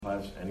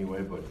class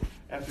anyway, but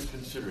after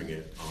considering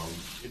it,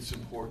 it's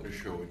important to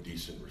show a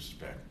decent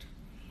respect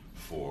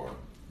for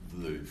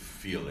the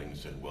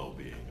feelings and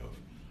well-being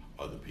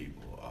of other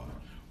people.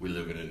 We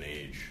live in an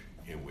age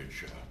in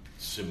which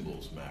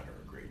symbols matter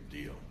a great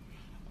deal.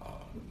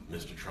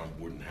 Mr. Trump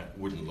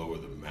wouldn't lower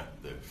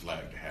the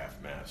flag to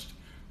half-mast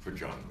for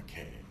John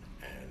McCain,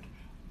 and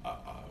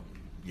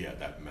yeah,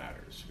 that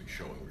matters. I mean,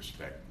 showing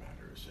respect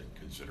matters and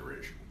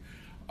consideration.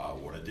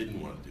 What I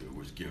didn't want to do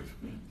was give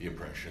the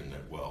impression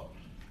that, well,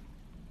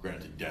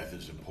 granted, death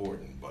is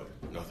important, but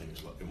nothing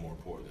is more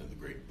important than the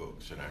great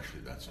books, and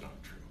actually that's not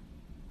true.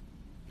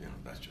 You know,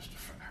 that's just a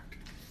fact.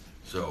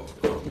 So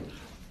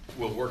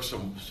we'll work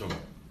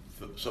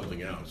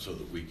something out so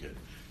that we can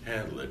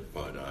handle it,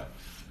 but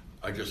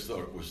I just thought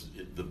it was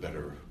the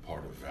better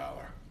part of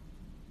valor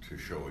to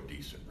show a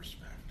decent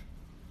respect.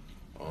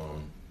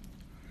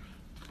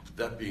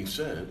 That being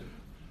said,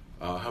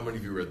 how many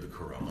of you read the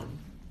Qur'an?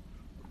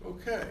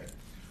 Okay.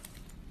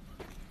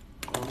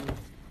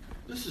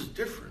 This is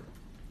different.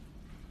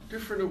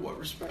 Different in what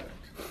respect?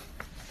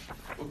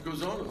 What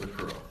goes on in the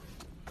Qur'an?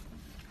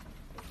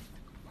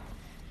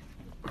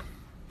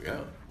 Yeah.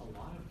 A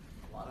lot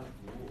of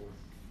rules,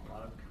 a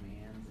lot of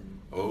commands, and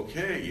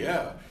okay,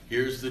 yeah.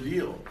 Here's the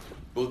deal.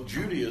 Both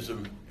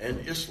Judaism and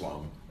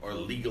Islam are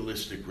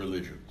legalistic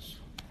religions.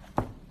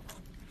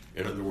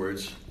 In other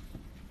words,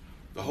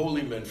 the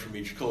holy men from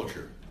each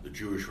culture, the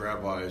Jewish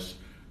rabbis,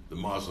 the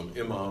Muslim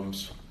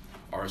imams,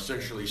 are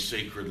essentially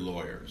sacred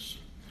lawyers.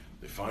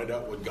 They find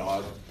out what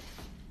God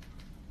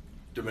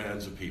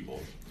demands of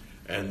people,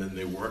 and then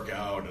they work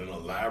out an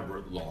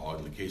elaborate law.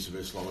 In the case of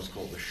Islam, it's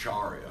called the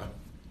Sharia,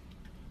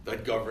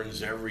 that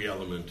governs every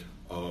element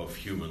of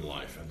human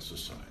life and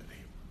society.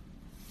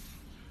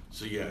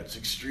 So yeah, it's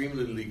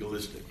extremely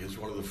legalistic. It's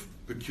one of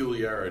the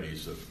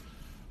peculiarities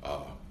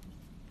of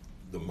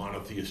the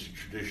monotheistic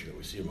tradition that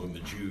we see among the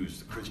Jews,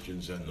 the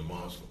Christians, and the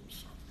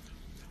Muslims.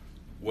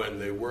 When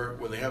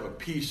they have a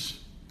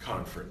peace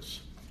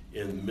conference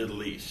in the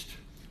Middle East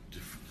to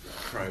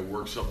try and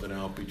work something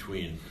out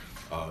between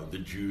the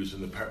Jews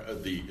and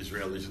the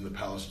Israelis and the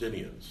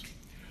Palestinians,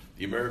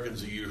 the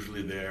Americans are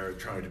usually there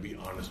trying to be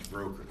honest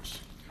brokers.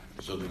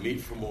 So they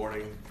meet for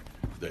morning,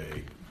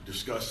 they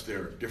discuss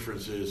their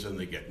differences, and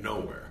they get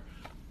nowhere.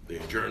 They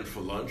adjourn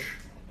for lunch.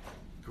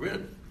 Come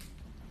in.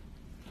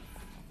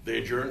 They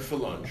adjourn for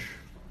lunch,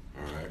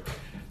 all right,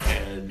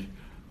 and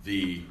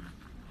the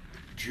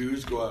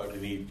Jews go out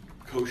and eat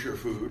kosher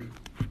food,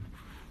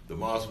 the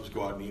Muslims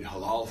go out and eat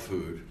halal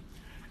food,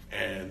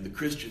 and the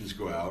Christians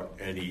go out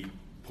and eat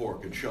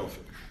pork and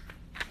shellfish.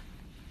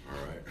 All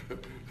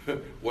right.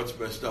 What's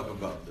messed up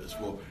about this?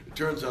 Well, it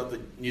turns out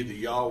that neither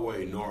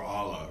Yahweh nor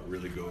Allah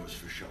really goes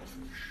for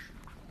shellfish.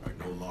 All right,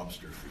 no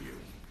lobster for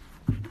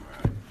you.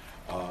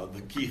 All right.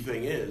 The key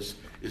thing is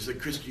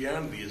that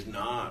Christianity is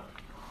not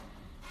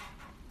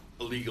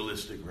a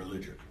legalistic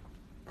religion.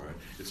 All right.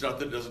 It's not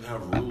that it doesn't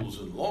have rules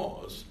and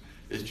laws.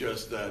 It's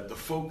just that the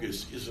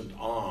focus isn't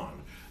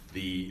on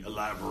the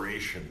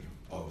elaboration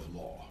of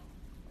law,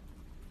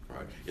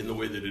 right? In the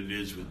way that it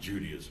is with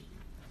Judaism.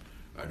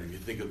 Right? If you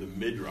think of the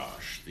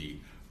Midrash, the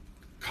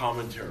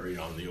commentary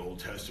on the Old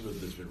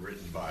Testament that's been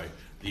written by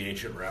the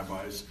ancient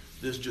rabbis,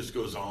 this just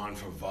goes on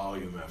for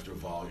volume after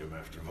volume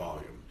after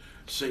volume.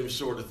 Same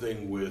sort of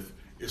thing with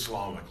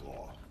Islamic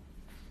law.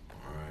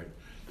 All right?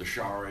 The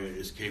Sharia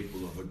is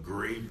capable of a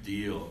great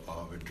deal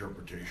of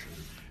interpretation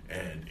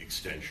and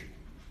extension.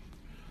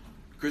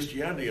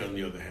 Christianity, on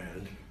the other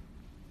hand,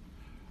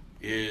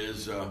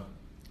 is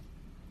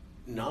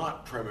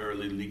not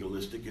primarily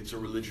legalistic. It's a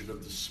religion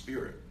of the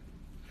spirit.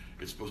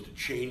 It's supposed to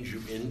change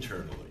you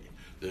internally.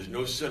 There's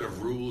no set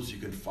of rules you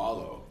can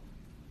follow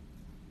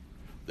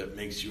that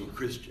makes you a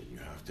Christian. You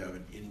have to have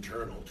an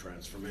internal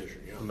transformation.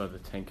 You know? What about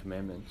the Ten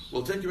Commandments?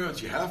 Well, Ten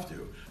Commandments you have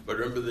to, but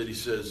remember that he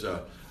says,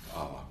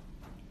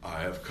 I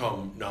have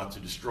come not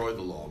to destroy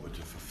the law, but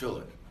to fulfill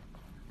it.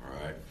 All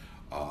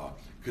right?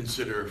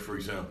 Consider, for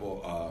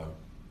example,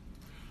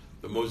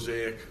 the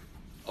Mosaic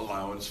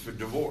allowance for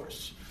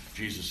divorce.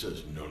 Jesus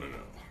says, no.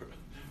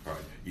 All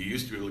right, you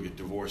used to be able to get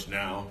divorced.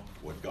 Now,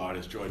 what God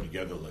has joined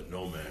together, let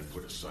no man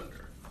put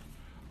asunder.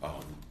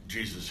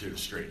 Jesus is here to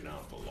straighten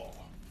out the law.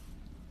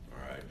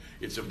 All right,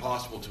 it's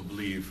impossible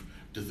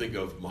to think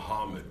of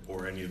Muhammad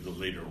or any of the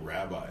later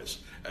rabbis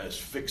as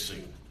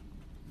fixing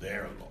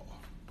their law.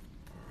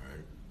 All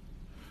right,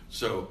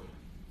 so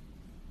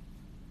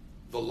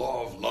the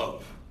law of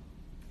love,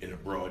 in a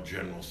broad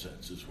general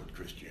sense, is what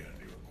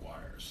Christianity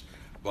requires.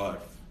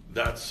 But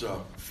that's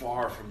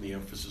far from the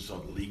emphasis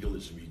on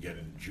legalism you get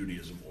in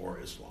Judaism or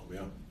Islam,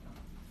 yeah?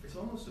 It's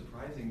almost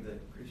surprising that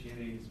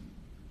Christianity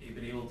has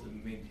been able to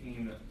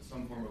maintain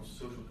some form of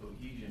social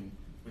cohesion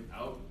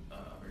without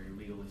a very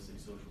legalistic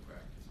social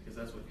practice, because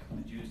that's what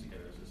kept the Jews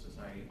together as a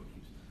society, and what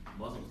keeps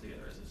Muslims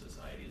together as a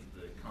society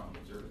is the common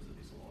observance of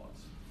these laws.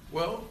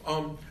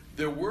 Well,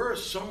 there were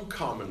some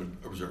common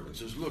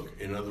observances. Look,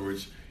 in other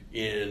words,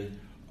 in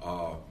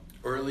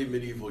early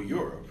medieval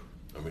Europe,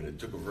 I mean, it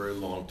took a very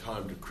long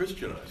time to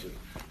Christianize it,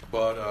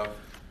 but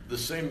the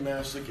same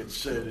mass that gets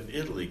said in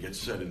Italy gets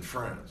said in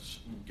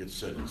France, gets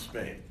said in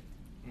Spain.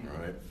 All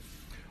right.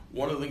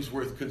 One of the things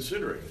worth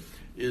considering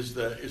is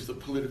the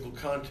political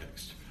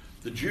context.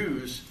 The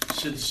Jews,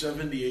 since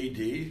 70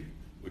 A.D.,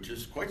 which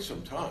is quite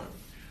some time,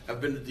 have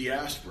been a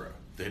diaspora.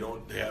 They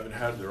haven't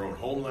had their own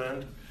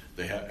homeland.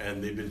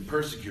 And they've been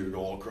persecuted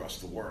all across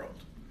the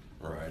world.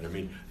 All right. I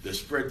mean, they're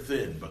spread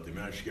thin, but they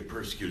manage to get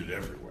persecuted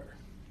everywhere.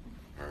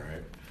 All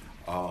right.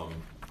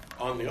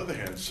 On the other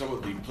hand, some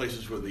of the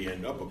places where they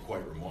end up are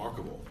quite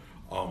remarkable.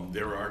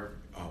 There are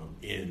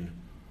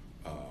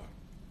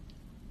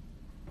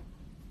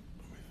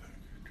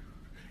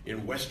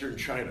in Western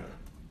China,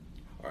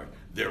 all right,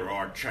 there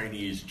are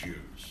Chinese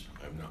Jews.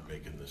 I'm not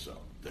making this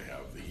up. They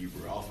have the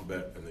Hebrew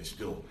alphabet, and they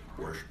still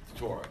worship the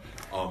Torah.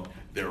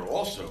 There are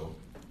also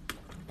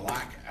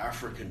black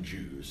African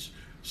Jews.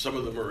 Some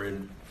of them are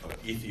in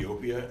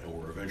Ethiopia and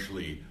were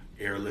eventually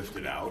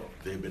airlifted out.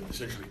 They've been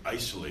essentially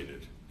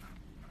isolated,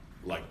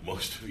 like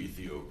most of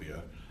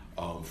Ethiopia,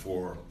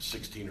 for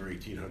 16 or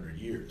 1800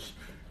 years.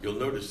 You'll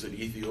notice that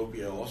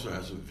Ethiopia also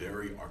has a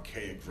very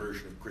archaic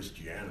version of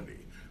Christianity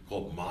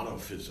called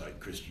Monophysite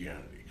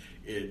Christianity.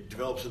 It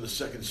develops in the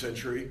 2nd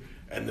century,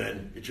 and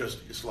then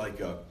it's like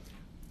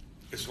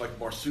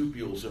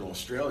marsupials in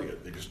Australia.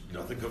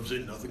 Nothing comes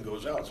in, nothing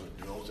goes out, so it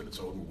develops in its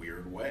own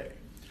weird way.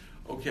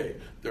 Okay,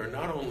 there are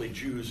not only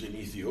Jews in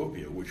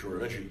Ethiopia, which were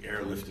eventually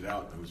airlifted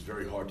out, and it was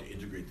very hard to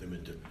integrate them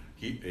into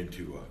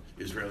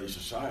Israeli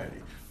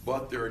society,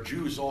 but there are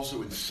Jews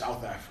also in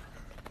South Africa,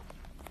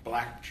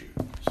 black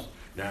Jews.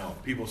 Now,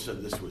 people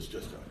said this was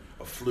just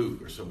a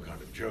fluke or some kind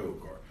of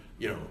joke, or,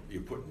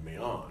 you're putting me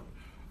on.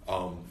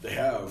 They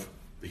have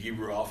the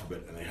Hebrew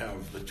alphabet, and they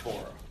have the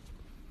Torah.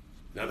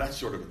 Now, that's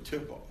sort of a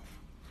tip-off.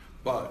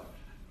 But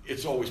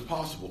it's always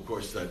possible, of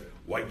course, that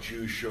white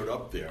Jews showed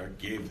up there,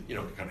 kind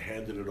of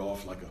handed it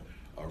off like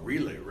a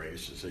relay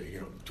race and say,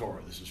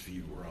 Torah, this is for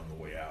you, we're on the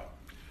way out.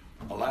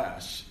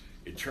 Alas,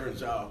 it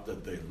turns out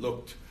that they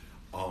looked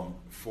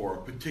for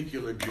a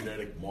particular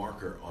genetic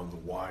marker on the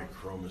Y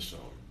chromosome.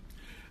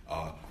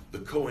 The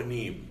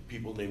Kohanim,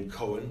 people named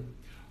Cohen,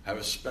 have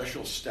a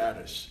special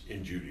status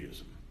in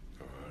Judaism.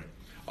 All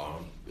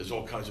right? There's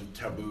all kinds of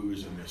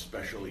taboos, and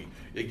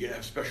they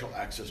have special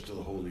access to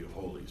the Holy of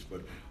Holies,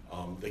 but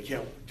they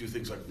can't do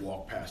things like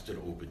walk past an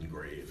open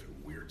grave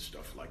and weird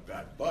stuff like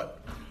that.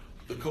 But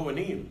the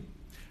Kohanim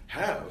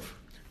have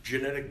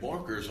genetic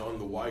markers on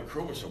the Y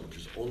chromosome, which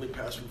is only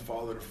passed from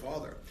father to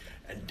father.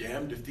 And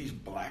damned if these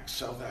black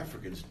South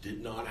Africans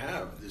did not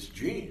have this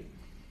gene.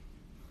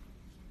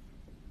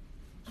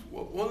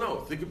 Well,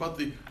 no. Think about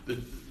the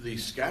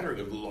scattering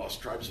of the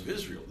lost tribes of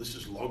Israel. This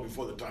is long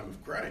before the time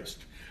of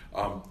Christ.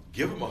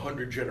 Give them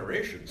 100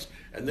 generations,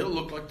 and they'll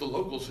look like the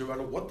locals no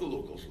matter what the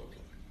locals look like.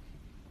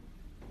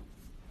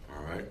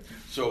 All right?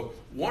 So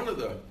one of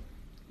the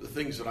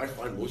things that I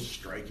find most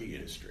striking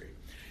in history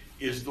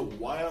is the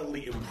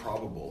wildly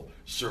improbable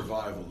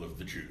survival of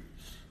the Jews.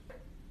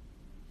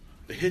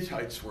 The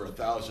Hittites were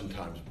 1,000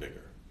 times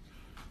bigger.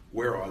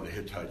 Where are the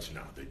Hittites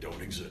now? They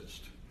don't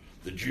exist.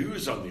 The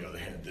Jews, on the other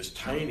hand, this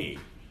tiny,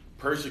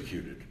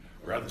 persecuted,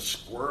 rather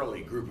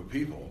squirrely group of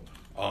people,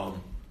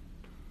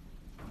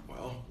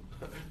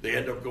 they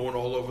end up going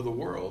all over the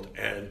world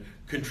and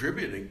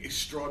contributing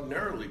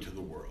extraordinarily to the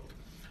world.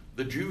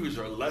 The Jews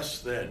are less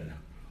than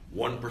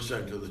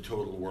 1% of the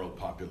total world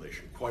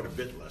population, quite a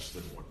bit less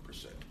than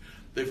 1%.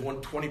 They've won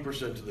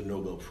 20% of the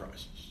Nobel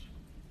Prizes.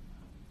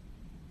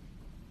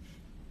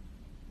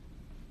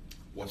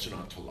 What's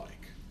not to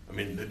like? I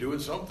mean, they're doing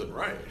something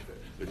right.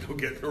 There's no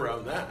getting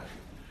around that.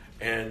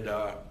 And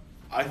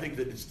I think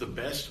that it's the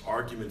best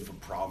argument for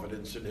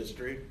providence in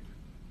history.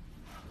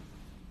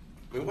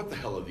 I mean, what the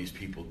hell are these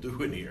people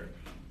doing here?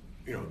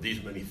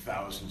 These many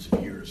thousands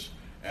of years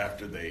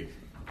after they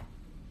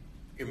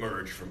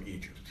emerged from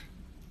Egypt.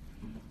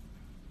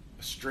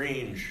 A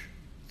strange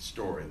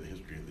story, the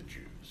history of the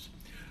Jews.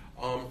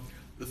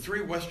 The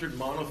three Western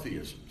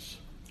monotheisms,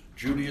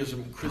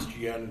 Judaism,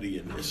 Christianity,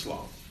 and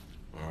Islam,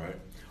 all right,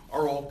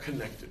 are all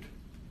connected.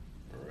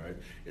 All right.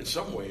 In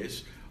some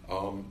ways,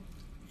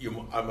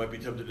 I might be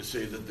tempted to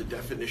say that the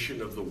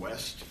definition of the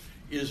West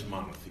is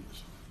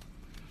monotheism.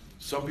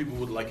 Some people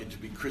would like it to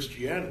be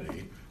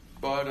Christianity,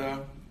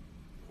 but,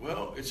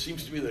 it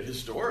seems to me that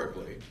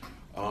historically,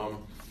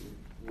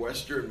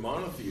 Western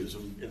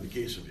monotheism, in the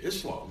case of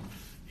Islam,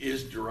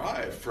 is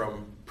derived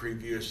from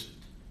previous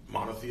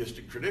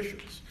monotheistic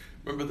traditions.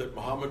 Remember that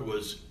Muhammad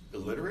was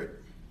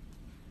illiterate,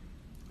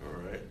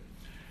 all right,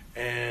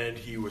 and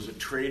he was a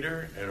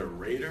trader and a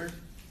raider,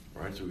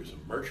 all right, so he was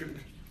a merchant.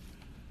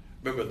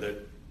 Remember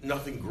that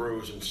nothing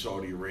grows in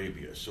Saudi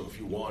Arabia, so if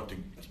you want to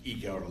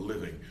eke out a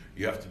living,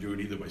 you have to do it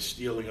either by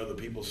stealing other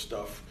people's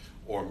stuff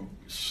or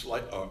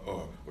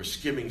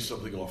skimming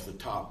something off the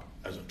top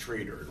as a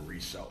trader and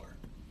reseller.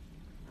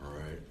 All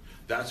right,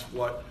 that's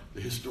what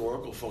the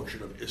historical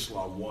function of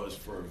Islam was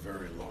for a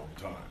very long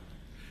time.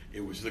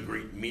 It was the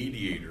great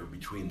mediator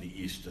between the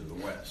East and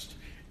the West.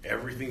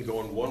 Everything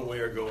going one way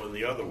or going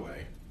the other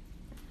way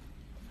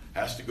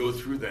has to go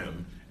through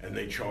them, and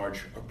they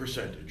charge a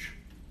percentage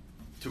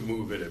to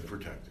move it and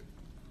protect it.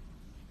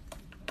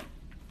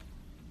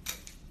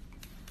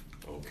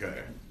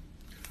 Okay.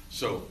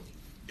 So,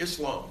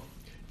 Islam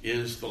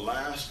is the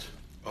last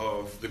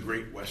of the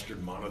great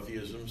Western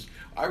monotheisms.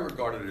 I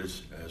regard it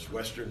as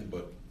Western,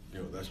 but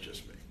that's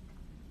just me.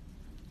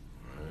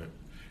 All right.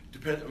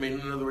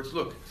 In other words,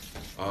 look,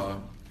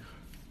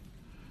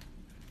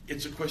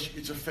 it's a question.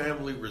 It's a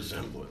family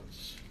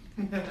resemblance,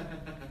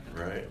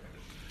 right?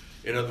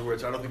 In other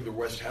words, I don't think the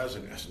West has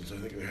an essence. I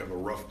think they have a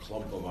rough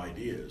clump of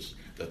ideas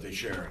that they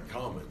share in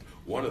common.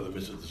 One of them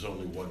is that there's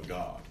only one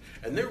God.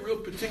 And they're real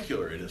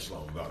particular in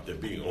Islam about there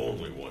being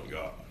only one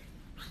God.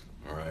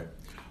 All right?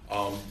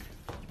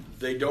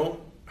 They don't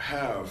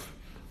have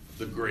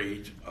the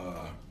great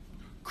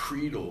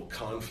creedal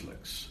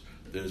conflicts.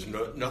 There's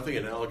nothing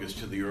analogous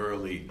to the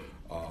early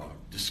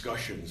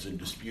discussions and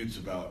disputes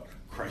about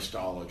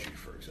Christology,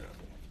 for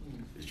example.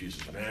 Is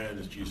Jesus man?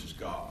 Is Jesus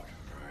God?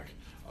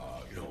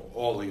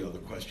 All the other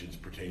questions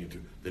pertaining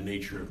to the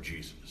nature of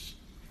Jesus.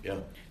 Yeah?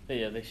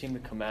 Yeah, they seem to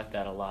come at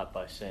that a lot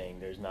by saying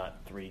there's not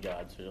three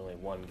gods, there's only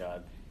one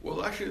God.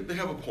 Well, actually, they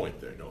have a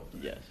point there, don't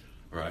they? Yes.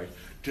 Right?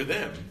 To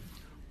them,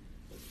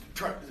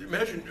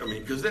 imagine,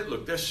 because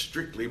they're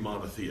strictly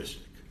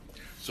monotheistic.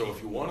 So if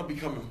you want to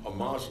become a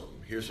Muslim,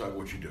 here's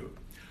what you do.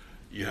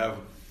 You have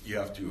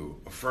to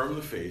affirm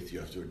the faith, you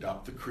have to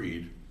adopt the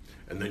creed,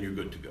 and then you're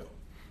good to go.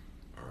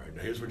 All right,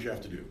 now here's what you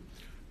have to do.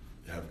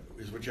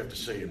 Here's what you have to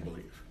say and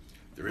believe.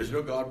 There is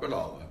no God but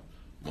Allah.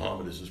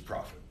 Muhammad is his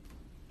prophet.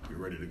 You're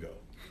ready to go.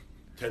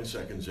 10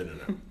 seconds in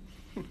and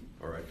out.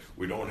 All right.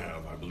 We don't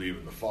have, I believe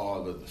in the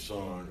Father, the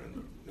Son,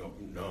 and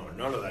no,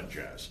 none of that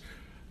jazz.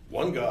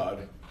 One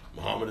God,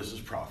 Muhammad is his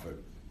prophet.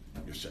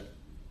 You're set.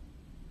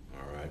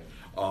 All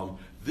right.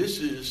 This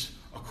is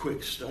a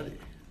quick study.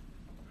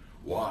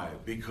 Why?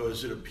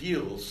 Because it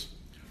appeals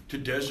to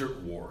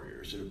desert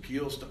warriors. It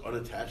appeals to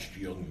unattached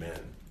young men.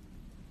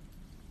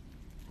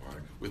 All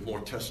right. With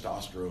more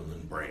testosterone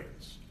than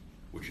brains,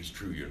 which is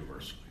true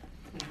universally.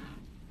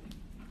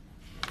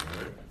 All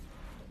right.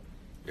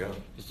 Yeah.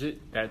 Is it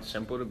that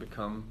simple to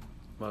become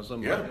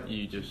Muslim? Yeah.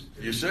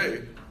 You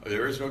say,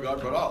 there is no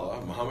God but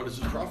Allah, Muhammad is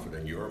his prophet,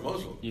 and you're a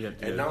Muslim.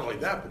 And not only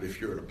that, but if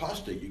you're an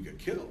apostate, you get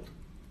killed.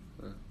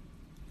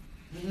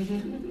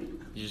 You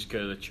just go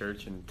to the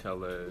church and tell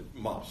the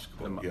mosque.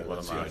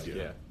 That's the idea.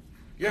 Yeah.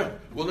 Yeah.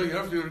 Well, no, you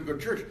don't have to go to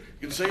church.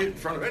 You can say it in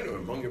front of anyone,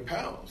 among your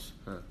pals.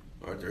 Huh.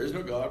 All right, there is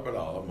no God but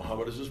Allah,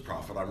 Muhammad is his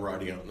prophet, I'm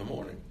riding out in the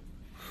morning.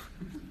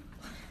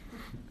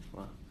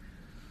 Wow.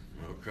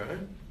 Okay?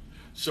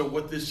 So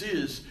what this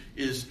is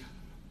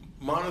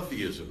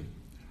monotheism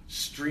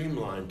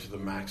streamlined to the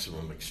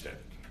maximum extent.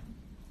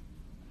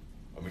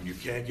 You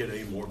can't get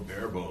any more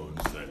bare bones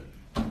than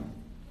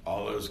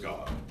Allah is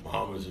God,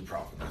 Muhammad is a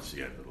prophet. That's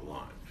the end of the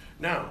line.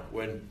 Now,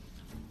 when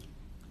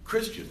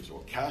Christians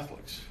or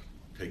Catholics,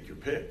 take your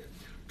pick,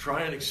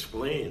 try and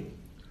explain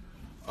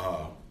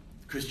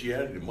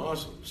Christianity to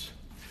Muslims,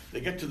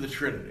 they get to the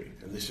Trinity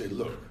and they say,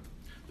 look,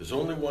 there's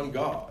only one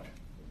God,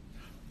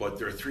 but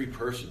there are three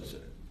persons in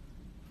it.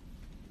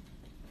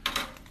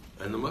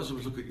 And the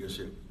Muslims look at you and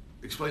say,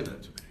 explain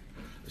that to me.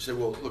 They say,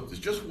 well, look, there's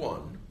just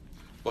one,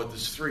 but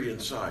there's three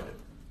inside it.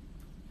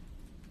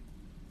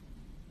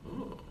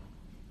 Oh.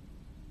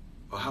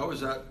 Well, how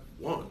is that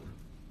one?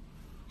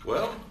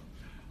 Well,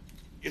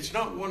 it's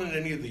not one in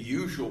any of the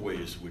usual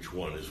ways in which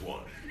one is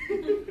one.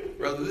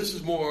 Rather, this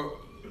is more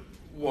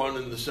one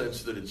in the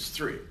sense that it's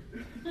three.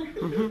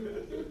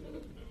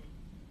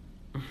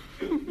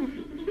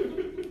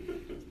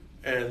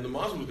 And the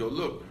Muslims go,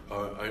 look,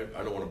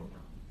 I don't want to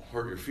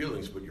hurt your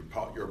feelings, but you're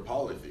a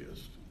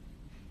polytheist.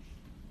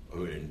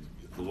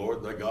 The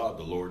Lord thy God,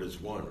 the Lord is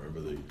one. Remember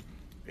the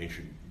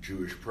ancient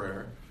Jewish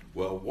prayer?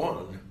 Well,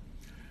 one,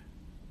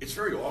 it's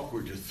very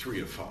awkward to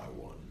threeify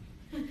one.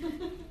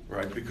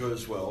 Right?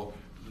 Because, well,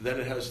 then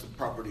it has the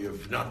property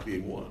of not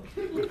being one.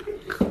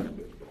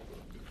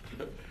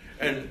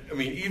 And,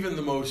 even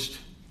the most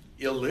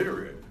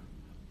illiterate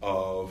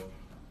of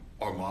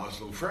our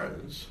Muslim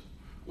friends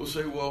will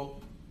say,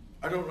 well,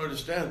 I don't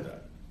understand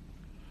that.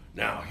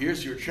 Now,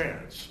 here's your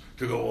chance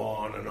to go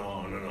on and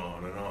on and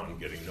on and on,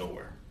 getting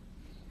nowhere.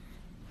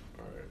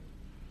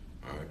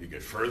 All right, you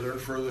get further and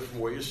further from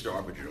where you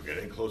start, but you don't get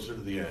any closer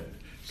to the end.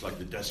 It's like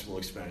the decimal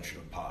expansion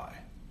of pi.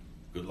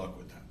 Good luck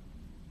with that.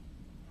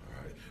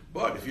 All right.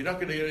 But if you're not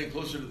going to get any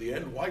closer to the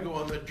end, why go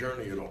on that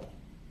journey at all?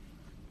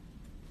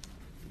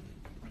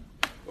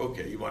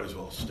 Okay, you might as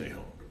well stay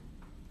home.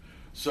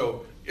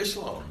 So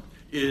Islam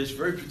is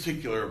very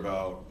particular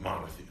about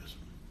monotheism.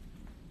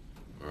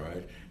 All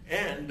right?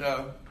 And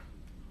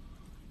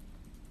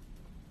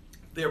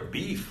their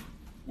beef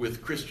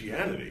with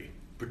Christianity,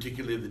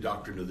 particularly the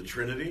doctrine of the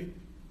Trinity,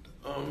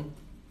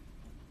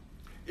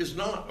 is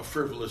not a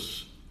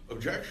frivolous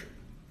objection.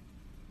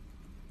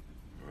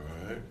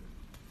 All right?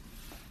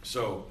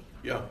 So,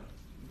 yeah.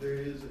 There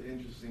is an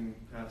interesting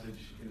passage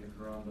in the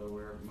Qur'an, though,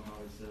 where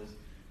Muhammad says,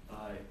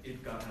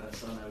 if God had a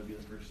son, I would be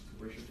the first to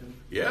worship him.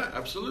 Yeah,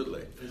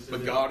 absolutely.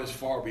 But God is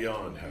far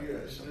beyond having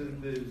a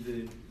son.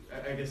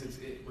 I guess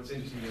what's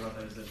interesting about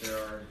that is that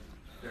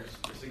there's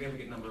a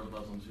significant number of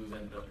Muslims who have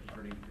ended up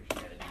converting to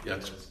Christianity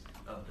because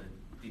of the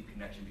deep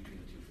connection between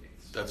the two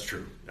faiths. That's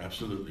true.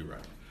 Absolutely right.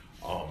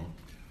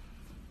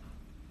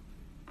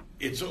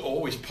 It's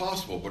always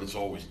possible, but it's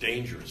always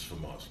dangerous for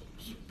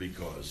Muslims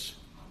because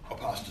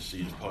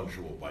apostasy is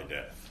punishable by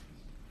death.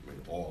 I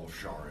mean, all of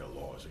Sharia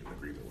law is in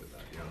agreement with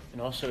that. Yeah.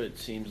 And also, it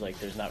seems like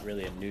there's not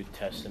really a New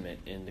Testament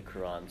in the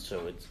Quran,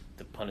 so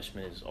the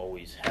punishment is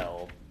always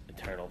hell,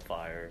 eternal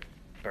fire,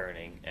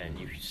 burning, and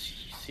you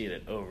see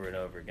that over and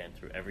over again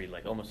through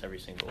almost every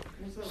single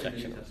It's not like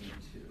section. New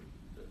Testament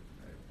too.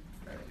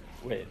 Right.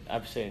 Wait,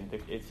 I'm saying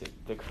it's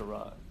the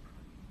Quran.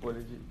 What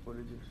did you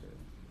say?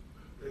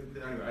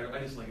 I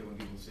just like it when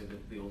people say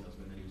that the Old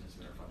Testament and the New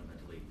Testament are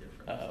fundamentally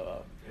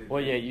different.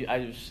 Well,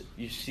 yeah,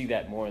 you see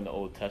that more in the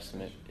Old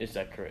Testament. Is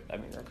that correct? I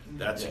mean,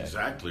 That's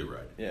exactly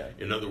right. Yeah.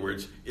 In other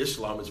words,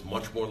 Islam is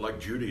much more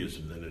like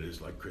Judaism than it is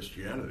like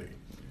Christianity.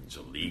 It's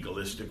a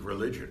legalistic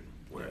religion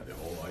where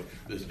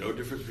there's no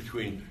difference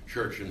between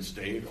church and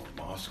state or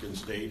mosque and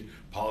state.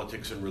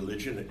 Politics and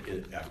religion,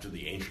 after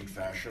the ancient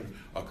fashion,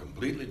 are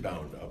completely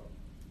bound up.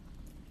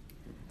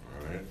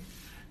 All right,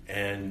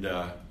 and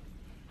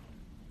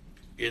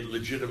it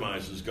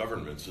legitimizes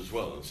governments as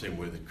well, in the same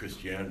way that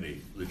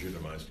Christianity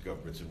legitimized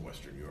governments in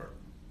Western Europe.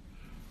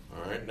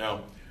 All right,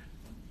 now,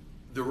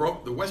 the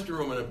Western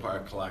Roman Empire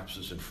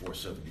collapses in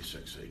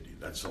 476 AD.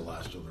 That's the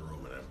last of the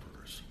Roman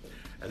emperors.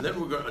 And then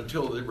we're going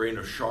until the reign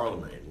of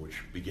Charlemagne,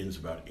 which begins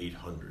about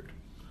 800.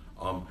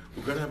 We're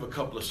going to have a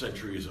couple of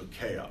centuries of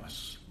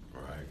chaos.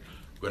 All right,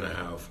 we're going to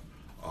have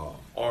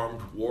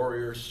armed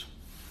warriors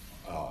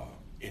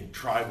in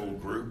tribal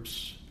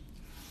groups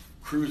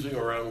cruising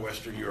around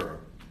Western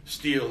Europe,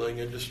 stealing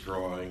and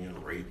destroying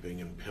and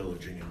raping and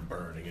pillaging and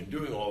burning and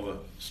doing all the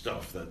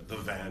stuff that the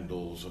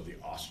Vandals or the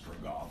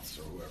Ostrogoths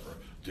or whoever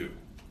do.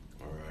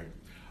 All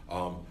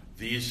right,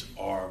 these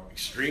are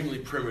extremely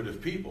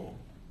primitive people,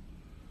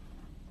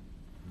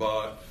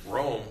 but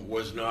Rome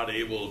was not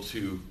able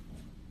to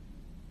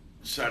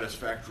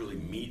satisfactorily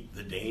meet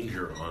the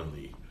danger on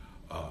the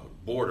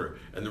border.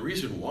 And the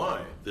reason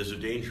why there's a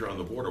danger on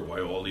the border,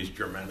 why all these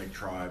Germanic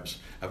tribes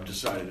have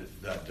decided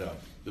that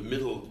the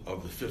middle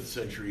of the 5th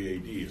century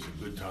AD is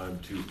a good time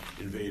to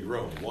invade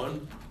Rome.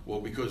 One, well,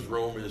 because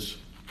Rome is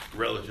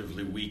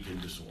relatively weak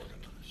and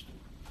disorganized.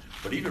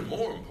 But even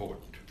more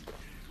important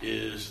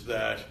is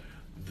that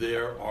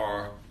there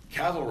are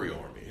cavalry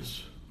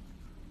armies,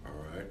 all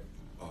right,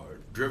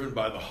 driven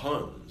by the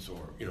Huns,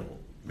 or,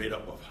 made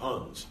up of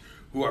Huns,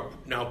 who are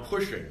now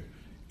pushing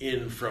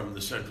in from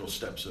the central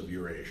steppes of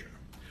Eurasia.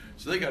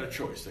 So they got a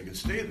choice. They can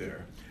stay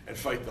there and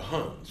fight the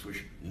Huns,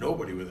 which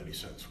nobody with any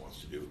sense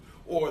wants to do,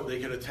 or they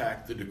can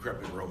attack the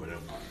decrepit Roman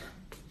Empire.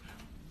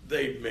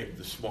 They make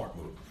the smart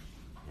move,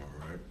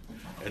 all right?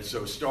 And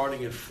so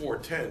starting in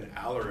 410,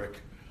 Alaric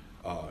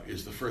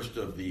is the first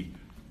of the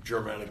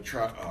Germanic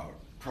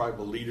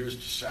tribal leaders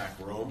to sack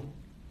Rome.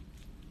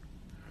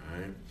 All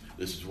right?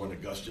 This is when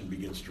Augustine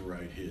begins to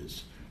write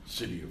his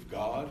City of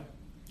God.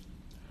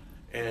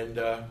 And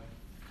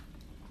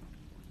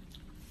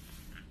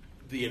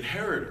the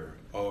inheritor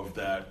of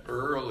that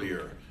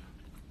earlier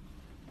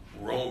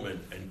Roman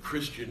and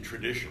Christian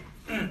tradition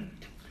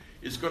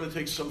is going to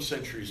take some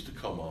centuries to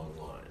come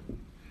online.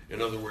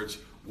 In other words,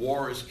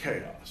 war is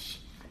chaos.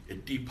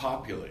 It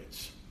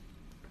depopulates.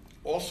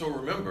 Also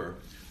remember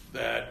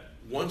that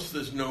once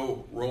there's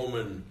no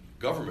Roman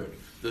government,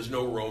 there's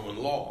no Roman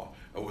law.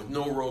 And with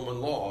no Roman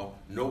law,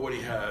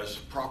 nobody has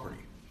property.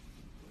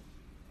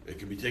 It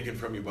can be taken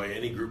from you by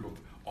any group of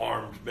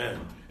armed men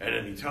at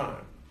any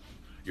time.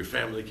 Your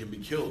family can be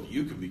killed.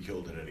 You can be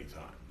killed at any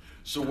time.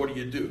 So what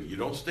do? You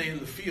don't stay in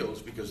the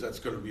fields because that's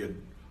going to be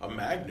a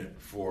magnet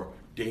for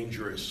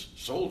dangerous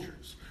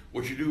soldiers.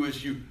 What you do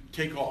is you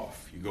take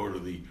off. You go to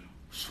the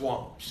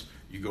swamps.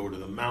 You go to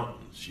the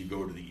mountains. You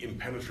go to the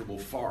impenetrable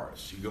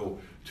forests. You go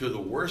to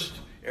the worst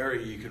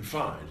area you can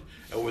find.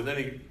 And with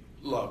any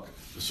luck,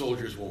 the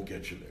soldiers won't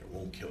get you there,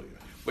 won't kill you.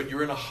 But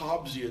you're in a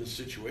Hobbesian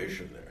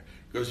situation there.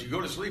 Because you go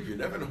to sleep, you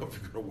never know if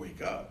you're going to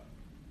wake up.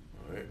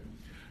 All right?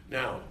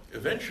 Now,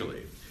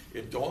 eventually,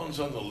 it dawns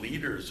on the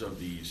leaders of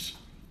these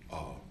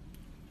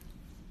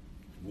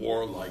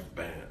warlike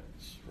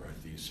bands,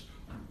 right? These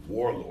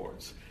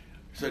warlords,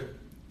 said,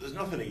 "There's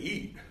nothing to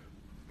eat.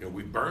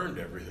 We burned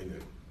everything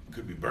that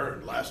could be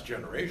burned last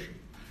generation.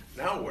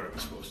 Now what am I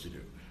supposed to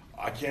do?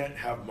 I can't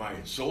have my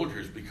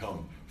soldiers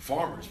become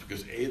farmers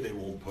because A, they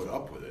won't put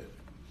up with it,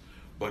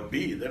 but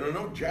B, they don't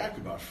know jack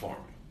about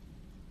farming.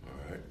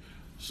 All right.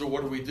 So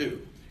what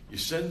do? You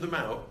send them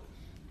out,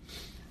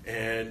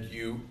 and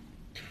you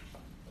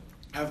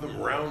have them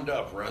round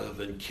up rather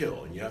than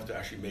kill, and you have to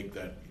actually make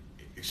that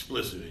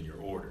explicit in your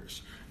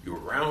orders. You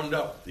round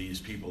up these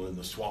people in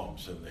the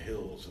swamps and the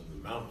hills and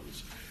the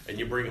mountains, and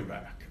you bring them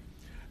back.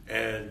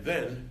 And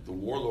then the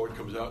warlord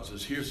comes out and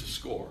says, here's the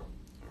score.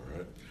 All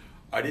right.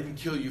 I didn't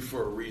kill you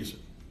for a reason.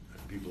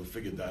 And people have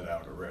figured that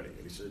out already.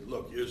 And he said,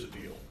 look, here's the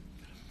deal.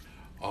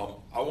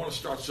 I want to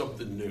start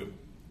something new,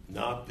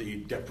 not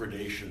the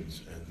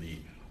depredations and the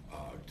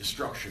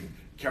destruction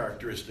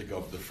characteristic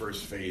of the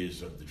first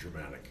phase of the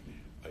Germanic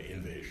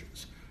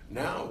invasions.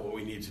 Now what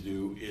we need to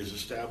do is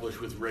establish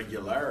with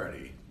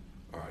regularity,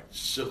 all right,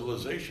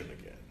 civilization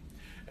again.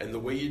 And the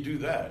way you do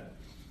that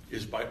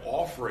is by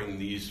offering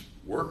these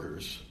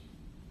workers,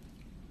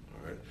 all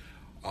right,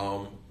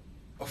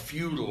 a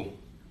feudal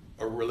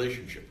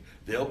relationship.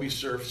 They'll be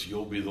serfs,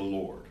 you'll be the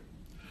lord.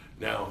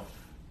 Now,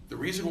 the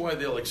reason why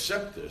they'll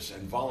accept this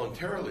and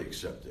voluntarily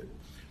accept it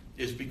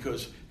is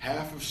because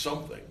half of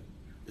something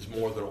is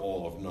more than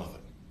all of nothing.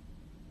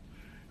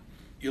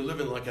 You're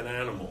living like an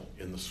animal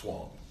in the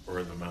swamp or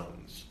in the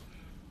mountains.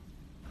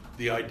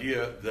 The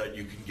idea that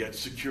you can get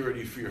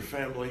security for your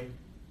family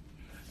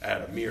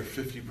at a mere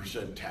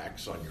 50%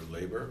 tax on your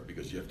labor,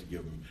 because you have to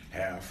give them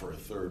half or a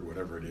third,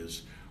 whatever it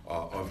is,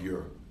 of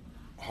your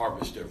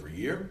harvest every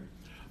year.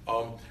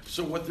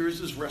 So what there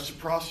is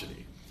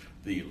reciprocity.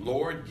 The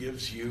Lord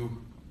gives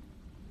you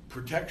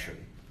protection.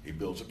 He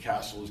builds a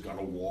castle, he's got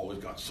a wall,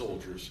 he's got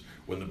soldiers.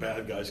 When the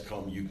bad guys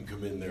come, you can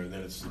come in there, and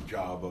then it's the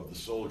job of the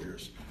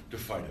soldiers to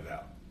fight it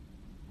out.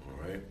 All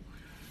right?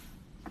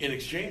 In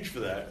exchange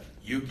for that,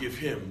 you give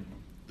him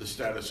the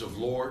status of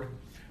Lord,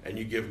 and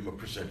you give him a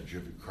percentage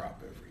of your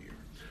crop every year.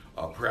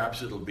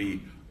 Perhaps it'll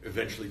be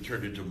eventually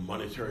turned into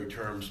monetary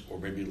terms, or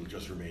maybe it'll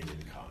just remain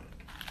in kind.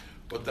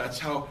 But that's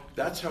how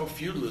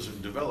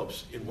feudalism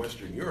develops in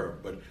Western Europe.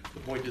 But the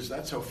point is,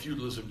 that's how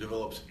feudalism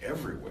develops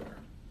everywhere.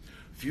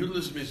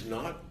 Feudalism is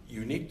not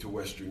unique to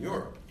Western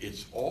Europe.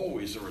 It's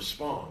always a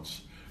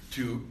response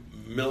to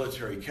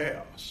military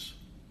chaos.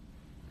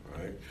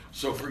 Right?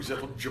 So, for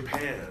example,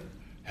 Japan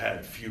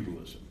had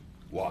feudalism.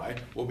 Why?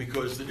 Well,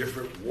 because the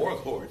different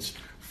warlords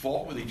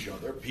fought with each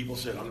other. People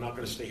said, I'm not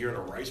going to stay here in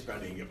a rice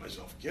paddy and get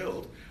myself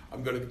killed.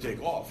 I'm going to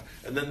take off.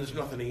 And then there's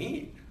nothing to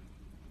eat.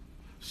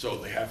 So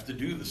they have to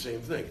do the same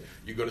thing.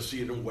 You're going to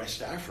see it in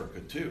West Africa,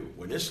 too,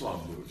 when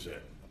Islam moves in.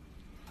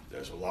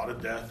 There's a lot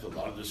of death, a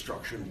lot of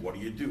destruction. What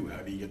do?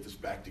 How do you get this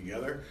back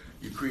together?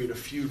 You create a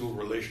feudal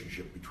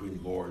relationship between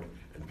lord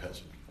and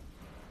peasant.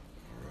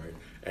 All right?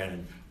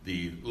 And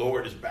the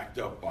lord is backed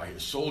up by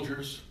his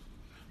soldiers.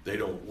 They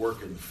don't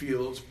work in the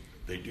fields.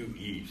 They do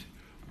eat.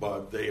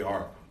 But they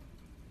are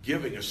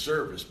giving a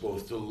service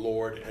both to the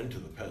lord and to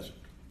the peasant.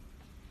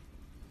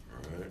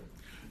 All right?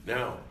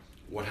 Now,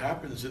 what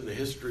happens in the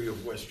history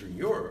of Western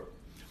Europe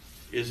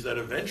is that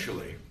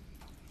eventually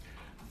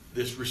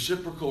this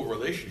reciprocal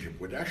relationship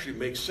would actually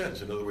make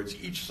sense. In other words,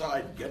 each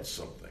side gets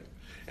something.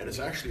 And it's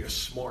actually a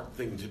smart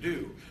thing to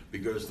do,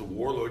 because the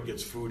warlord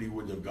gets food he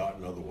wouldn't have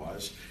gotten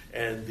otherwise,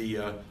 and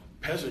the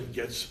peasant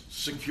gets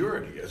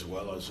security as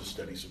well as a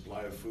steady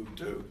supply of food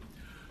too.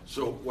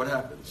 So what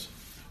happens?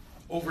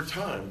 Over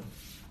time,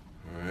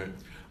 all right,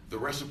 the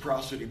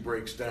reciprocity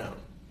breaks down.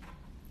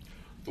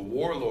 The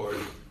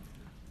warlord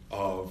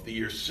of the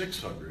year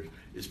 600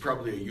 is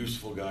probably a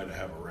useful guy to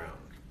have around.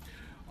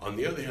 On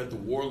the other hand, the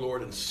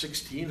warlord in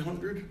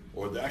 1600,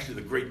 or actually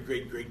the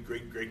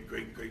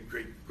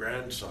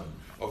great-great-great-great-great-great-great-grandson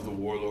of the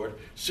warlord,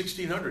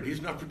 1600, he's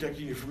not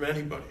protecting you from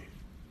anybody.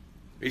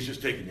 He's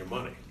just taking your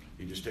money.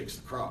 He just takes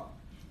the crop.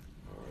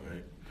 All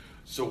right.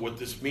 So what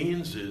this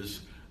means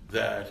is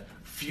that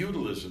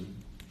feudalism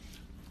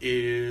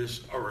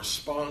is a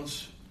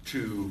response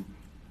to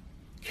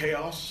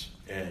chaos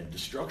and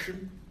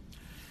destruction,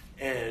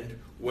 and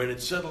when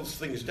it settles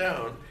things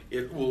down,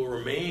 it will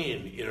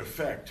remain in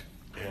effect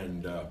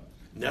and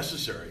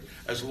necessary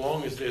as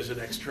long as there's an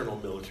external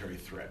military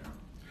threat.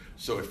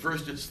 So at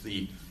first it's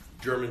the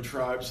German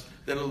tribes,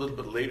 then a little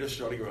bit later,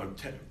 starting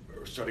around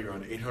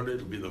 800,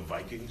 it'll be the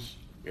Vikings.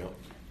 You know.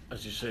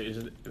 As you say,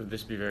 would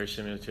this be very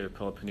similar to the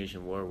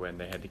Peloponnesian War, when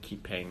they had to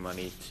keep paying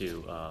money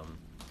to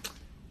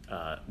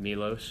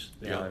Milos,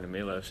 the island of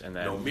Milos, and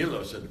then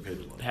Milos had to pay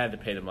the money. Had to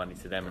pay the money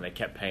to them, and they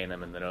kept paying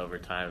them, and then over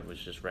time it was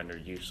just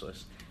rendered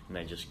useless, and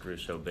they just grew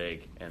so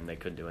big, and they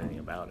couldn't do anything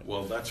about it.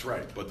 Well, that's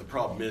right, but the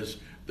problem is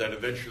that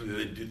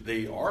eventually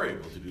they are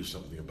able to do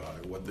something about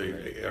it. What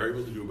they are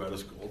able to do about it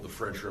is called the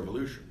French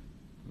Revolution.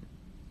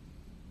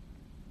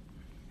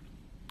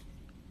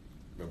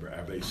 Remember,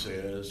 Abbé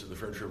says in the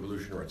French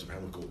Revolution writes a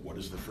pamphlet called "What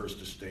is the First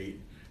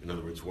Estate?" In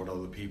other words, what are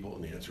the people?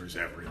 And the answer is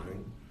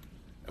everything.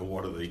 And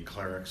what are the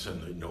clerics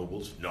and the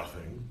nobles?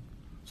 Nothing.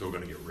 So we're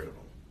going to get rid of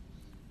them.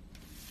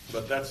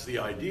 But that's the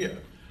idea.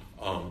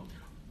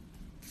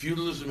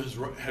 Feudalism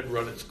had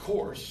run its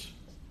course,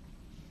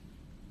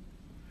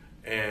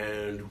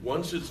 and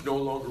once it's no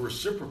longer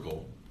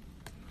reciprocal,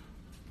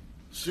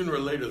 sooner or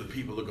later the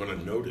people are going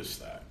to notice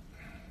that.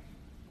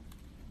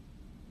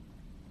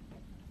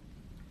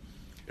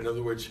 In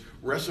other words,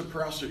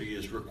 reciprocity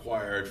is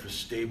required for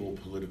stable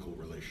political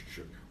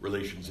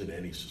relations in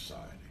any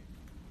society.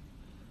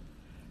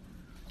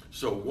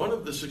 So one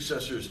of the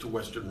successors to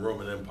Western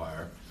Roman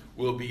Empire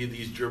will be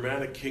these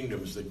Germanic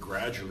kingdoms that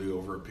gradually,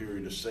 over a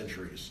period of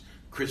centuries,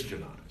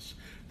 Christianize.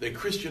 They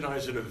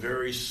Christianize in a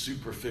very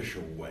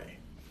superficial way.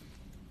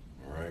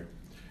 All right?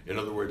 In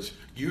other words,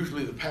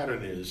 usually the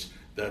pattern is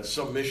that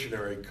some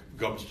missionary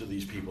comes to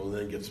these people and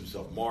then gets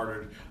himself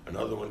martyred.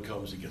 Another one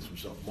comes and gets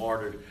himself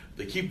martyred.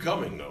 They keep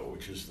coming, though,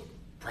 which is the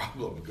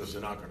problem, because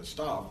they're not going to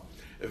stop.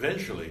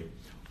 Eventually,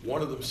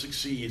 one of them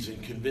succeeds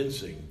in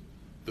convincing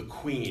the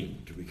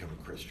queen to become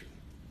a Christian.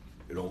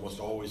 It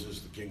almost always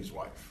is the king's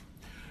wife.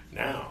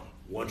 Now,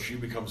 once she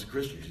becomes a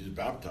Christian, she's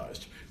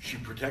baptized, she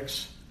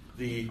protects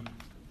the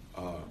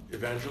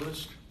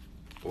evangelist,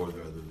 or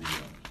the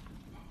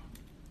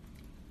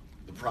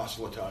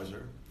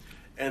proselytizer,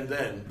 and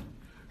then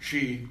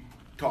she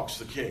talks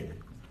the king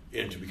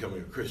into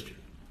becoming a Christian.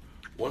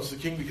 Once the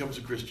king becomes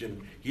a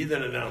Christian, he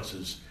then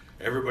announces,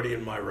 everybody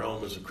in my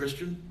realm is a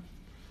Christian.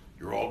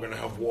 You're all going to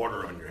have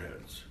water on your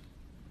heads.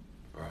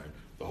 All right.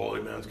 The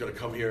holy man's going to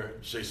come here,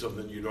 say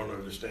something you don't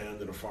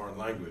understand in a foreign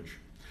language.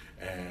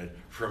 And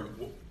from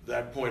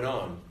that point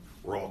on,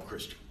 we're all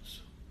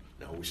Christians.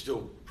 Now, we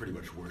still pretty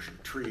much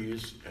worship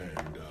trees,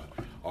 and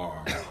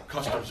our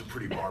customs are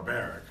pretty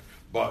barbaric.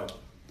 But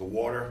the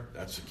water,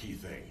 that's the key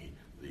thing.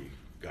 The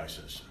guy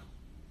says so.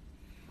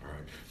 All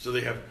right. So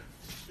they have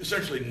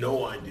essentially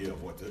no idea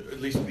of what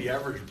at least the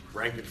average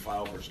rank and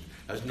file person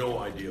has no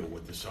idea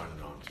what they're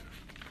signing on to.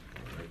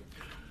 All right.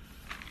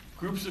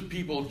 Groups of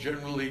people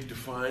generally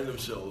define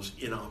themselves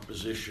in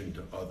opposition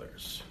to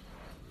others.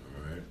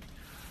 All right.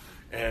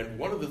 And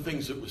one of the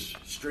things that was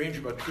strange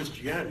about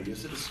Christianity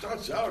is that it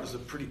starts out as a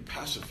pretty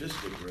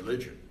pacifistic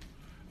religion.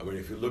 I mean,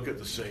 if you look at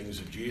the sayings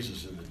of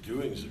Jesus and the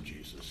doings of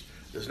Jesus,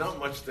 there's not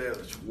much there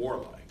that's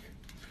warlike.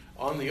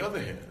 On the other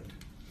hand,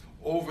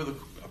 over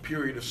a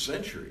period of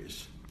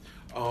centuries,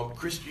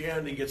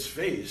 Christianity gets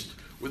faced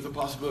with the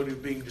possibility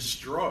of being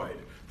destroyed,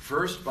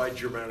 first by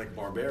Germanic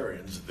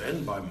barbarians,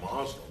 then by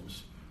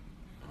Muslims,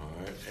 all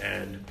right,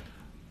 and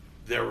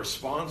their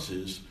response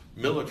is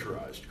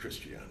militarized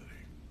Christianity,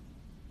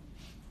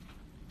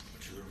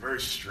 which is a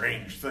very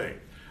strange thing.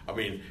 I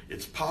mean,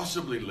 it's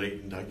possibly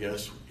latent, I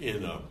guess,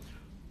 in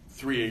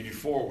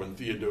 384 when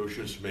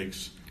Theodosius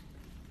makes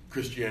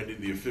Christianity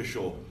the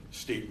official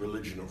state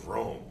religion of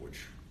Rome,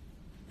 which,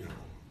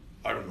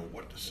 I don't know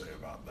what to say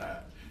about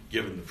that,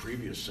 given the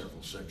previous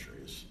several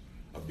centuries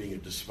of being a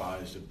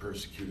despised and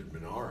persecuted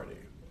minority.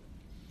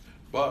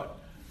 But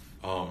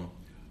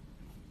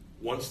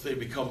once they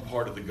become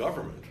part of the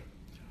government,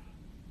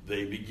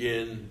 they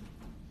begin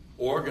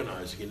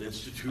organizing and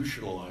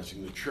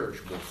institutionalizing the church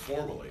more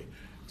formally.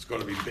 It's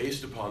going to be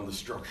based upon the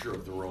structure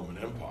of the Roman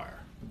Empire.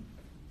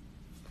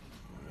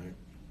 All right.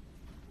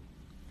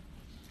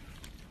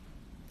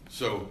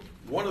 So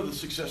one of the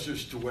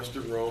successors to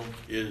Western Rome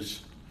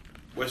is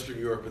Western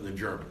Europe and the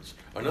Germans.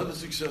 Another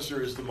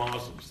successor is the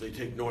Muslims. They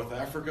take North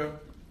Africa,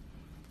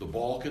 the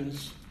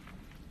Balkans,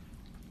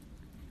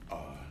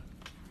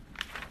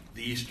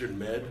 the Eastern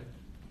Med,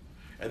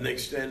 and they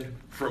extend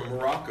from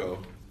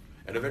Morocco,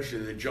 and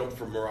eventually they jump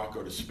from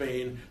Morocco to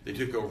Spain. They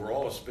took over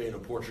all of Spain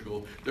and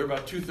Portugal. They're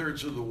about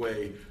 2/3 of the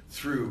way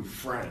through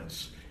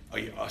France,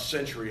 a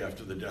century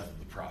after the death of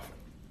the Prophet.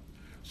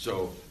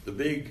 So the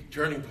big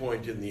turning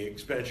point in the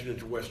expansion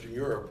into Western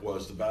Europe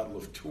was the Battle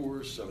of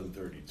Tours,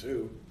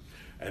 732,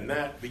 and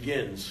that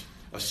begins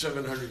a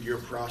 700-year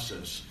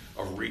process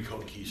of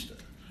reconquista.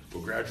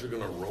 We're gradually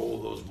going to roll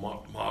those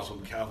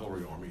Muslim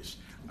cavalry armies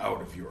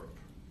out of Europe.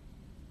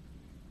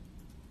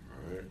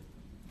 All right.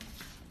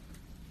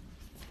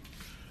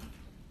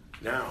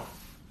 Now,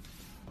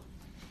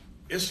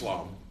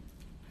 Islam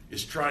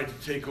is trying to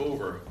take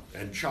over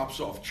and chops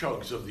off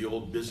chunks of the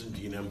old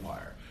Byzantine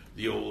Empire,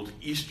 the old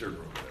Eastern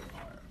Roman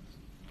Empire.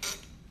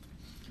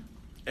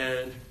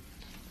 And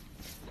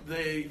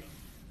they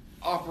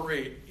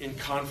operate in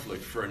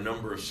conflict for a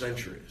number of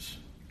centuries.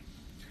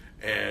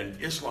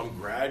 And Islam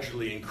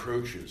gradually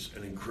encroaches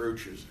and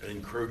encroaches and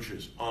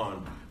encroaches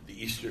on the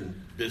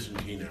Eastern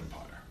Byzantine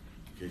Empire,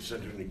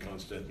 centered in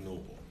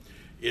Constantinople.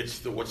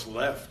 It's what's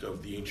left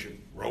of the ancient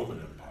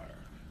Roman Empire.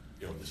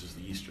 This is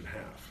the eastern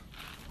half.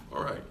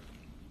 All right.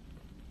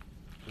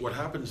 What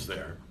happens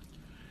there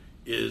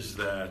is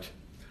that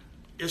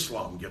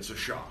Islam gets a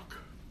shock.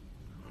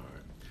 All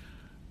right.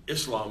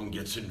 Islam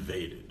gets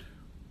invaded.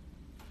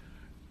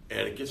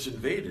 And it gets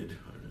invaded,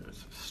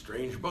 it's a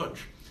strange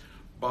bunch,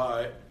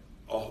 by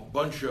a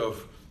bunch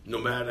of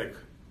nomadic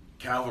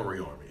cavalry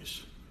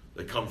armies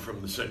that come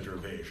from the center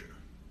of Asia.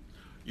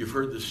 You've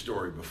heard this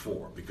story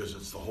before because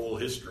it's the whole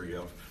history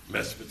of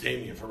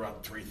Mesopotamia for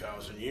about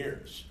 3,000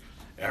 years.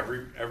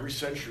 Every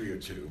century or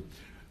two,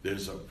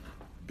 there's a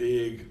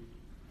big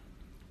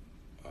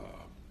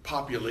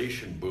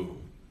population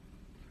boom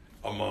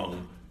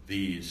among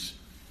these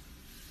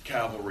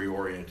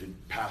cavalry-oriented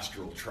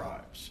pastoral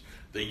tribes.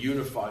 They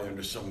unify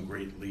under some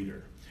great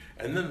leader.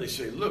 And then they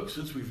say, look,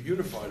 since we've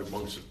unified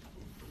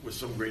with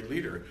some great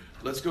leader,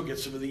 let's go get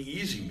some of the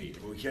easy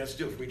meat. We can't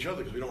steal from each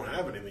other because we don't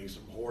have anything,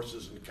 some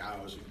horses and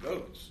cows and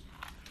goats.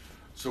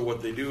 So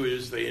what they do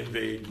is they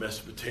invade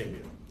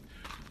Mesopotamia.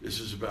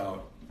 This is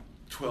about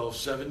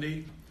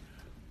 1270.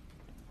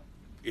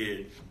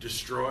 It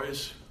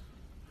destroys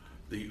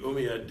the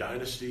Umayyad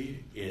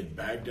dynasty in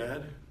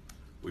Baghdad,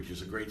 which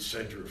is a great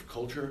center of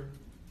culture.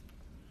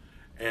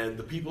 And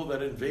the people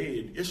that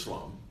invade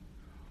Islam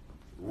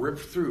rip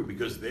through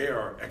because they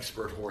are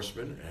expert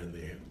horsemen and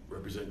they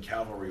represent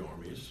cavalry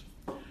armies.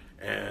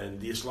 And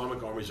the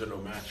Islamic armies are no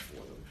match for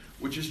them,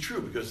 which is true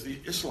because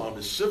Islam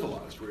is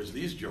civilized, whereas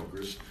these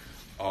jokers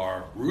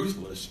are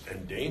ruthless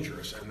and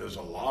dangerous, and there's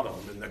a lot of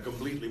them, and they're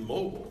completely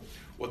mobile.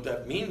 What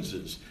that means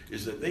is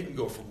that they can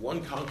go from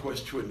one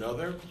conquest to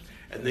another,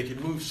 and they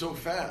can move so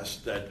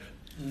fast that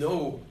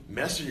no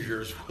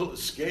messengers will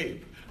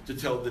escape to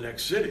tell the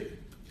next city.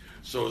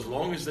 So as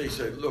long as they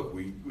say, look,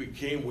 we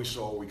came, we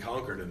saw, we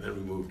conquered, and then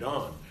we moved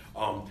on,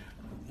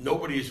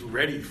 nobody's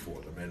ready for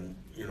them. And,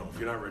 you know, if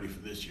you're not ready for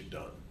this, you're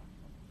done.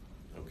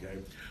 Okay?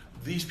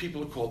 These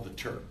people are called the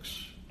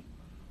Turks.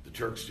 The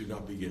Turks do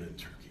not begin in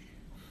Turkey.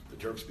 The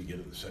Turks begin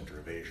in the center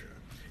of Asia,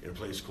 in a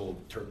place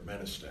called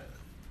Turkmenistan,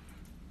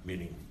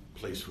 meaning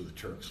place where the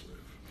Turks live.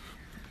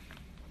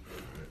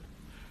 All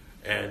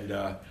right.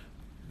 And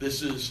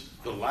this is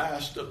the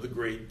last of the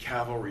great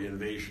cavalry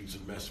invasions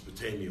of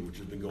Mesopotamia, which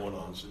has been going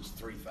on since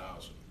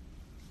 3000.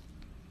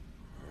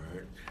 All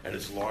right? And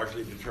it's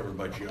largely determined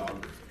by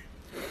geography.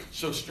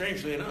 So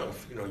strangely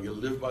enough, you know, you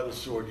live by the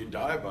sword, you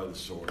die by the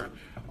sword.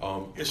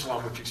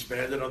 Islam, which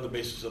expanded on the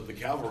basis of the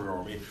cavalry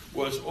army,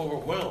 was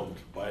overwhelmed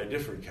by a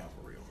different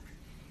cavalry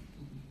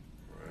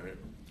army. Right?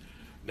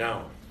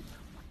 Now,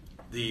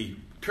 the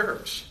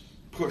Turks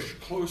push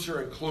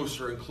closer and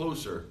closer and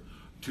closer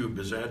to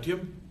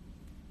Byzantium,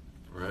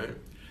 right?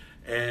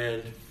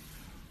 And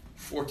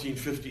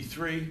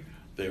 1453,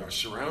 they are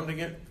surrounding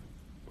it.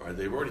 Right?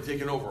 They've already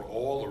taken over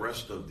all the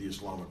rest of the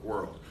Islamic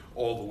world,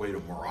 all the way to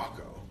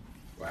Morocco,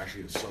 or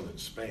actually in southern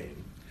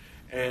Spain.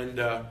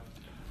 And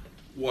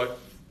what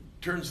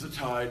turns the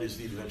tide is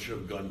the invention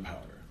of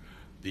gunpowder.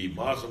 The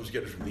Muslims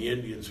get it from the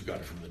Indians, who got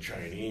it from the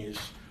Chinese.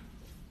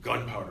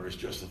 Gunpowder is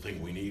just the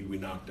thing we need. We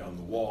knock down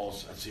the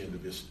walls. That's the end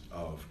of this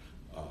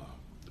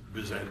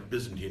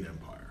Byzantine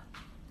Empire.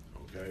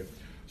 Okay,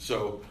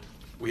 so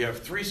we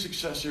have three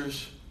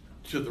successors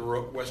to the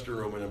Western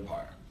Roman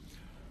Empire: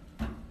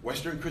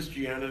 Western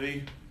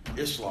Christianity,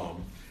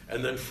 Islam,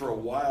 and then for a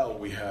while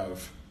we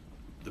have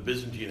the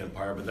Byzantine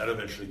Empire, but that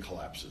eventually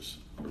collapses.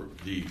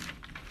 The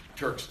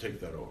Turks take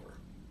that over.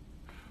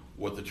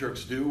 What the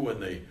Turks do when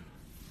they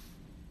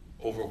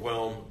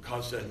overwhelm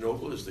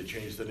Constantinople is they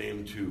change the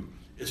name to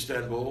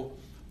Istanbul.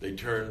 They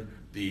turn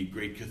the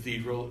great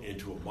cathedral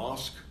into a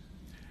mosque,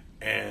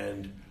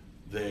 and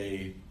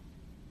they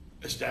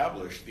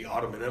establish the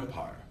Ottoman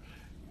Empire.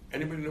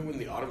 Anybody know when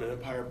the Ottoman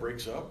Empire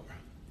breaks up?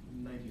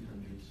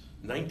 1900s.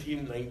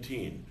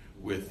 1919,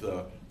 with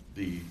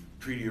the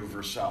Treaty of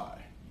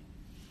Versailles.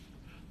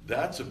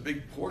 That's a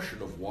big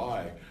portion of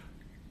why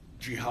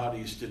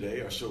jihadis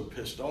today are so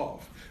pissed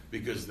off,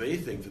 because they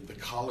think that the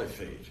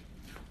caliphate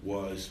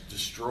was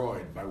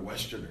destroyed by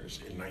Westerners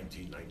in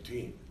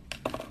 1919.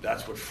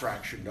 That's what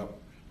fractioned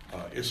up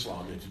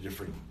Islam into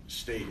different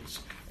states,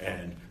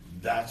 and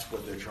that's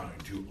what they're trying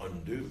to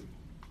undo.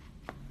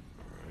 All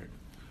right.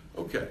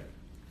 Okay.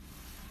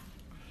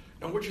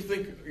 Now, what do you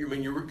think? I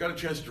mean, you got a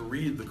chance to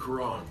read the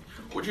Qur'an.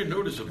 What did you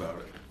notice about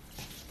it?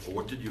 Or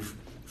what did you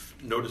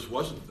notice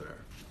wasn't there?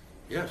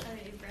 Yes.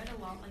 It read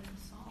a lot like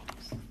the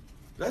Psalms.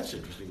 That's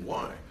interesting.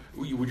 Why?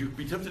 Would you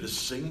be tempted to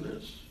sing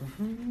this?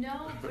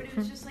 No, but it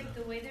was just like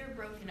the way they were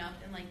broken up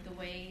and like the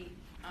way,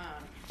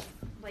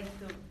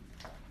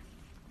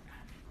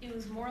 it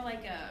was more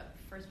like a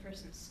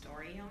first-person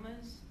story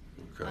almost,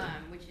 Okay.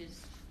 which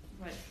is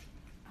what,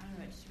 I don't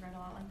know, it just read a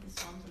lot like the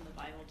Psalms in the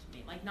Bible to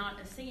me. Like not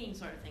a singing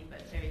sort of thing,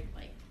 but very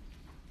like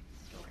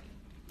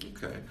story.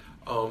 Okay.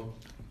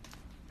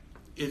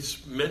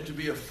 It's meant to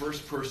be a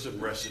first-person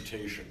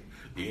recitation.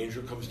 The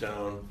angel comes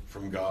down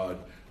from God,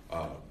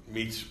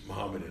 meets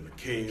Muhammad in a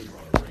cave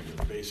on a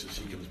regular basis.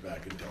 He comes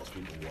back and tells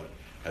people what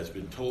has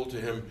been told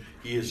to him.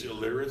 He is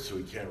illiterate, so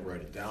he can't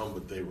write it down,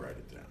 but they write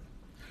it down.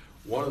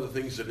 One of the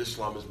things that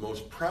Islam is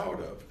most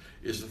proud of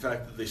is the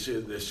fact that they say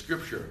that their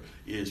scripture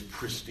is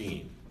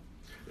pristine.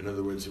 In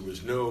other words, there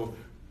was no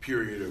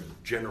period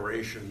of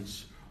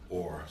generations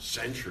or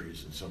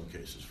centuries, in some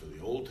cases for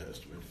the Old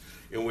Testament,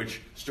 in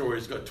which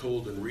stories got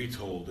told and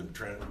retold and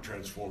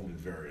transformed in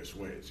various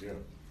ways. Yeah.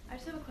 I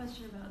just have a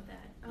question about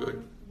that.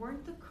 Good.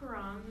 Weren't the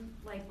Qur'an,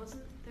 like,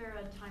 wasn't there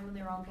a time when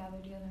they were all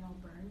gathered together and all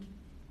burned?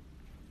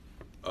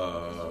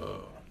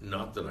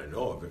 Not that I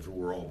know of. If it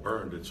were all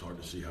burned, it's hard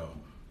to see how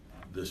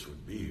this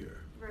would be here.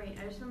 Right.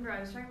 I just remember I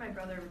was talking to my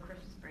brother over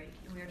Christmas break,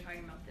 and we were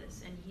talking about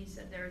this, and he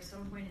said there was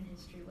some point in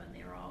history when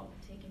they were all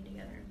taken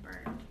together and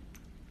burned.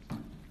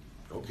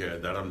 Okay,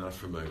 that I'm not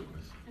familiar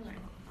with. Okay.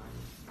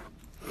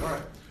 All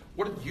right.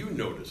 What did you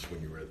notice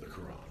when you read the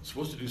Quran? It's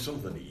supposed to do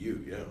something to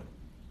you, yeah.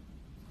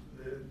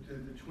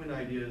 The twin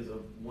ideas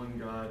of one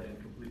God and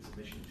complete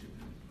submission to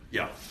Him.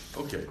 Yeah,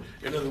 okay.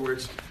 In other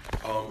words,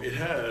 it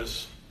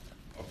has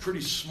a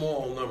pretty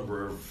small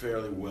number of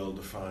fairly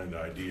well-defined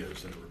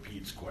ideas that it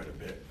repeats quite a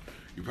bit.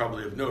 You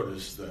probably have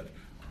noticed that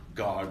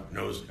God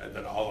knows,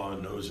 that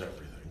Allah knows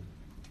everything.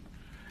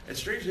 And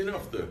strangely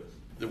enough,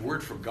 the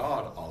word for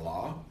God,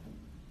 Allah,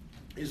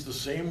 is the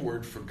same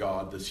word for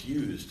God that's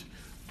used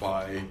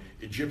by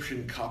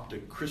Egyptian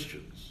Coptic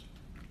Christians.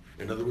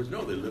 In other words,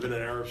 no, they live in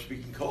an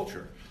Arab-speaking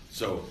culture.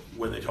 So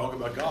when they talk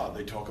about God,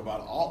 they talk about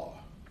Allah.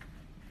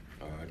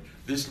 All right.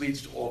 This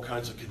leads to all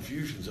kinds of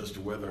confusions as to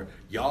whether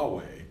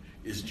Yahweh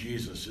is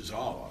Jesus, is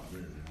Allah. I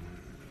mean,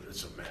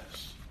 it's a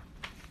mess.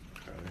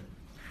 Okay.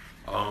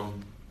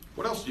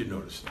 What else do you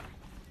notice?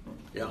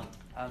 Yeah.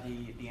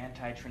 The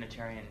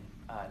anti-Trinitarian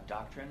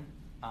doctrine.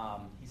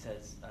 He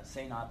says,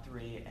 "Say not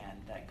three,"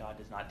 and that God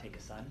does not take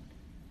a son.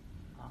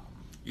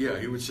 Yeah,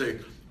 he would say,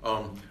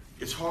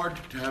 it's hard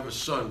to have a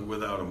son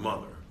without a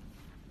mother.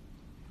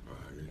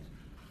 Right?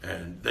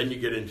 And then you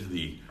get into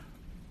the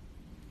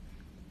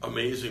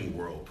amazing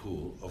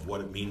whirlpool of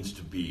what it means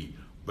to be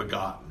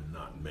begotten,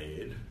 not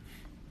made.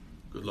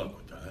 Good luck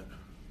with that.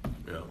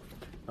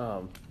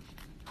 Yeah.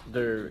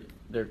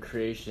 Their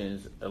creation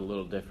is a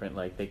little different.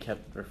 Like they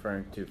kept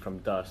referring to from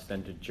dust,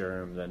 then to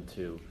germ, then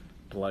to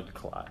blood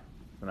clot.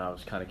 And I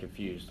was kind of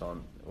confused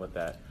on what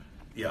that.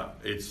 Yeah,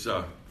 it's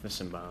the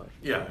symbolic.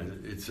 Yeah,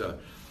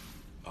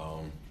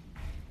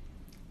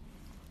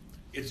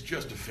 it's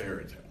just a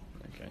fairy tale.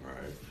 Okay.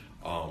 Right.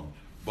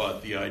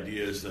 But the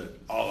idea is that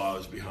Allah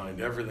is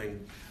behind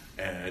everything,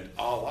 and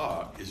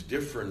Allah is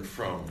different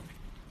from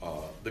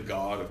the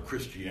God of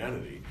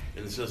Christianity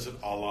in the sense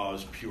that Allah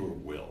is pure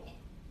will.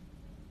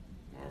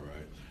 All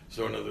right.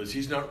 So in other words,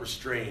 he's not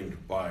restrained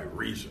by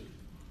reason.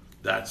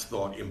 That's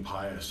thought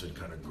impious and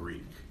kind of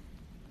Greek.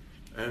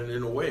 And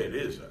in a way it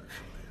is actually.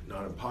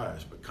 Not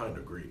impious, but kind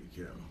of Greek,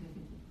 yeah.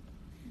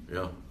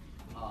 Yeah.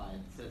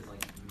 It says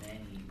like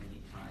many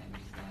times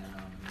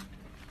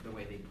that the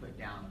way they put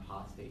down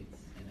apostates,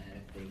 and that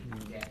if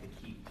they have to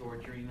keep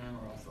torturing them,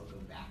 or else they'll go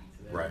back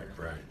to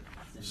their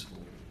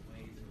sinful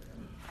ways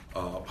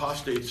or whatever.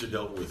 Apostates are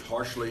dealt with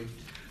harshly.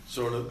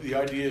 So the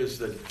idea is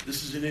that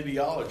this is an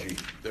ideology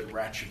that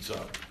ratchets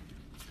up.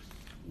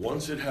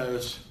 Once it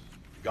has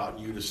gotten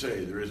you to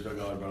say there is no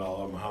God but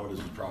Allah, Muhammad is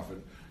his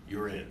prophet,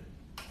 you're in,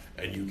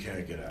 and you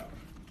can't get out.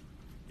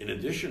 In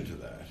addition to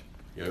that,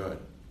 yeah, go ahead.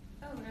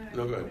 Oh,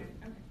 No, go ahead.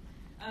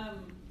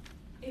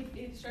 Okay.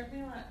 It struck me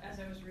a lot as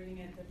I was reading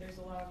it that there's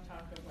a lot of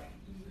talk of like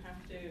you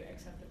have to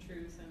accept the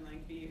truth and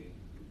like be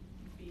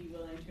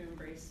willing to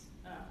embrace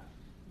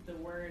the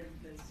word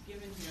that's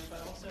given here,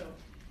 but also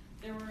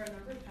there were a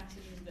number of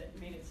passages that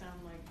made it sound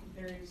like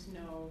there is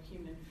no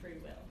human free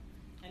will,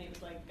 and it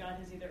was like God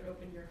has either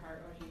opened your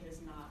heart or He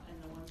has not,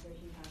 and the ones that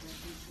He hasn't,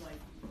 He's like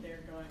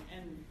they're going,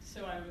 and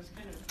so I was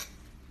kind of.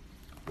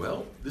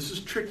 Well, this is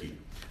tricky,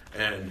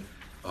 and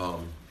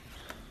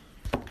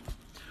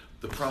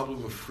the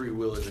problem of free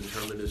will and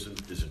determinism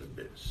is an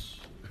abyss.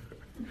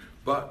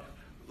 But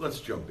let's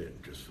jump in,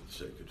 just for the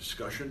sake of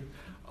discussion.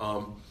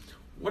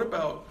 What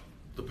about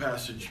the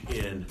passage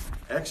in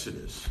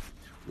Exodus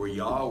where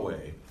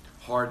Yahweh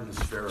hardens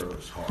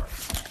Pharaoh's heart?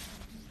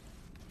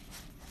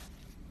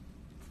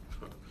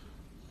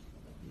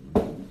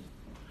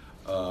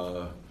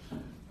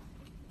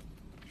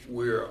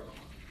 Where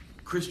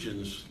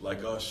Christians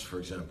like us, for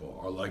example,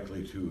 are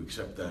likely to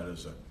accept that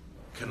as a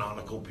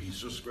canonical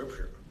piece of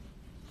scripture.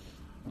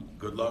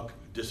 Good luck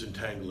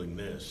disentangling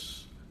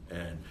this.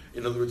 And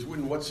in other words,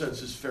 in what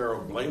sense is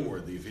Pharaoh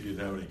blameworthy if he didn't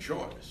have any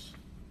choice?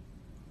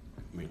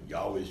 I mean,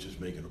 Yahweh's just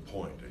making a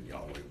point, and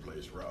Yahweh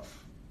plays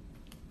rough.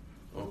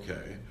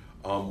 Okay.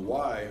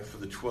 Why, for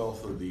the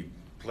 12th of the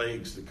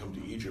plagues that come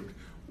to Egypt,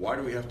 why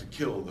do we have to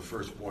kill the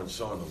firstborn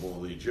son of all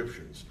the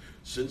Egyptians?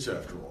 Since,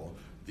 after all,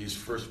 these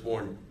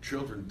firstborn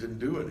children didn't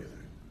do anything.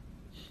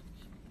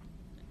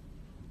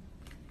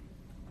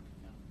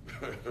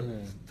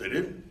 They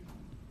didn't.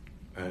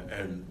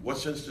 And what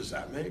sense does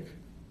that make?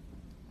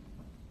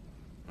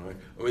 All right.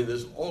 I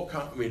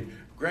mean,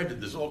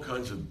 granted, there's all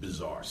kinds of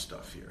bizarre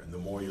stuff here, and the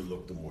more you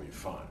look, the more you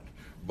find.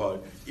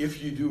 But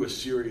if you do a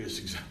serious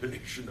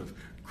examination of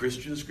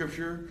Christian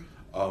scripture,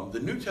 the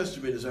New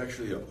Testament is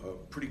actually a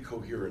pretty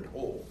coherent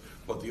whole,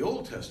 but the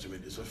Old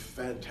Testament is a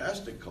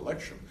fantastic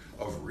collection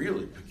of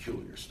really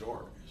peculiar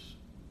stories.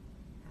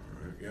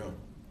 All right, yeah.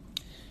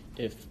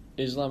 If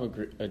Islam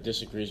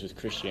disagrees with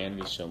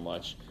Christianity so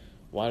much,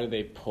 why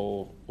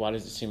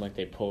does it seem like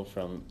they pull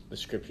from the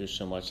scriptures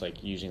so much,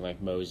 like using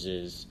like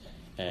Moses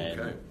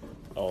and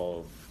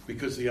all?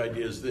 Because the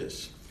idea is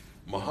this: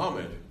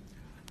 Muhammad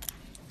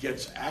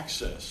gets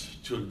access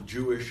to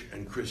Jewish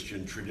and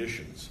Christian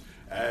traditions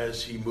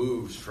as he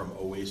moves from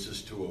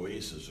oasis to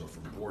oasis or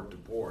from port to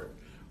port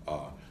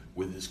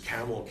with his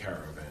camel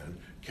caravan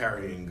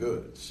carrying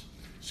goods.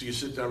 So you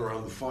sit down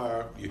around the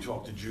fire, you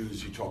talk to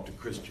Jews, you talk to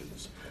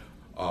Christians.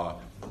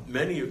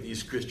 Many of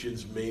these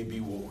Christians may be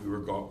what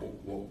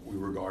we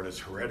regard as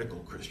heretical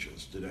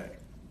Christians today.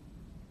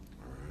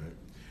 All right?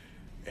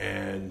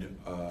 And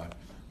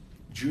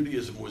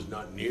Judaism was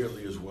not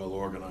nearly as well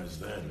organized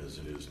then as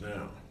it is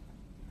now.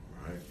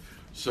 All right?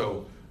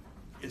 So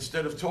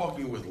instead of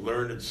talking with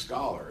learned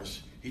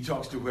scholars, he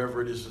talks to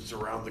whoever it is that's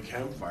around the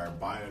campfire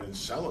buying and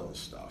selling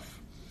stuff.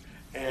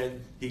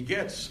 And he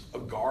gets a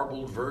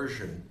garbled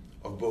version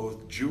of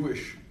both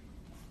Jewish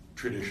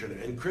tradition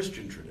and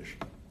Christian tradition.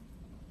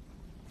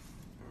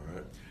 All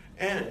right?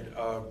 And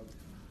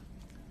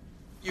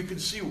you can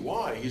see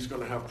why he's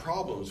going to have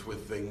problems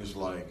with things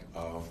like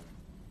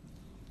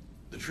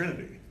the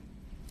Trinity.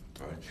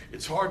 Right?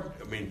 It's hard.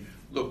 I mean,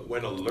 look,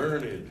 when a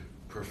learned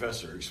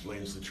professor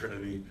explains the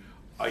Trinity,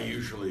 I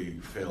usually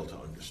fail to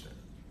understand,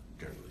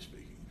 generally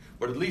speaking.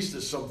 But at least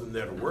there's something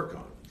there to work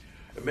on.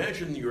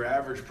 Imagine your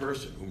average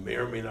person who may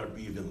or may not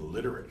be even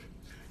literate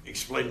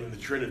explaining the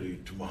Trinity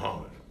to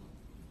Muhammad.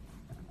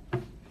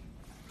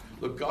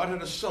 Look, God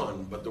had a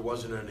son, but there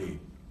wasn't any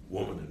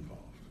woman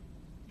involved.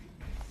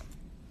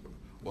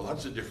 Well,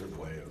 that's a different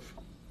way of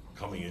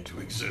coming into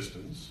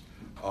existence.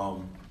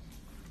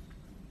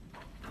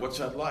 What's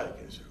that like?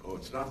 Is it, oh,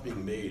 it's not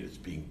being made, it's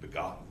being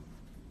begotten.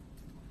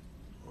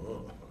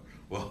 Oh,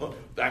 well,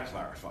 that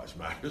clarifies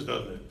matters,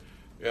 doesn't it?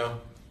 Yeah.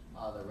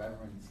 The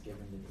reverence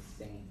given to the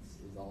saints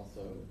is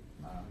also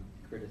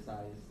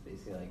criticized. They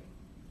say, like,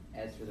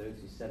 as for those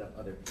who set up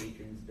other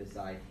patrons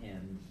beside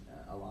him,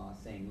 Allah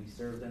saying, we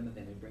serve them, but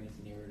then they bring us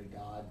nearer to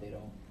God. They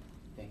don't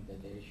think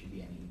that there should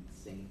be any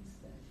saints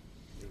that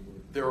they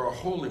would. There are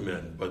holy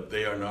men, but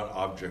they are not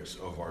objects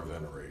of our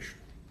veneration.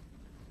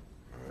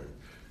 All right?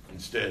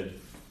 Instead,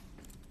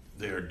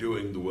 they are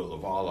doing the will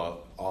of Allah.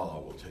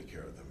 Allah will take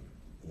care of them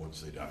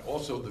once they die.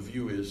 Also, the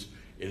view is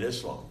in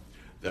Islam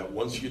that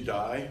once you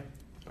die,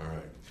 all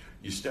right,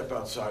 you step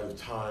outside of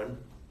time,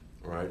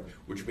 all right,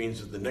 which means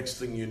that the next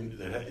thing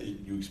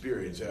you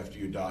experience after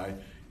you die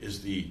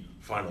is the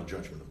final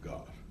judgment of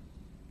God.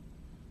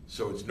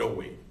 So it's no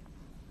wait.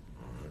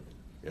 All right.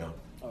 Yeah.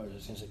 I was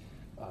just going to say,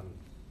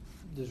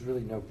 there's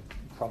really no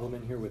problem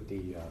in here with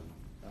the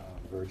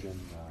virgin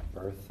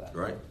birth and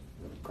right.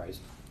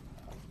 Christ.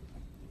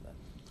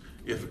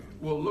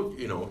 Well, look,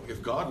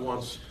 if God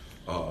wants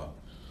a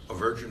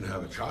virgin to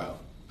have a child,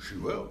 she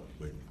will.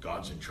 I mean,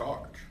 God's in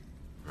charge.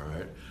 All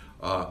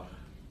right.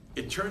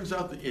 It turns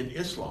out that in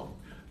Islam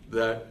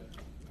that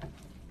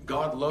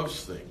God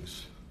loves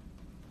things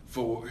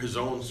for his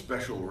own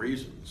special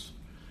reasons,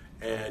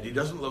 and he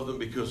doesn't love them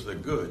because they're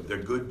good. They're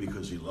good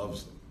because he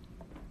loves them.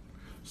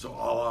 So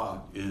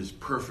Allah is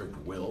perfect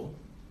will.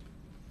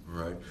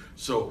 Right.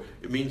 So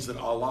it means that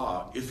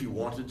Allah, if he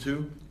wanted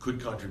to,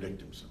 could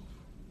contradict himself.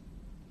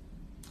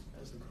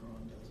 As the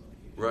Qur'an does on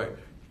YouTube. Right.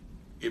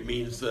 It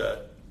means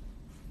that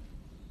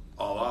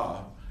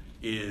Allah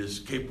is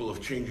capable of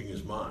changing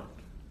his mind.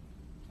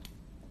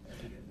 As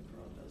again, the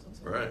Qur'an does on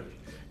some Right.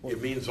 occasions.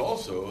 It means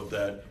also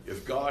that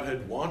if God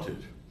had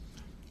wanted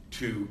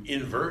to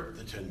invert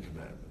the Ten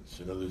Commandments,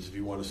 in other words, if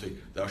you want to say,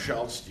 thou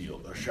shalt steal,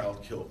 thou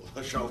shalt kill,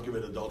 thou shalt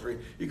commit adultery,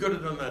 he could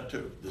have done that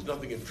too. There's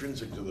nothing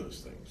intrinsic to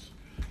those things.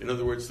 In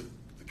other words,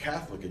 the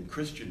Catholic and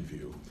Christian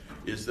view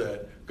is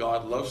that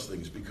God loves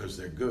things because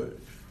they're good.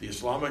 The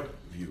Islamic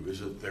view is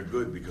that they're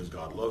good because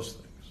God loves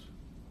things.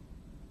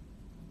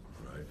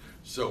 Right?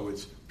 So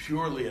it's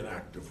purely an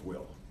act of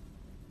will.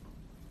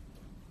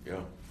 Yeah.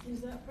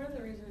 Is that part of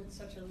the reason it's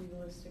such a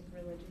legalistic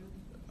religion?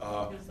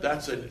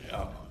 That's an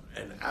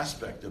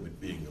aspect of it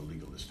being a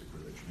legalistic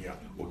religion. Yeah.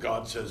 What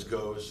God says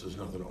goes. There's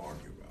nothing to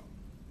argue about.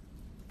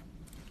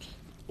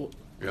 Well,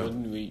 Yeah.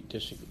 wouldn't we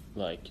disagree?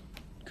 Like,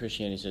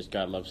 Christianity says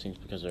God loves things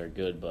because they're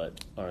good,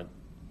 but aren't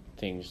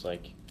things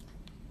like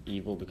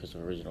evil because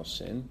of original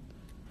sin?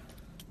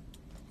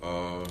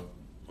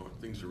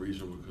 Things are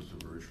reasonable because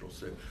of original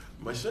sin.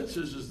 My sense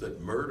is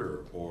that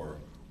murder or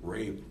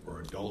rape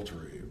or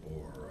adultery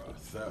or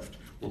theft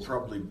were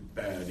probably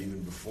bad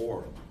even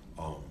before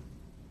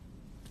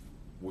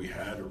we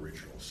had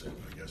original sin,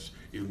 I guess.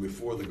 Even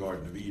before the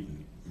Garden of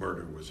Eden,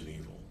 murder was an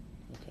evil.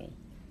 Okay.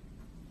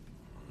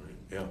 Right.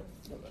 Yeah.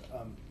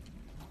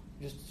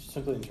 Just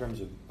simply in terms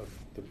of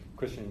the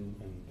Christian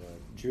and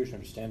Jewish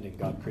understanding,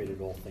 God created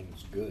all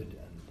things good,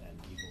 and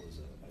evil is,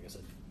 I guess,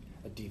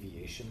 a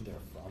deviation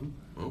therefrom.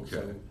 Okay.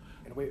 So,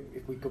 in a way,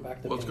 if we go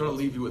back to... Well, it's going to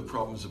leave you with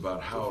problems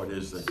about how it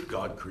is that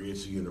God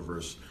creates a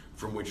universe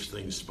from which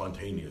things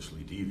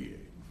spontaneously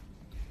deviate.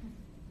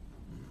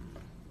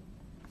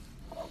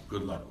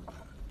 Good luck with that.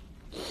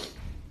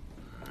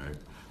 All right.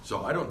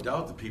 So I don't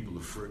doubt that people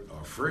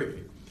are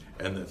free,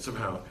 and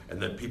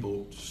that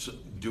people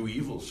do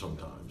evil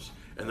sometimes,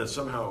 and that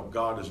somehow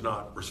God is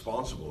not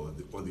responsible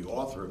or the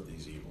author of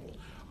these evil.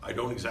 I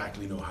don't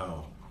exactly know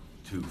how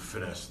to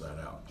finesse that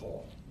out,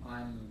 Paul.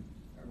 I'm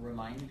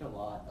reminded a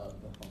lot of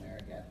the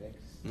Homeric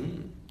epics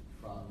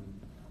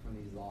from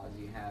these laws.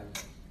 You have,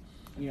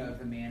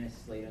 if a man is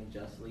slayed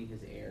unjustly,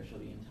 his heir shall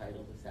be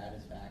entitled to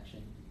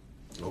satisfaction.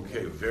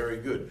 Okay, very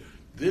good.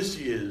 This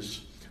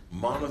is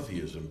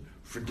monotheism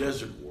for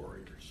desert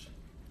warriors.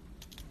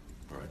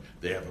 All right.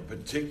 They have a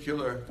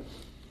particular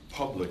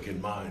public in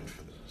mind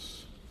for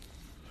this.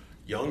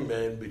 Young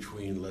men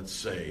between, let's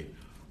say,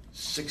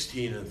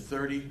 16 and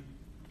 30,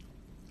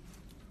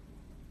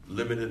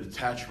 limited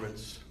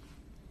attachments,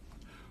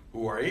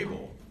 who are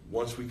able,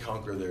 once we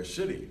conquer their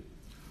city,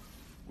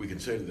 we can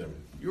say to them,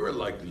 you're a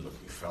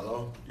likely-looking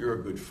fellow, you're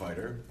a good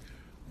fighter,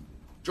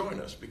 join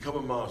us, become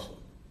a Muslim.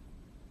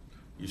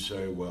 You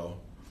say,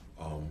 well,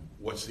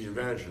 what's the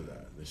advantage of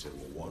that? And they say,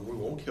 well, one, we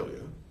won't kill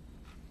you.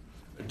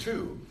 And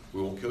two,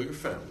 we won't kill your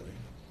family.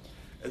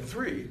 And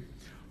three,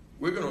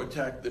 we're going to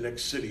attack the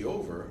next city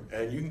over,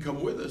 and you can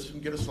come with us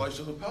and get a slice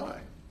of the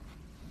pie.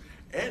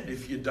 And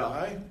if you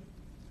die,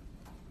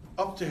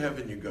 up to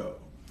heaven you go.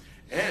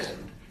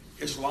 And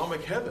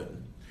Islamic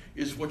heaven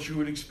is what you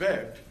would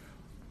expect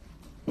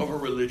of a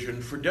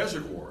religion for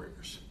desert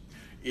warriors.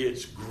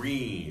 It's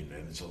green,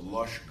 and it's a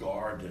lush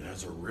garden. It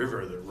has a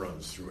river that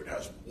runs through it. It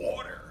has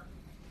water.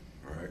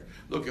 All right.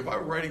 Look, if I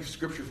were writing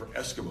scripture for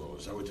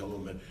Eskimos, I would tell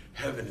them that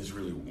heaven is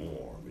really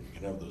warm, and you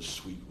can have those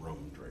sweet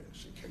rum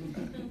drinks and kick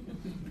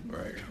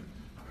back.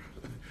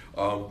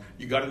 All right.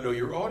 You got to know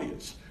your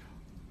audience.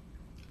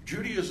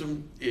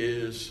 Judaism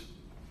is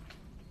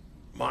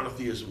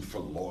monotheism for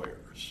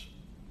lawyers.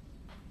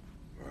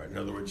 All right? In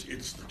other words,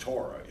 it's the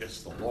Torah,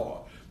 it's the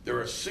law. There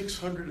are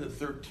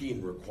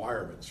 613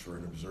 requirements for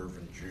an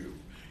observant Jew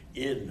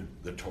in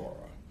the Torah.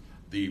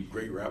 The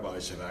great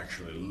rabbis have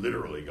actually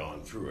literally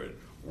gone through it,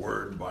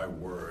 word by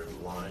word,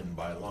 line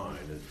by line,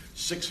 and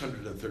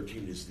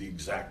 613 is the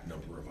exact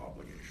number of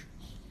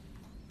obligations.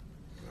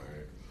 All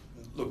right.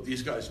 Look,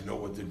 these guys know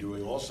what they're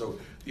doing. Also,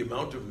 the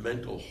amount of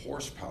mental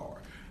horsepower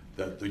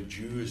that the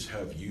Jews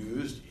have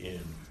used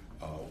in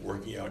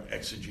working out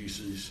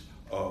exegesis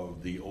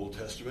of the Old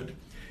Testament,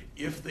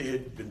 if they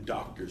had been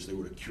doctors, they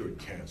would have cured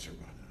cancer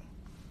by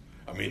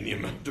now. I mean, the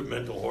amount of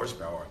mental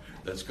horsepower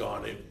that's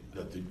gone in,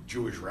 that the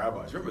Jewish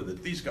rabbis, remember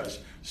that these guys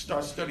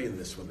start studying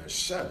this when they're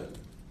 7,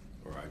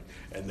 all right?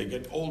 And they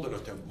get old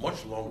enough to have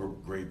much longer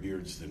gray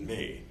beards than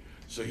me.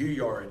 So here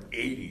you are at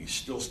 80,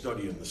 still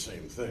studying the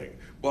same thing,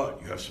 but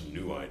you have some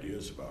new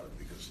ideas about it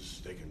because this has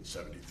taken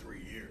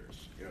 73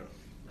 years, yeah.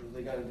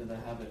 They got into the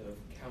habit of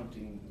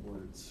counting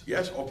words.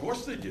 Yes, of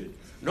course they did.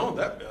 No,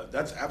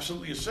 that's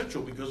absolutely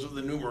essential because of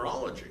the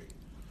numerology.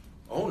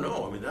 Oh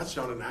no, I mean, that's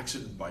not an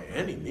accident by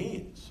any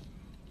means.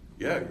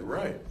 Yeah, you're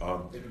right.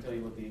 They can tell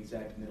you what the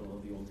exact middle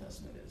of the Old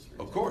Testament is.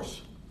 Of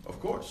course.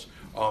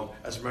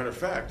 As a matter of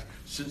fact,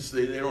 since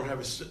they don't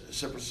have a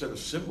separate set of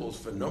symbols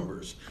for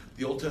numbers,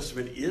 the Old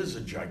Testament is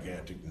a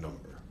gigantic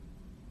number.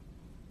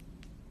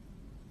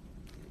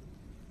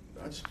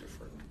 That's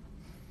different.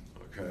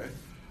 Okay.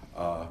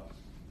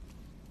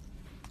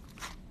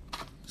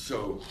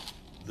 So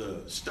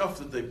the stuff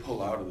that they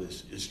pull out of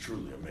this is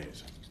truly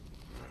amazing.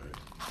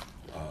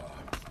 Right?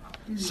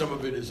 Some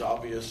of it is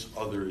obvious,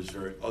 other is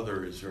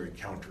very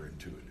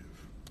counterintuitive.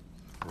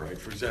 Right?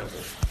 For example,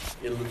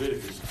 in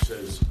Leviticus it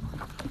says,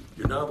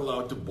 you're not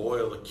allowed to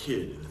boil a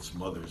kid in its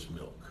mother's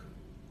milk.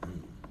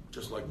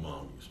 Just like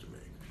Mom used to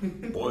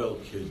make. Boil a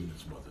kid in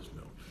its mother's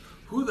milk.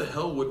 Who the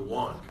hell would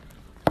want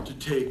to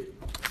take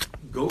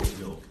goat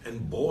milk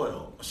and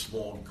boil a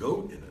small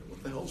goat in it?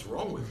 What the hell's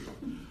wrong with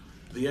you?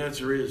 The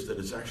answer is that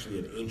it's actually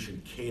an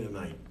ancient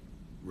Canaanite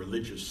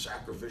religious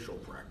sacrificial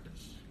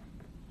practice.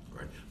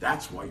 Right?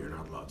 That's why you're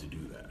not allowed to do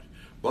that.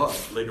 But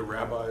later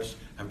rabbis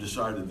have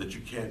decided that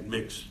you can't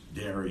mix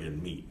dairy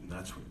and meat, and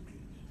that's what it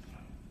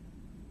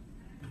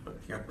means.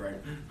 Yeah, right.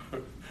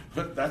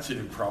 That's an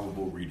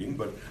improbable reading,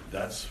 but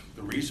that's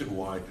the reason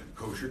why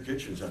kosher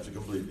kitchens have to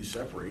completely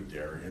separate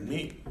dairy and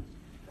meat,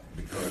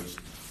 because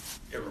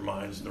it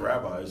reminds the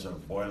rabbis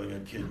of boiling a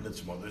kid in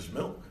its mother's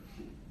milk.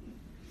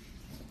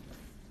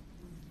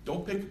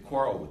 Don't pick a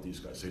quarrel with these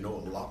guys. They know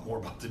a lot more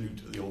about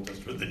the Old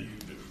Testament than you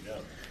do. Yeah.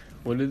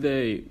 What do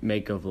they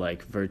make of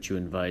like virtue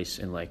and vice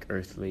and like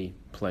earthly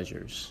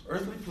pleasures?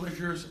 Earthly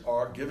pleasures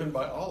are given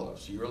by Allah,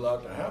 so you're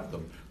allowed to have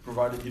them,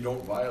 provided you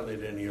don't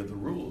violate any of the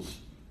rules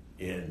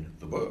in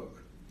the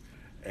book.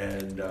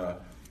 And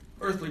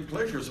earthly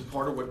pleasures are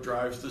part of what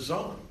drives the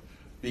Zon,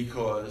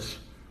 because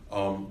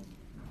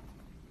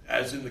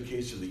as in the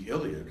case of the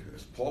Iliad,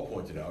 as Paul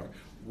pointed out,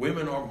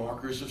 women are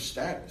markers of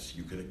status.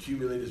 You can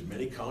accumulate as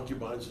many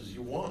concubines as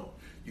you want.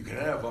 You can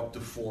have up to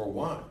 4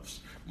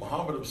 wives.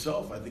 Muhammad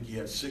himself, I think he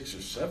had 6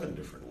 or 7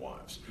 different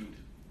wives.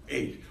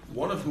 8.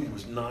 One of whom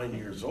was 9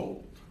 years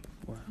old.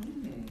 Wow.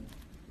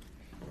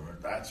 All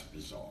right, that's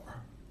bizarre.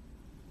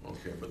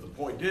 Okay, but the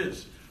point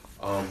is,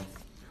 one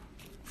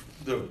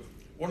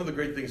of the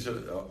great things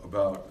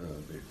about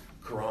the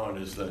Qur'an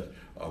is that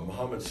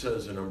Muhammad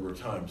says a number of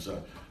times,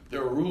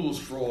 there are rules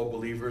for all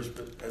believers,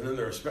 and then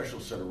there are a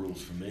special set of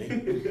rules for me.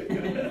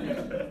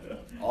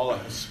 Allah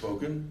has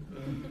spoken.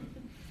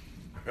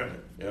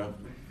 Yeah. My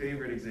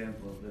favorite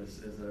example of this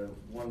is at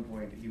one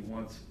point he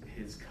wants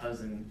his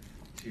cousin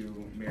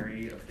to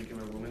marry a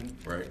particular woman,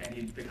 right?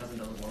 And the cousin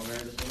doesn't want to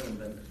marry this woman, and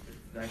then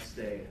the next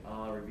day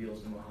Allah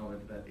reveals to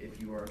Muhammad that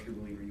if you are a true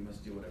believer, you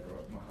must do whatever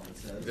Muhammad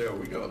says. There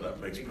we go. That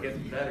makes it gets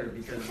better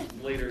because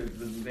later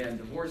the man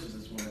divorces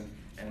this woman,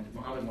 and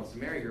Muhammad wants to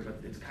marry her,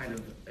 but it's kind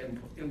of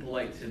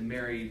impolite to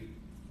marry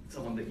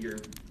someone that you're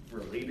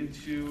related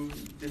to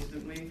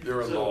distantly. There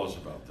are laws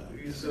about that.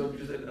 So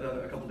just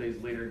a couple days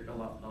later,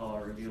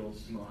 Allah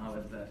reveals to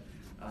Muhammad that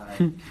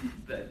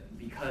that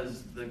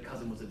because the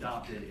cousin was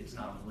adopted, it's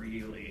not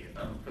really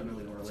a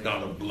familial relation. It's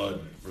not a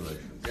blood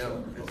relation. Yeah,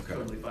 So, it's okay.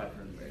 totally fine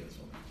for him to marry this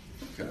woman.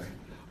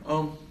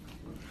 Okay.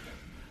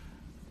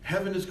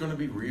 Heaven is going to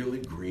be really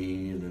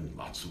green and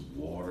lots of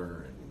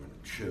water, and we're going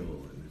to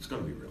chill, and it's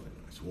going to be really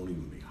nice. It won't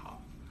even be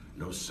hot.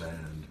 No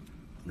sand,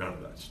 none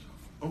of that stuff.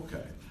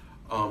 Okay.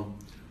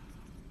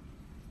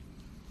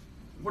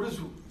 What does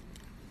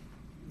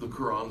the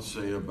Quran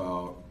say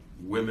about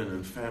women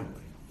and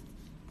family,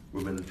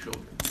 women and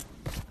children?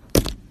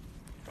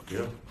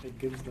 Yeah? It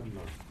gives them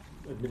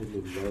a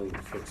admittedly low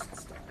fixed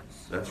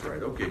status. That's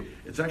right. Okay.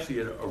 It's actually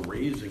a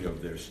raising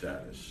of their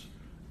status,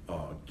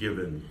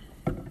 given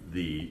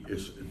the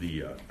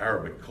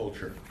Arabic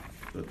culture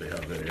that they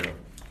have there. Yeah.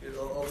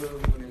 Although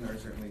women are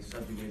certainly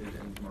subjugated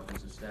in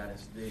markers of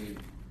status,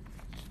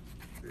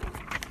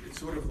 it's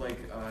sort of like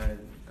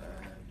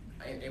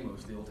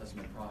Amos, the Old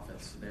Testament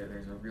prophets.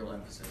 There's a real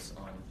emphasis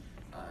on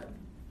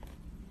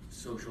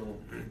social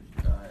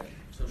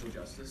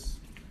justice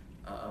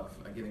of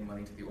giving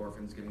money to the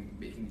orphans,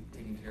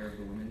 taking care of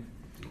the women.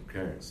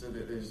 Okay. So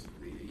that there's,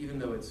 even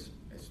though it's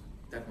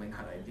definitely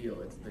not ideal,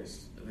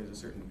 there's a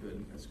certain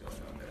good that's going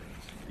on there.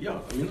 Yeah,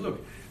 I mean,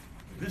 look,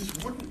 this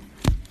wouldn't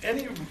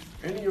any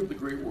of the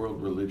great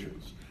world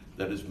religions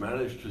that has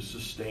managed to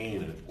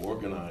sustain an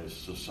organized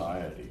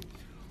society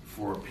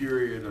for a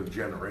period of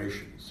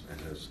generations and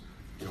has,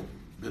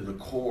 been the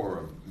core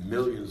of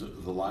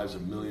the lives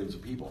of millions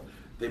of people.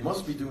 They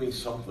must be doing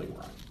something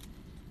right.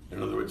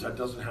 In other words, that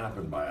doesn't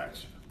happen by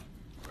accident,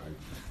 right?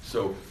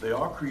 So they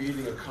are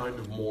creating a kind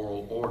of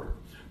moral order.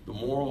 The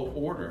moral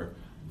order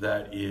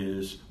that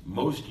is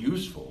most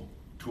useful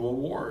to a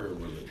warrior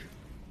religion.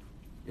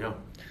 Yeah.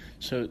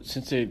 So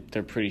since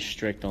they're pretty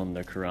strict on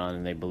the Qur'an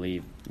and they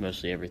believe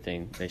mostly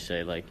everything they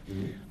say, like,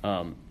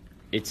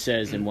 it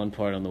says in one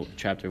part on the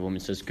chapter, a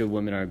woman says, "Good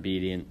women are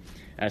obedient.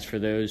 As for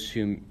those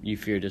whom you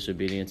fear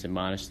disobedience,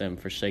 admonish them,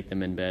 forsake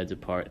them in beds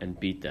apart, and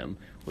beat them."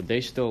 Would they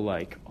still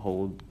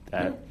hold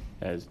that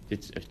as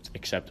it's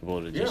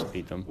acceptable to just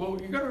beat them? Well,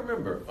 you got to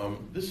remember,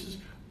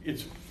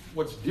 it's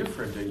what's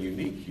different and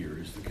unique here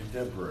is the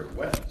contemporary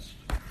West.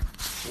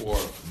 For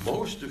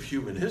most of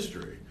human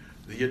history,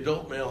 the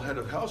adult male head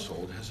of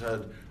household has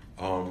had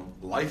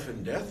life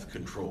and death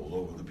control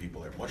over the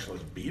people there, much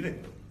less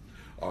beating them.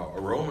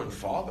 A Roman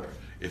father,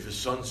 if his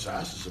son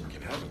sasses him,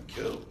 can have him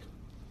killed,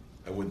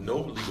 and with no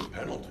legal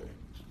penalty.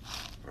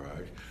 All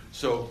right?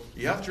 So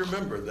you have to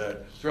remember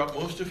that throughout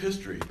most of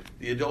history,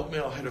 the adult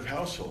male head of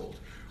household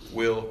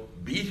will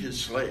beat his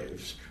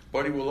slaves,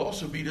 but he will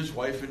also beat his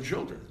wife and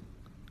children.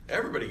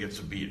 Everybody gets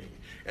a beating.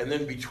 And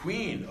then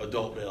between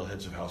adult male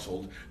heads of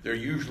household, there are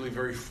usually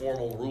very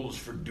formal rules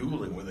for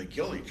dueling where they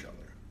kill each other.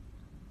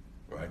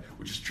 Right?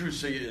 Which is true,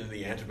 say, in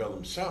the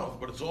antebellum South,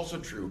 but it's also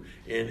true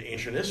in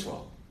ancient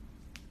Islam.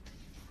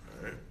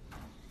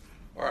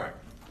 All right.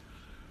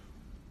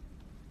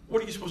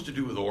 What are you supposed to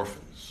do with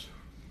orphans?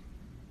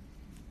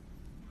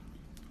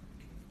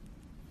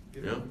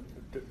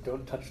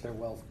 Don't touch their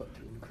wealth, but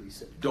to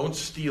increase it. Don't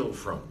steal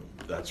from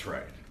them. That's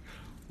right.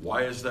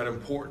 Why is that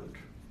important?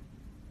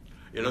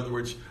 In other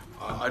words,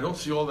 I don't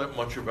see all that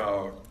much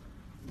about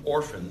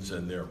orphans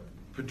and their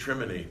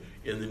patrimony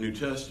in the New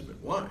Testament.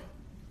 Why?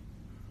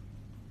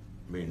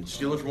 I mean,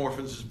 stealing from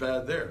orphans is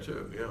bad there,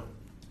 too, yeah.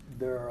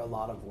 There are a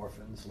lot of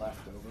orphans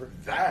left over.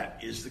 That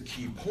is the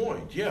key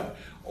point, yeah.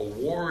 A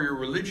warrior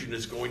religion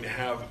is going to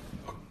have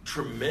a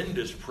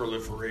tremendous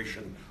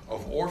proliferation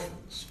of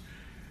orphans.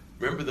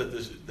 Remember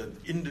that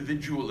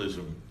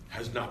individualism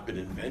has not been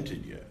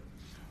invented yet.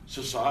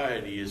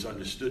 Society is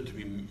understood to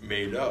be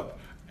made up,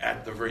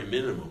 at the very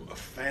minimum, of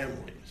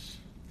families.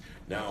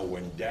 Now,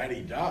 when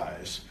daddy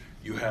dies,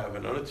 you have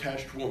an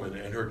unattached woman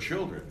and her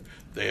children.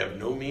 They have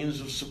no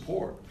means of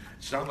support.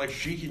 It's not like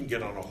she can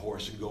get on a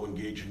horse and go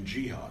engage in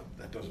jihad.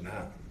 That doesn't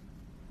happen.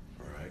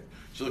 All right?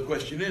 So the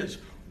question is,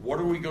 what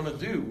are we going to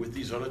do with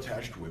these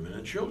unattached women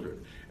and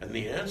children? And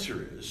the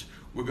answer is,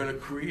 we're going to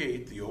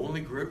create the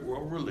only great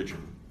world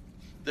religion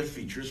that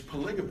features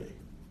polygamy.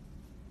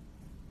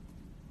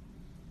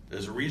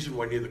 There's a reason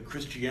why neither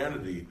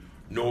Christianity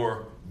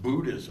nor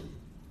Buddhism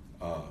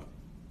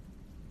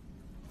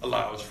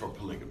allows for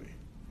polygamy.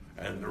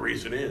 And the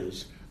reason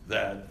is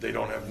that they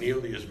don't have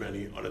nearly as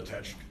many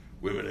unattached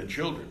women and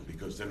children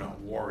because they're not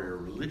warrior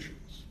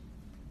religions.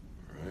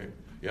 All right?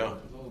 Yeah?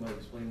 It's all about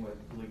explaining why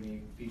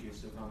polygamy features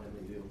so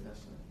prominently in the Old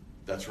Testament.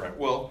 That's right.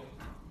 Well,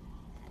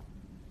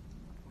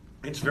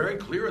 it's very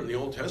clear in the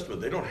Old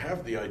Testament they don't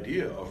have the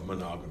idea of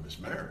monogamous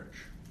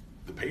marriage.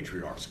 The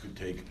patriarchs could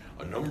take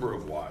a number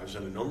of wives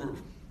and a number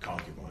of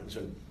concubines,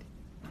 and,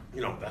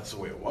 that's the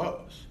way it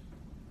was.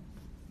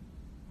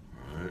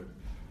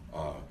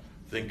 All right?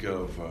 Think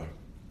of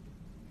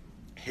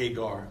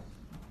Hagar,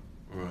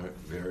 right?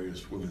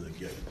 Various women that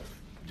get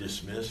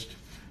dismissed.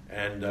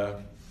 And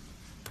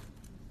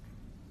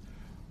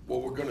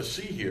what we're going to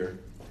see here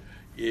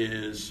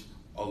is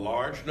a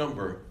large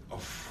number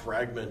of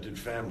fragmented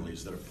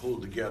families that are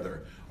pulled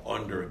together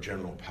under a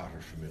general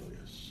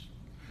paterfamilias.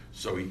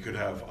 So he could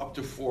have up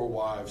to 4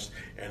 wives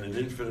and an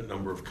infinite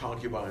number of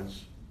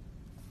concubines.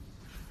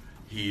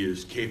 He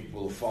is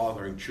capable of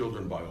fathering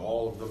children by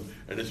all of them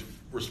and is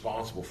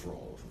responsible for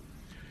all of them.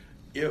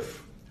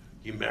 If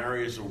he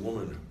marries a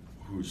woman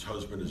whose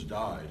husband has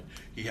died,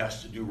 he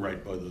has to do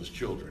right by those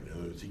children. In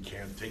other words, he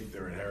can't take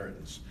their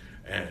inheritance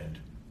and,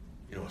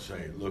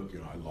 say, look,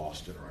 I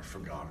lost it or I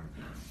forgot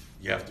it.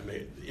 You have to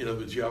make, in other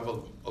words, you have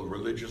a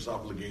religious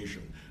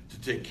obligation to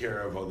take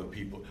care of other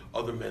people,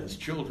 other men's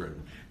children,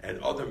 and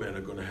other men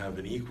are going to have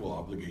an equal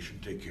obligation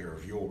to take care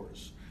of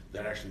yours.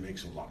 That actually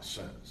makes a lot of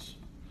sense.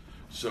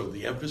 So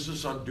the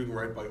emphasis on doing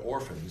right by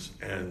orphans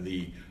and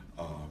the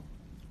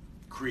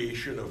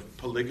creation of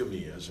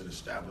polygamy as an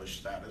established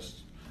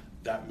status,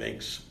 that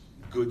makes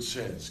good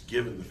sense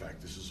given the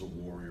fact this is a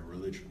warrior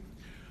religion.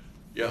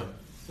 Yeah?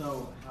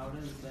 So how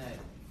does that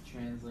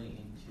translate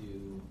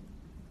into,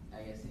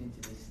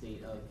 into the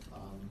state of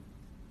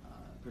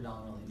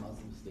predominantly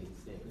Muslim states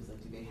there? Because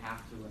do they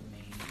have to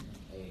remain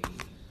a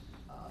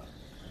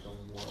like a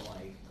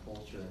warlike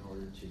culture in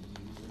order to use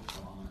the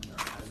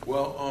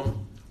Quran?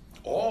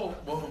 Or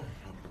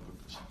how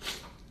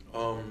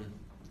does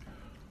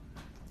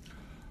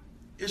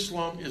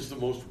Islam is the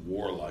most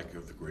warlike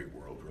of the great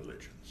world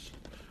religions.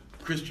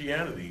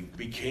 Christianity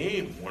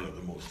became one of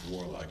the most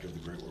warlike of the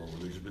great world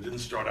religions, but didn't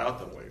start out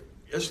that way.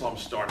 Islam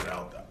started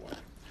out that way.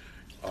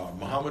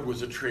 Muhammad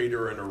was a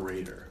traitor and a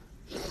raider.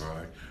 All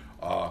right.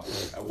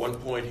 At one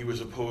point, he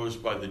was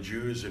opposed by the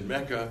Jews in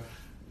Mecca.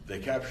 They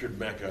captured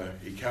Mecca.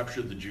 He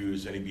captured the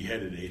Jews, and he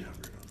beheaded 800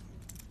 of them.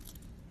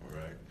 All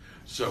right.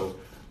 So,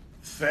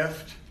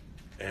 theft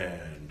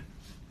and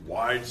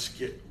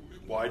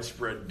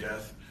widespread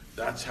death,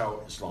 that's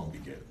how Islam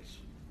begins.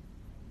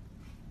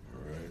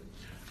 All right.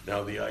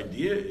 Now, the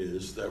idea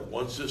is that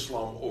once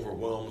Islam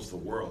overwhelms the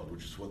world,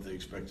 which is what they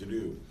expect to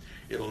do,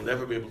 it'll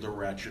never be able to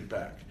ratchet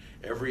back.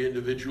 Every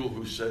individual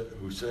who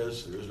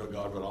says there is no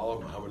God but Allah,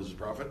 Muhammad is the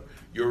prophet,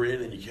 you're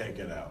in and you can't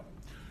get out.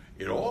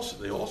 They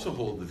also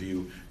hold the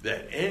view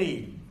that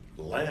any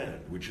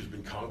land which has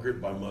been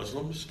conquered by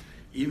Muslims,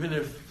 even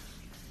if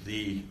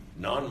the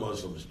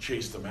non-Muslims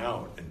chase them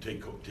out and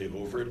take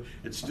over it,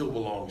 it still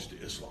belongs to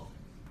Islam.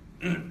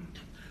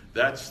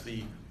 That's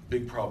the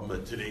big problem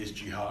that today's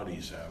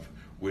jihadis have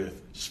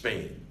with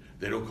Spain.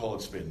 They don't call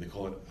it Spain, they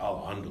call it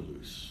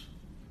Al-Andalus,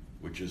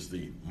 which is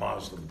the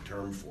Muslim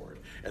term for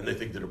it, and they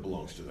think that it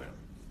belongs to them.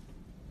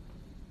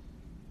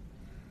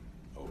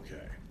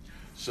 Okay,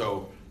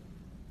 so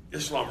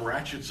Islam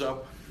ratchets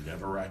up,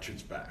 never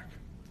ratchets back,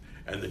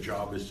 and the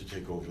job is to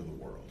take over the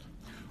world.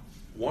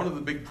 One of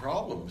the big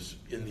problems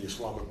in the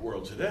Islamic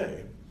world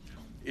today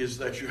is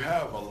that you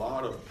have a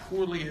lot of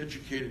poorly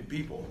educated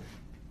people,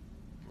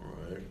 all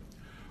right,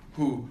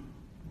 who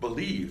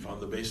believe on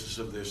the basis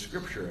of their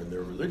scripture and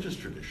their religious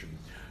tradition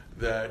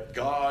that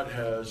God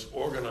has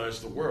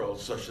organized the world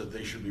such that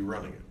they should be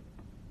running it.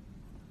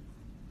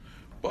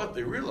 But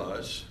they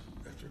realize,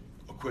 after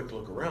a quick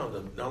look around,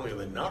 that not only are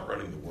they not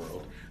running the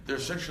world, they're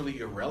essentially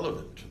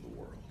irrelevant to the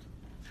world.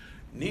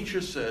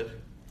 Nietzsche said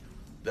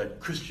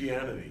that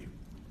Christianity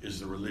is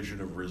the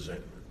religion of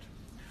resentment.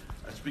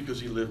 That's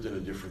because he lived in a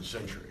different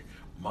century.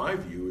 My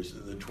view is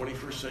that in the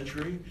 21st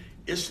century,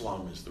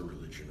 Islam is the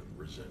religion of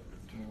resentment.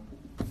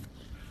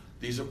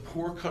 These are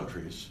poor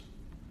countries,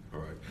 all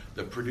right,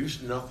 that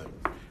produce nothing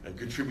and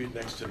contribute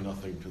next to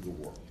nothing to the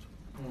world.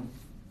 All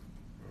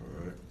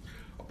right.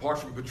 Apart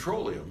from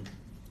petroleum,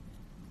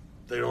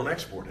 they don't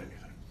export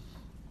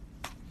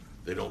anything.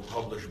 They don't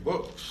publish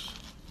books.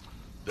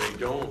 They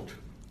don't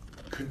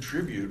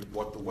contribute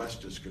what the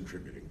West is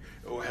contributing,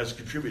 or has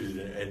contributed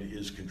and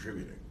is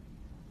contributing.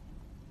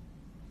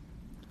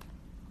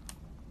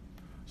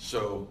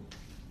 So,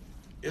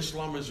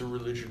 Islam is a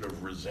religion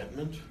of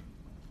resentment,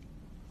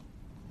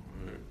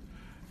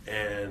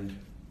 and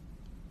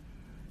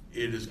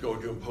it is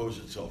going to impose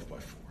itself by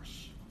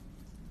force.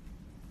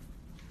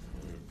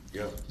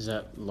 Yeah. Is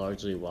that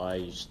largely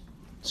why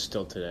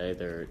still today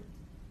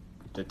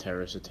the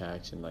terrorist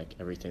attacks and like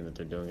everything that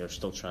they're doing, they're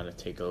still trying to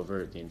take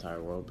over the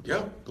entire world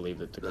because they believe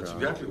that the That's Quran.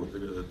 exactly what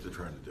they're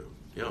trying to do.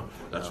 Yeah,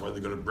 that's why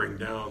they're going to bring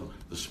down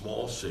the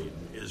small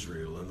Satan,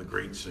 Israel, and the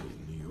great Satan,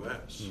 the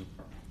U.S.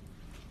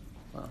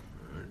 Wow.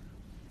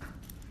 Right.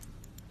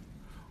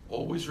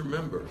 Always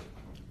remember,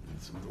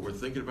 it's something we're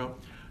thinking about,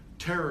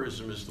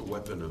 terrorism is the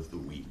weapon of the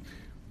weak.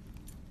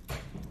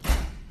 All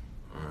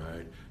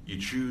right? You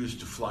choose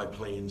to fly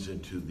planes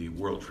into the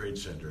World Trade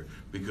Center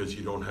because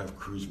you don't have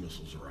cruise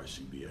missiles or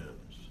ICBMs.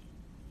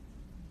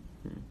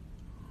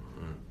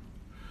 All right.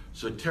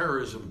 So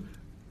terrorism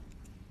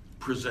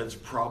presents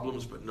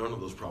problems, but none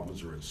of those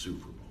problems are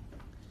insuperable.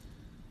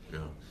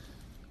 Yeah.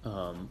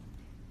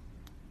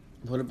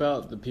 What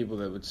about the people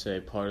that would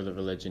say part of the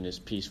religion is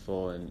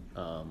peaceful and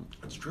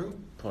That's true.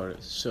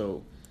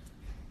 So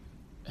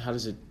how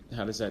does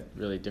that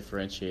really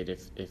differentiate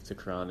if the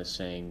Quran is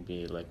saying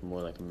be like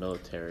more like a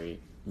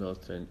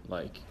militant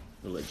like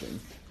religion?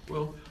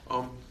 Well,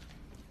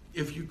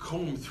 if you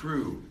comb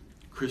through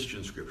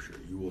Christian scripture,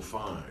 you will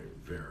find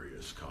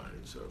various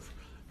kinds of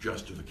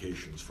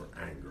justifications for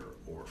anger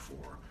or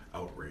for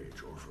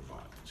outrage or for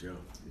violence. Yeah.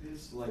 It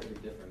is slightly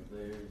different.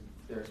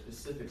 There are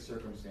specific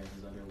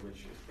circumstances under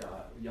which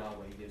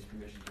Yahweh gives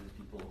permission to his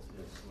people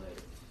to slay.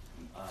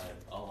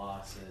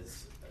 Allah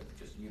says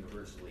just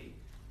universally,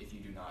 if you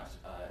do not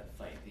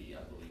fight the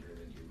unbeliever,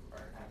 then you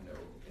have no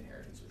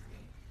inheritance with me.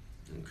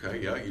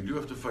 Okay, yeah, you do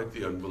have to fight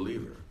the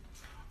unbeliever.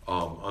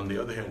 On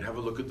the other hand, have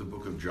a look at the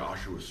book of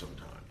Joshua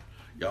sometime.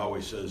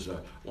 Yahweh says,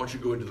 once you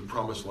go into the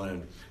promised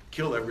land,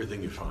 kill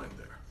everything you find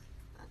there.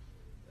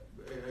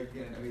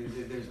 Again, I mean,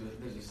 there's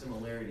a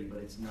similarity, but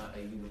it's not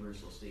a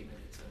universal statement.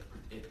 It's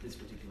at this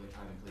particular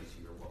time and place,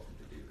 you're welcome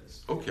to do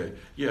this. Okay,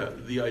 yeah,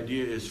 the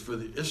idea is for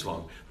the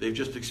Islam, they've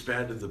just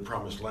expanded the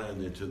promised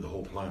land into the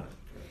whole planet.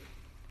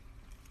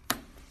 All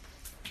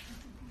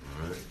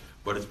right.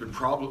 But it's been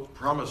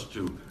promised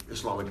to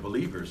Islamic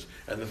believers,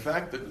 and the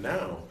fact that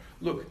now,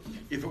 look,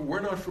 if it were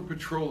not for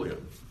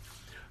petroleum,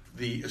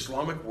 the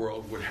Islamic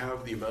world would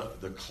have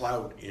the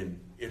clout in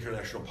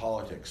international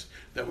politics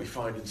that we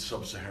find in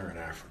sub-Saharan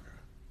Africa.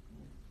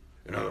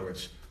 In other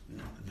words,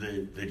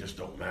 they just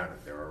don't matter.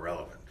 They're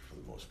irrelevant for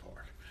the most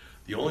part.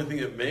 The only thing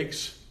that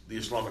makes the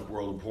Islamic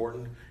world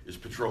important is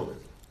petroleum.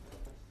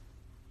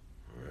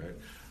 All right.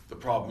 The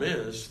problem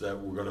is that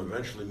we're going to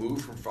eventually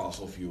move from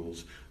fossil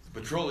fuels. The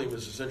petroleum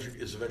is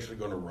eventually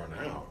going to run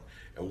out.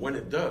 And when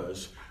it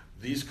does,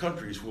 these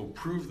countries will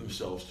prove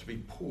themselves to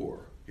be poor.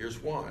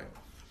 Here's why.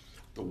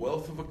 The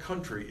wealth of a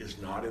country is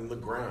not in the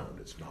ground.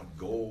 It's not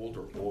gold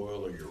or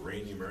oil or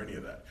uranium or any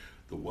of that.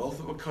 The wealth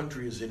of a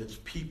country is in its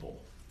people.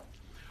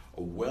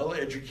 A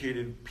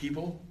well-educated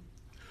people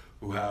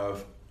who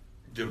have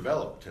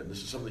developed, and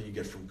this is something you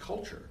get from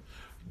culture,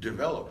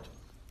 developed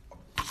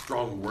a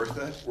strong work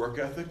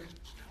ethic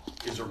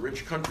is a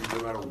rich country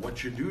no matter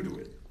what you do to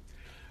it.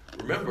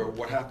 Remember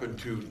what happened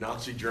to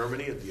Nazi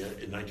Germany in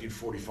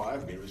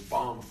 1945? I mean, it was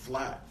bombed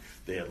flat.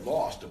 They had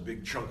lost a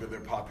big chunk of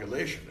their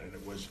population, and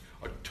it was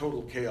a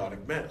total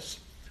chaotic mess.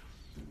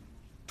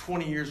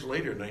 20 years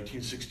later,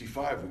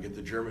 1965, we get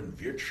the German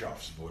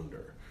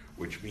Wirtschaftswunder,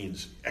 which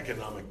means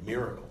economic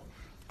miracle.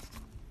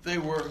 They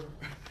were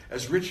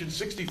as rich in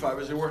 65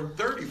 as they were in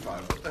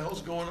 35. What the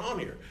hell's going on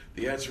here?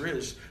 The answer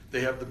is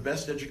they have the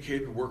best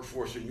educated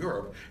workforce in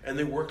Europe, and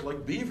they work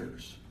like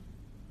beavers.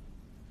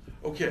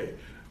 Okay,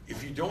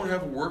 if you don't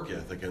have a work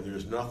ethic, and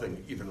there's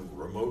nothing even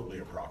remotely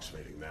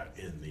approximating that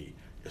in the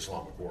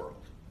Islamic world.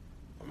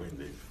 I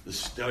mean, the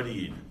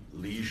studied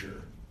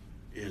leisure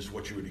is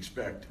what you would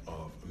expect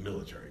of a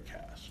military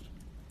caste.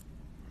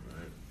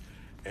 Right?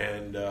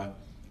 And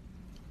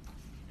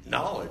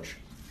knowledge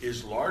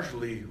is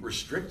largely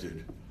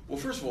restricted. Well,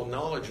 first of all,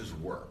 knowledge is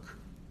work.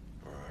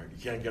 All right?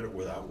 You can't get it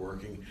without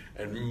working,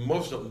 and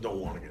most of them don't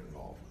want to get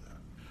involved with that.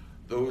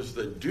 Those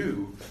that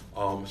do,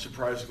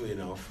 surprisingly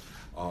enough,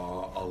 a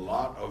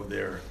lot of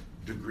their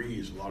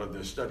degrees, a lot of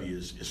their study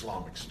is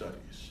Islamic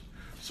studies.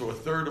 So a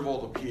third of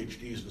all the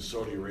PhDs in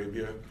Saudi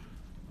Arabia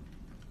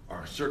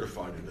are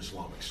certified in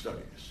Islamic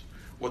studies.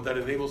 What that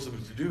enables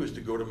them to do is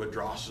to go to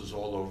madrasas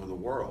all over the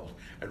world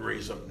and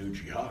raise up new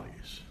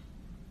jihadis.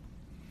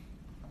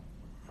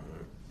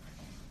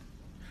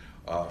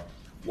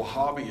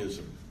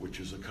 Wahhabism, which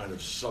is a kind of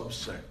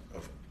subsect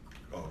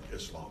of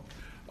Islam,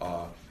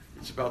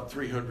 it's about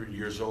 300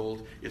 years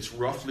old. It's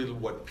roughly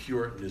what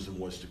Puritanism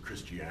was to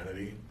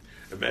Christianity.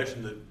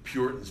 Imagine that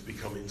Puritans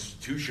become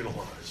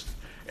institutionalized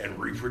and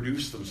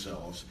reproduce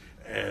themselves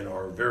and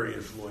are very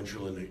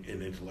influential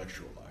in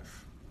intellectual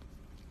life.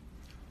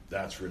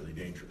 That's really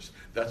dangerous.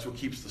 That's what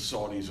keeps the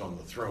Saudis on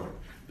the throne.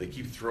 They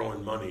keep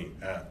throwing money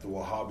at the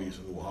Wahhabis,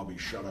 and the Wahhabis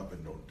shut up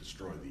and don't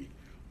destroy the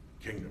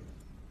kingdom.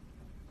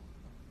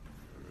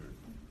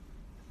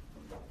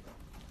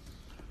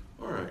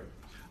 All right.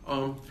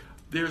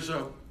 There's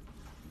an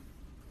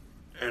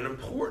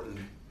important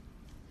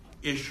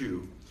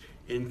issue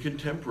in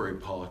contemporary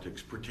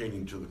politics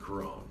pertaining to the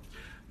Quran.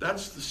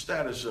 That's the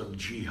status of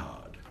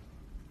jihad.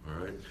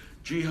 All right?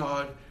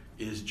 Jihad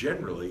is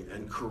generally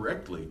and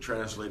correctly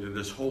translated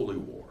as holy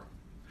war.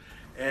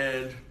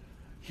 And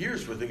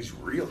here's where things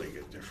really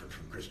get different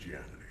from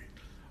Christianity.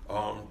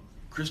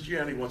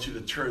 Christianity wants you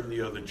to turn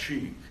the other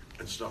cheek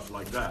and stuff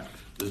like that.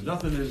 There's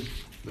nothing in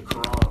the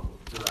Quran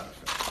to that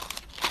effect.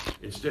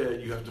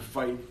 Instead, you have to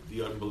fight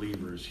the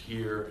unbelievers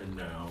here and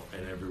now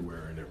and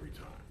everywhere and every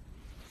time.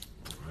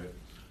 All right?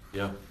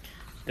 Yeah?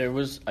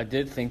 I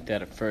did think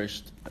that at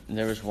first,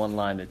 there was one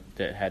line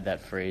that had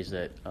that phrase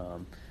that,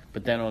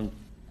 but then on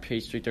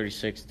page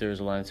 336, there was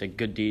a line that said,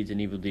 good deeds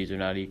and evil deeds are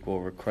not equal,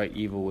 requite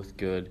evil with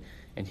good,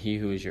 and he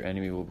who is your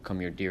enemy will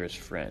become your dearest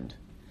friend.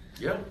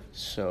 Yeah.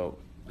 So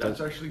that's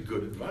actually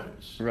good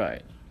advice.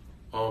 Right.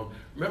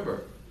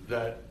 Remember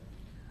that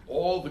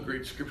all the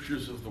great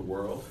scriptures of the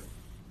world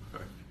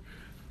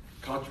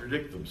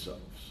contradict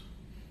themselves.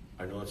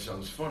 I know it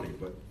sounds funny,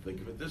 but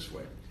think of it this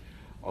way.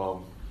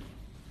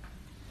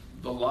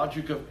 The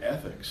logic of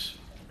ethics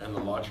and the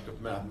logic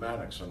of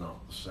mathematics are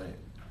not the same.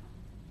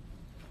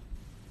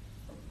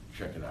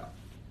 Check it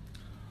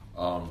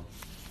out.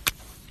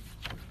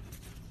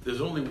 There's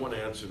only one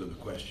answer to the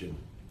question,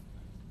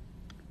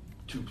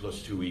 2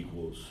 + 2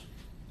 equals,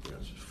 the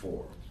answer is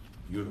 4,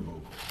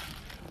 univocal.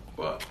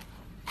 But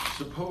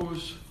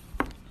suppose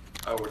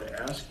I were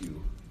to ask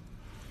you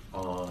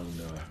on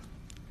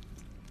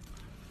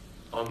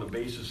the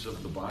basis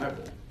of the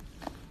Bible,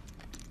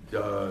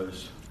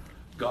 does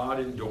God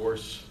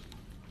endorse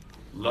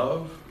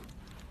love,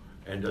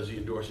 and does he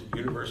endorse it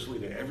universally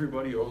to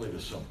everybody or only to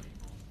some people?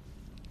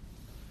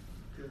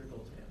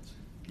 Difficult to answer.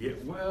 Yeah,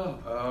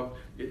 well,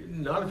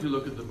 not if you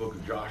look at the book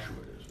of Joshua,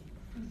 it isn't.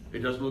 It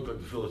doesn't look like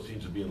the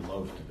Philistines are being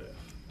loved to death.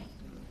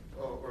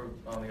 Or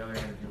on the other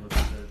hand, if you look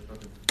at the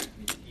book of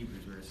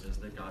Hebrews where it says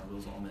that God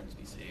wills all men to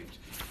be saved.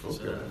 Okay.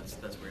 So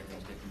that's where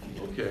things get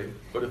confusing. Okay,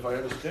 but if I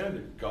understand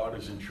it, God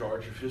is in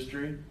charge of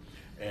history,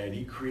 and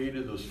he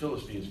created those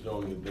Philistines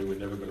knowing that they were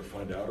never going to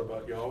find out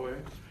about Yahweh,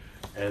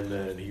 and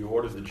then he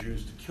ordered the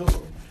Jews to kill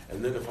them.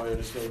 And then if I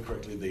understand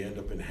correctly, they end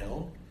up in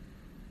hell?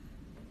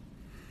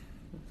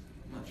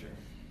 I'm not sure.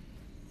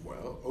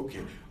 Well,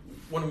 okay.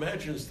 One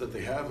imagines that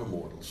they have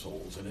immortal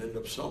souls and end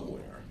up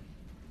somewhere.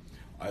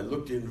 I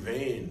looked in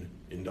vain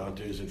in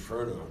Dante's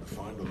Inferno to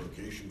find a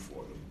location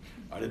for them.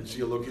 I didn't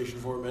see a location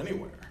for him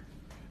anywhere,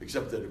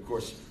 except that, of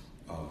course,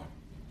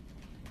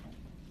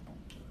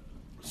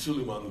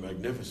 Suleiman the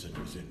Magnificent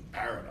is in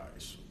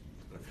paradise.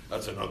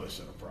 That's another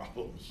set of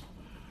problems.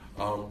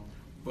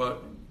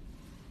 But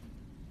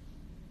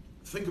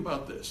think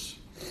about this.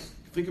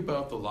 Think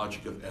about the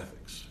logic of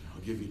ethics.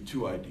 I'll give you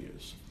two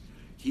ideas.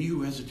 He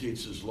who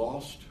hesitates is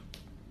lost,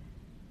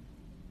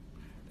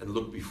 and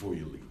look before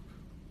you leap.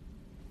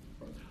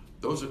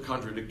 Those are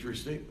contradictory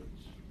statements.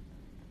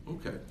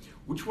 Okay.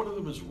 Which one of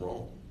them is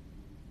wrong?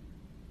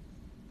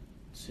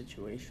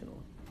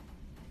 Situational.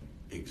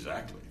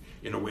 Exactly.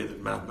 In a way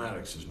that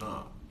mathematics is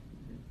not.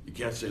 You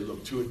can't say,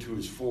 look, 2 and 2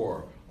 is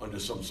 4 under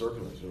some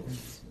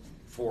circumstances.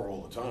 4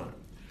 all the time.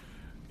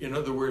 In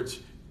other words,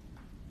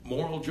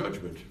 moral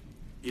judgment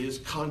is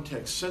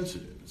context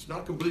sensitive. It's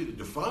not completely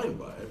defined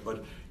by it,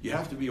 but you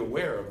have to be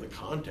aware of the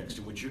context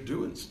in which you're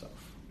doing stuff.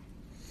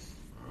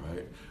 All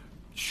right?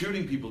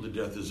 Shooting people to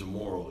death is a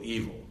moral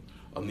evil.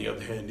 On the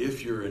other hand,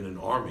 if you're in an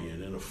army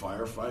and in a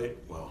firefight,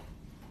 well,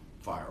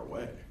 fire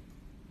away.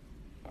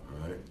 All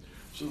right?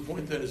 So the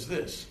point then is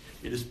this.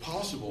 It is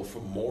possible for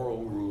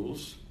moral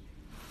rules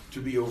to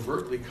be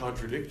overtly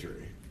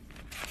contradictory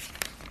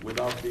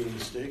without being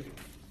mistaken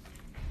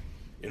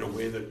in a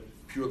way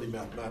that purely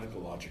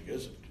mathematical logic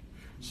isn't.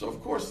 So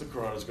of course the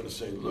Qur'an is going to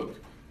say, look,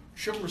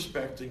 show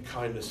respect and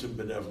kindness and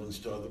benevolence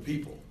to other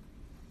people.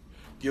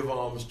 Give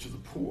alms to the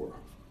poor.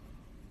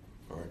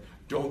 All right?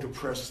 Don't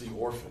oppress the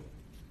orphan.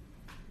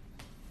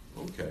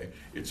 Okay.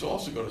 It's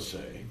also going to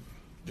say,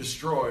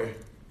 destroy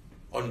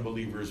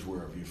unbelievers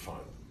wherever you find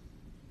them.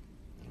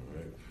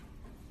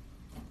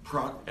 All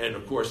right? And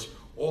of course,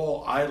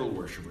 all idol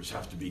worshippers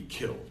have to be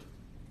killed.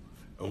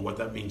 And what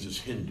that means is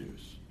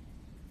Hindus,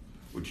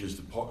 which is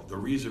the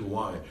reason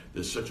why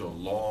there's such a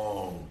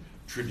long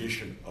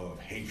tradition of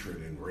hatred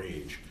and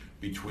rage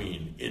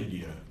between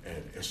India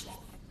and Islam.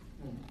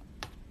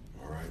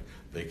 All right?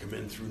 They come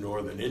in through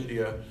northern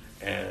India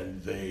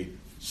and they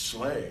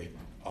slay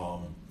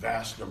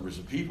vast numbers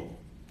of people.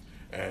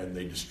 And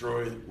they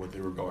destroy what they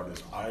regard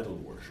as idol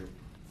worship,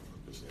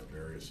 because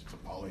it's a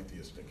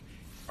polytheistic,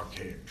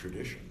 archaic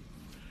tradition.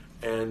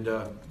 And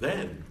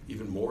then,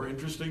 even more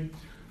interesting,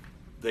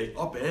 they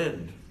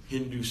upend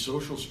Hindu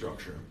social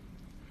structure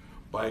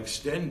by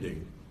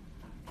extending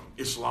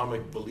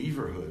Islamic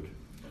believerhood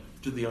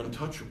to the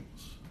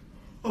untouchables.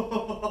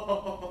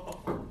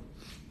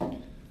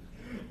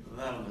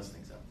 That'll mess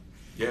things up.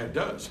 Yeah, it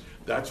does.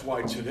 That's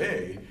why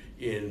today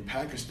in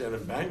Pakistan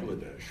and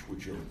Bangladesh,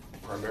 which are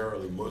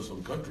primarily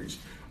Muslim countries,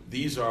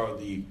 these are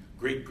the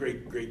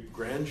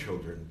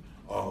great-great-great-grandchildren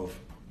of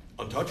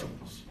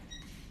untouchables.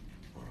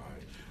 All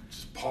right?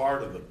 It's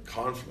part of the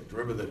conflict.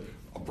 Remember that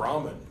a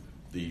Brahmin,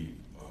 the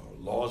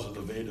laws of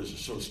the Vedas are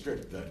so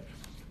strict that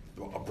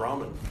a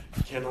Brahmin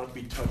cannot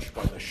be touched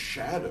by the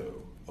shadow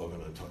of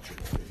an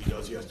untouchable. If he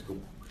does, he has to go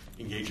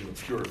engage in a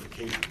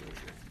purification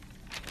ritual.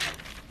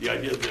 The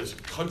idea that there's a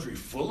country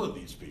full of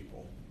these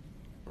people,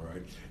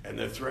 right, and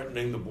they're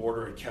threatening the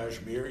border at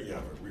Kashmir, you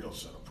have a real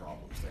set of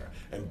problems there.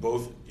 And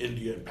both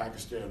India and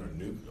Pakistan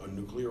are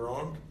nuclear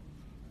armed.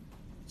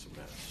 It's a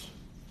mess.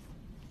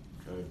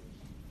 Okay.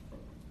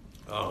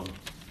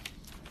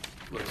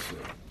 Let's see.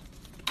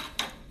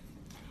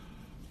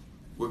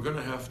 We're going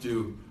to have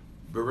to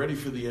be ready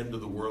for the end of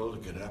the world.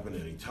 It could happen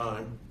any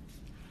time.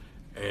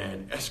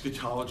 And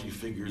eschatology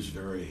figures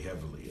very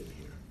heavily in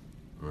here.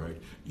 All right?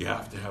 You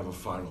have to have a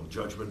final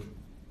judgment.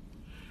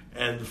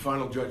 And the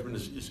final judgment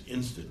is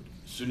instant.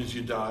 As soon as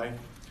you die,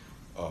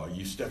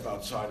 you step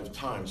outside of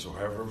time. So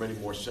however many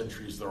more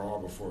centuries there are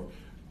before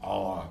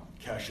Allah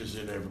cashes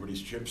in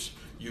everybody's chips,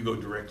 you go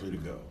directly to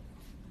go.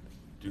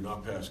 Do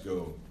not pass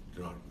go.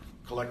 Do not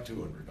collect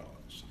 $200.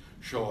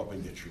 Show up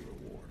and get your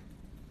reward.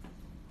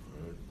 All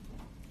right?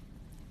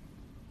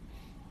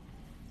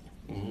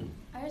 Mm-hmm.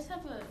 I just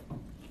have a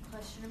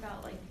question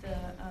about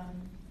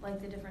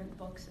the different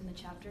books and the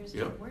chapters.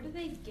 Yep. Where do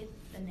they get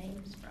the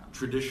names from?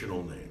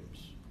 Traditional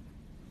names.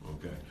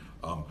 Okay.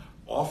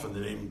 Often the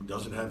name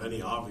doesn't have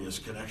any obvious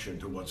connection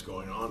to what's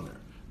going on there.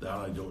 That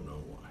I don't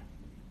know why.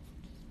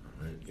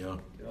 All right. Yeah.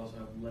 They also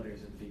have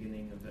letters at the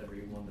beginning of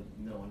every one that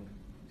no one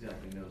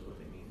exactly knows what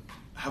they mean.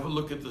 Have a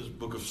look at the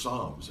book of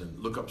Psalms and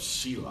look up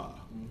Selah.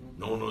 Mm-hmm.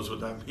 No one knows what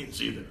that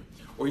means either.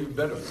 Or even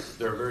better,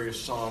 there are various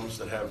Psalms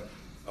that have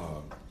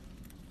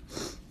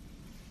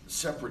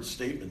separate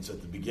statements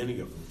at the beginning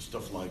of them.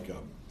 Stuff like,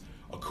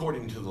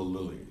 according to the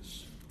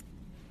lilies.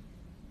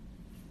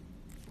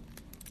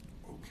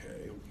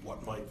 Okay,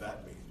 what might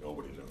that mean?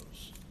 Nobody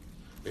knows.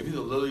 Maybe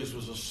the lilies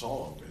was a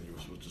song and you were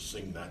supposed to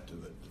sing that to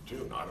the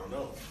tune. I don't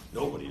know.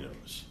 Nobody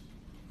knows.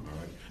 All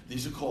right.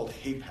 These are called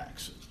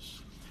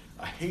hapaxes.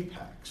 A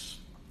hapax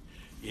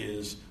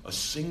is a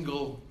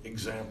single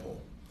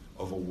example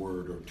of a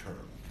word or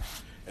term.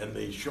 And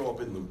they show up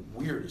in the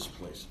weirdest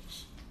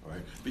places. All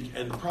right?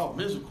 And the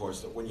problem is, of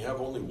course, that when you have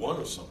only one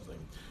of something,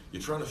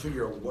 you're trying to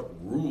figure out what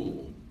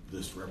rule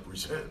this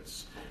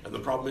represents. And the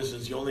problem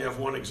is you only have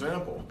one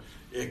example.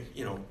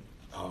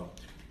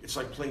 It's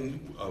like playing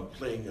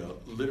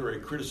literary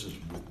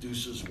criticism with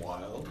Deuces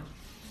Wild,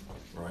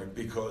 right?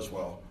 Because,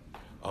 well,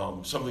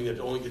 something that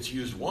only gets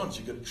used once.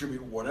 You can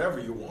attribute whatever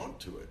you want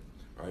to it.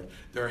 Right?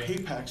 There are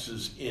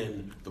hapaxes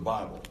in the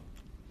Bible.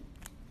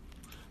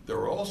 There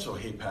are also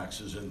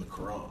hapaxes in the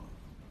Qur'an.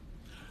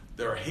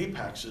 There are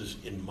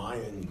hapaxes in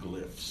Mayan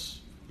glyphs,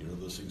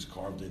 those things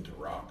carved into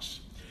rocks.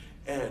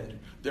 And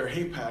there are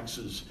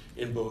hapaxes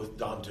in both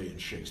Dante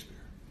and Shakespeare.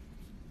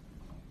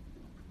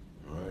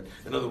 All right?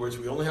 In other words,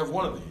 we only have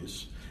one of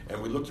these,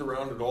 and we looked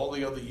around at all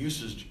the other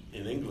uses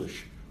in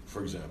English,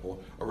 for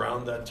example,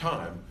 around that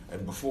time,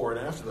 and before and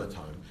after that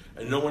time,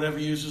 and no one ever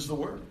uses the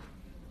word.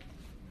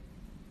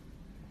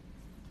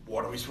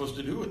 What are we supposed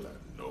to do with that?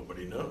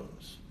 Nobody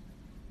knows.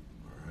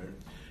 All right?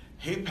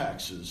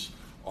 Hapaxes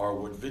are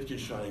what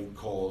Wittgenstein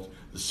called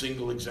the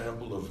single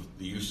example of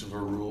the use of a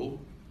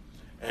rule.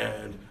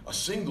 And a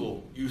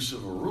single use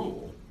of a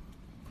rule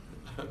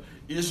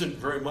isn't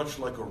very much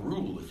like a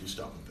rule if you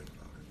stop and think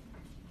about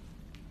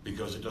it,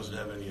 because it doesn't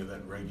have any of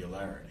that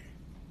regularity.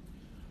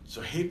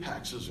 So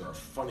hapaxes are a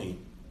funny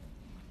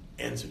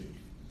entity.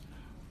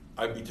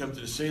 I'd be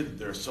tempted to say that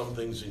there are some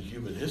things in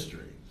human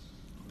history,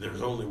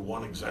 there's only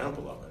one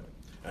example of it,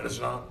 and it's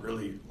not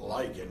really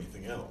like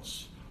anything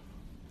else.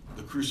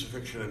 The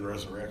crucifixion and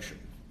resurrection.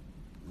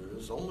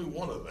 There's only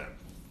one of them.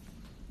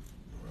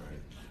 Right?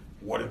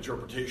 What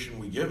interpretation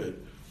we give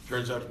it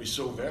turns out to be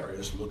so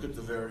various. Look at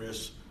the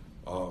various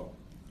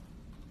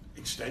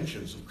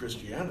extensions of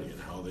Christianity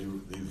and how they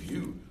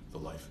view the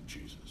life of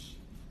Jesus.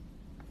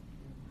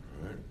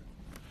 Right?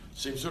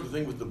 Same sort of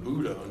thing with the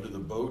Buddha under the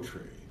bo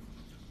tree.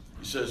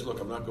 He says, look,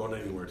 I'm not going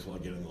anywhere until I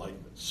get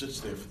enlightenment. Sits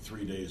there for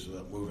 3 days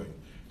without moving.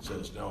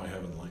 Says, now I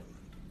have enlightenment.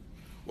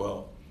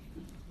 Well,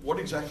 what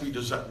exactly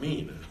does that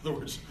mean? In other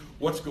words,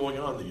 what's going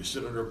on that you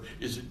sit under?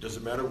 Does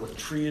it matter what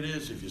tree it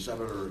is? If you sat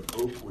under an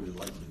oak, would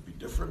enlightenment be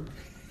different?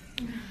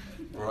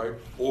 Right?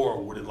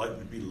 Or would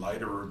enlightenment be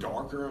lighter or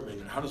darker? I mean,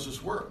 how does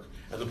this work?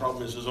 And the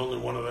problem is there's only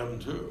one of them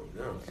too.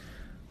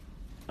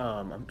 Yeah.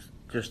 I'm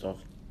just off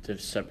to a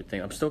separate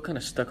thing. I'm still kind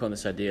of stuck on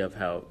this idea of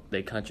how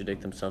they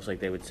contradict themselves. Like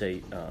they would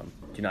say,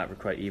 do not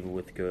requite evil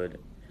with good.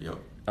 Yep.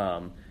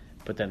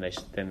 But then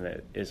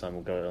the Islam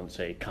will go and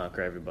say,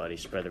 conquer everybody,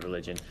 spread the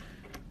religion.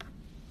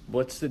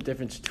 What's the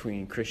difference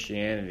between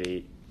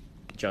Christianity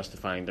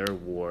justifying their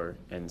war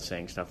and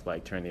saying stuff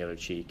like turn the other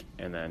cheek,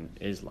 and then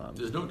Islam?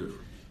 There's no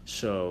difference.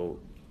 So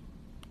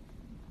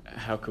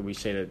how could we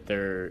say that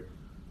their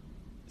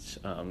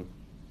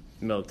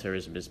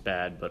militarism is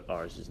bad, but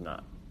ours is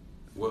not?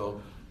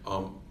 Well,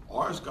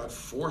 ours got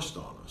forced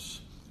on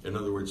us. In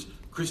other words,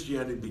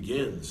 Christianity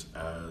begins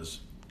as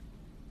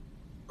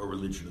a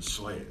religion of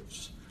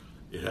slaves.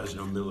 It has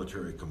no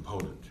military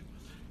component.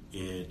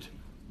 It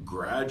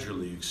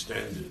gradually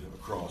extended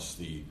across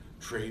the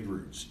trade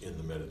routes in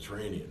the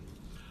Mediterranean.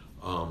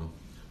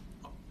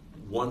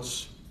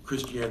 Once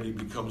Christianity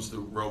becomes the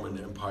Roman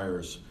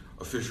Empire's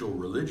official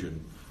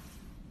religion,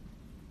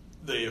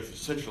 they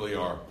essentially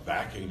are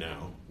backing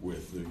now,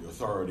 with the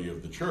authority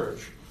of the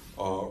church,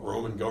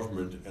 Roman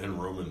government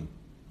and Roman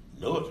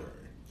military.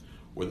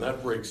 When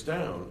that breaks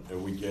down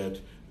and we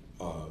get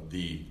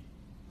the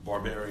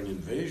barbarian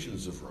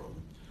invasions of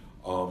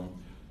Rome,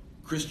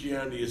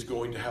 Christianity is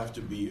going to have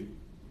to be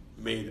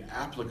made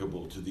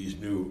applicable to these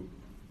new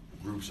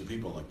groups of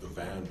people like the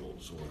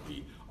Vandals or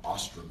the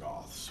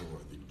Ostrogoths or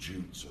the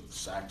Jutes or the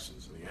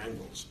Saxons or the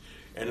Angles.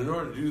 And in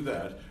order to do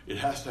that, it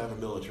has to have a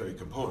military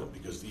component,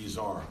 because these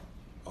are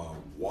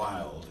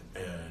wild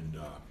and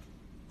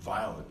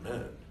violent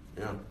men.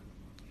 Yeah.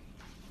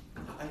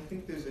 I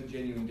think there's a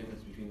genuine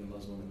difference between the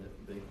Muslim and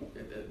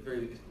at the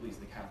very least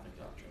the Catholic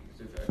doctrine.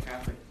 So if a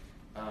Catholic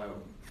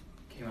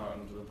came out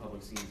into the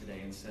public scene today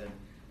and said,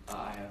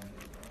 I have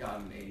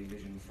gotten a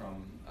vision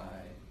from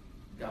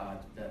God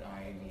that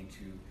I need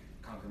to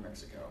conquer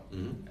Mexico,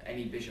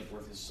 any bishop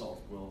worth his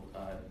salt will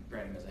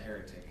brand him as a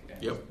heretic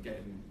and get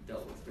him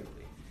dealt with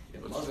quickly.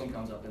 If a Muslim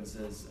comes up and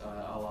says,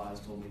 Allah has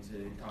told me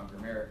to conquer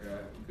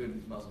America,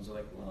 good Muslims are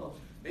like, well,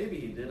 maybe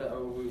he did. We're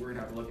going to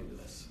have to look into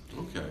this.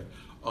 Okay.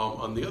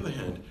 On the other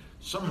hand,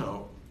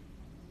 somehow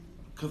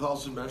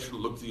Catholicism managed to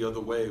look the other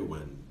way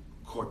when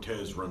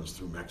Cortez runs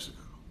through Mexico.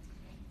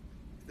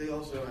 They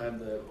also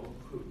had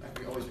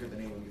I always forget the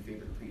name of your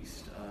favorite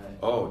priest.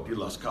 De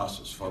las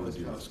Casas, Father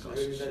De las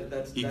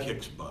Casas. He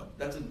kicks butt.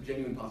 That's a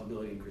genuine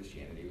possibility in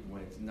Christianity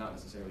when it's not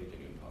necessarily a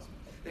genuine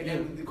possibility.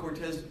 Again, the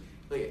Cortez,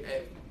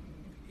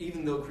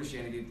 even though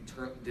Christianity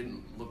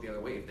didn't look the other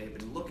way, if they had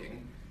been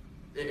looking,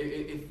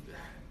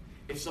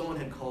 if someone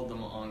had called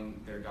them on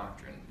their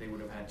doctrine, they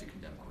would have had to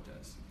condemn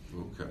Cortez.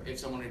 Okay. If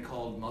someone had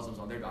called Muslims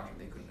on their doctrine,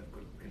 they couldn't have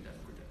condemned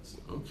Cortez.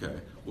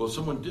 Okay. Well,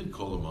 someone did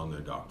call him on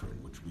their doctrine,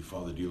 which would be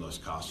Father De las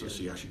Casas. Yes.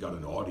 He actually got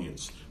an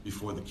audience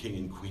before the King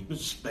and Queen of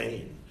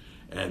Spain.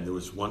 And there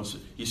was once,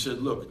 he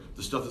said, look,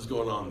 the stuff that's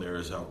going on there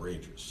is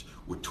outrageous.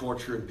 We're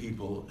torturing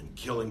people and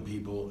killing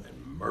people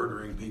and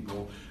murdering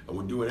people, and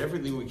we're doing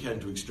everything we can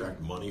to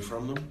extract money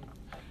from them.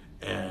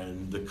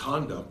 And the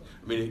conduct,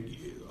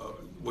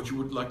 what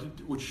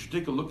you should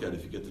take a look at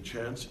if you get the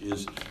chance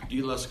is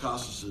De las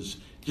Casas'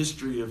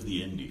 History of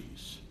the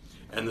Indies.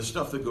 And the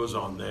stuff that goes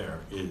on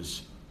there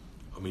is,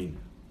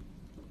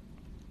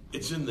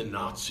 it's in the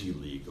Nazi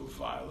league of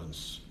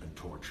violence and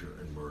torture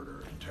and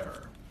murder and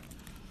terror.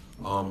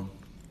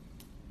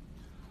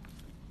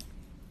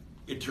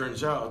 It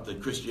turns out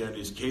that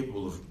Christianity is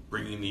capable of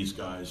bringing these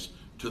guys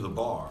to the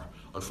bar.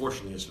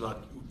 Unfortunately, it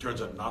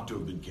turns out not to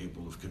have been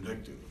capable of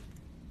convicting them.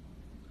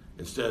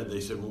 Instead, they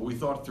said, well, we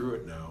thought through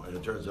it now, and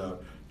it turns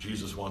out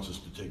Jesus wants us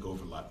to take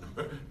over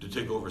to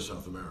take over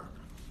South America.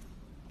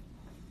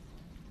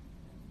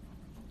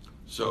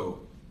 So,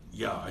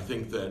 yeah, I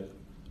think that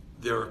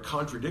there are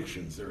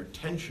contradictions, there are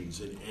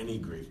tensions in any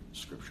great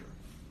scripture.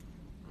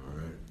 All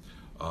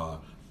right?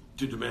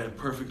 To demand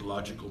perfect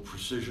logical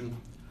precision,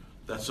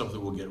 that's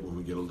something we'll get when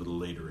we get a little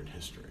later in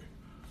history.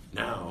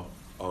 Now,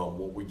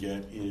 what we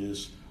get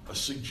is a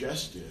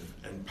suggestive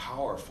and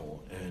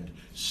powerful and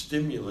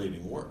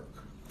stimulating work.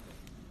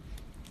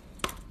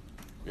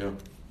 Yeah.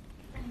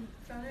 I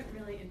found it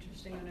really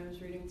interesting when I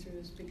was reading through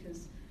this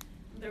because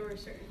there were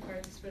certain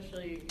parts,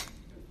 especially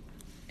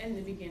in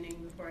the beginning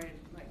before I had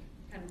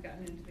kind of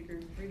gotten into the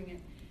groove of reading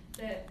it,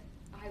 that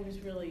I was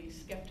really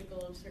skeptical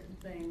of certain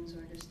things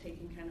or just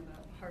taking kind of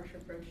a harsh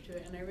approach to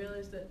it. And I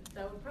realized that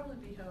would probably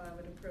be how I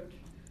would approach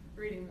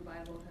reading the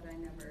Bible had I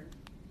never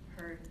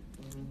heard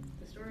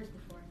the stories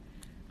before.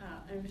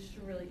 And it was just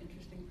a really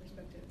interesting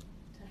perspective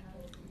to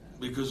have.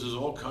 Because there's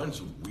all kinds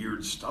of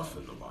weird stuff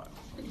in the Bible,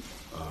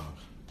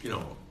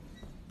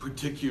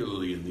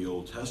 particularly in the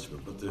Old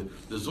Testament, but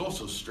there's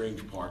also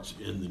strange parts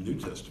in the New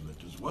Testament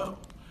as well.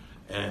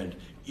 And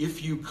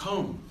if you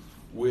come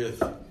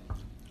with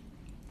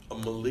a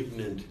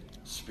malignant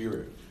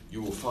spirit,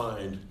 you will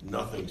find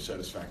nothing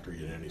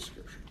satisfactory in any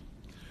scripture.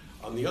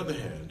 On the other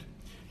hand,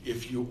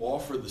 if you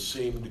offer the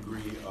same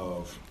degree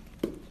of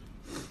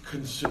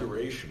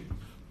consideration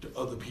to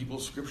other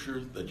people's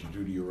scripture that you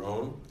do to your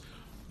own,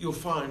 you'll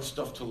find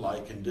stuff to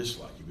like and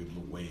dislike. You'll be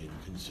able to weigh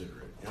and consider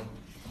it. Yeah?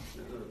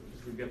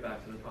 If we get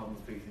back to the problem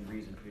of faith and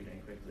reason pretty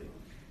dang quickly,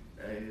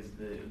 is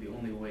the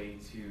only way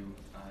to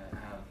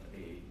have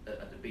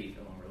a debate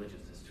among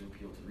religions is to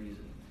appeal to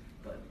reason.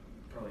 But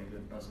probably a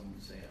good Muslim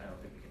would say, I don't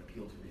think we can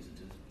appeal to reason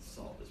to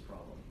solve this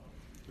problem.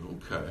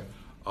 Okay.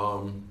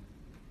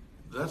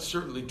 That's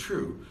certainly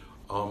true.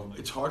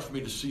 It's hard for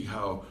me to see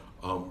how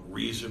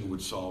reason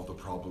would solve the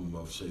problem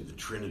of, say, the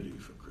Trinity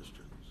for Christians.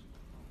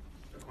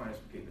 Aquinas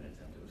gave an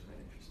attempt. It was quite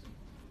interesting.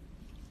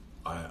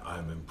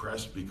 I'm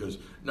impressed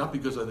not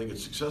because I think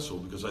it's successful,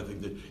 because I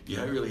think that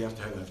you really have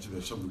to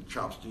have some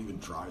chops to even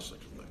try such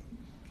a thing.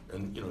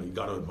 And, you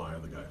got to admire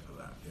the guy for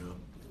that,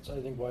 So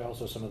I think why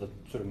also some of the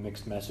sort of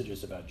mixed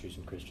messages about Jews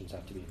and Christians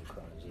have to be in the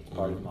Qur'an is it's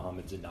part of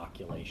Muhammad's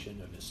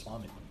inoculation of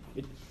Islam.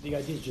 The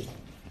idea is just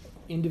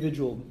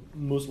individual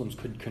Muslims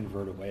could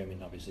convert away. I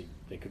mean, obviously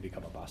they could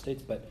become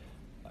apostates, but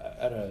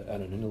at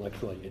an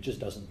intellectual level, it just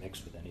doesn't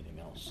mix with anything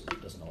else.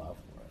 It doesn't allow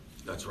for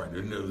it. That's right.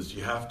 In other words,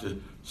 you have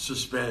to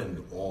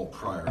suspend all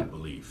prior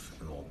belief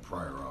and all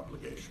prior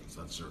obligations.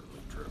 That's certainly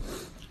true.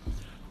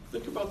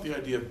 Think about the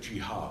idea of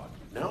jihad.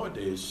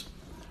 Nowadays,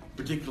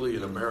 particularly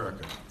in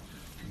America,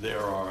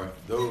 there are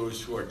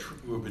those who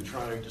have been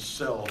trying to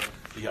sell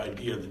the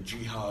idea that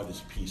jihad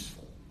is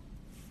peaceful.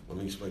 Let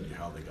me explain to you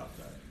how they got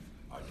that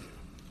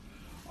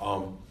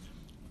idea.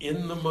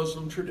 In the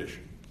Muslim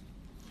tradition,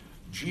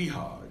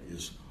 jihad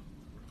is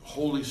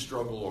holy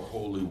struggle or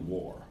holy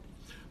war,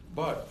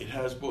 but it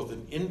has both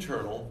an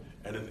internal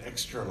and an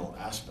external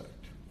aspect.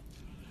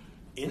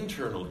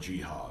 Internal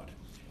jihad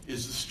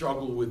is the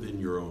struggle within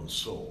your own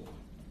soul,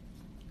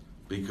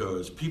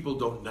 because people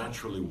don't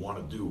naturally want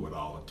to do what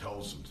Allah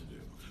tells them to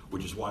do,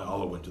 which is why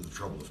Allah went to the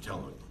trouble of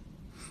telling them.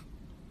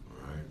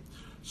 All right?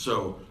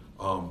 So,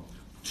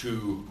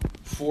 to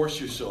force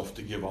yourself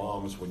to give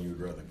alms when you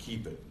would rather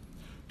keep it,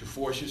 to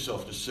force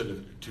yourself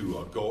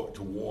to go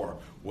to war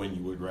when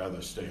you would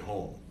rather stay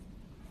home.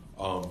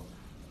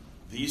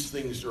 These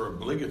things are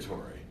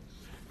obligatory,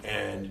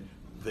 and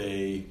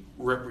they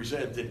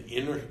represent an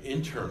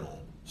internal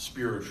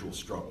spiritual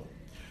struggle.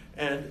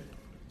 And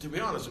to be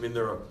honest, I mean,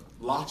 there are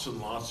lots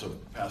and lots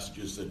of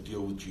passages that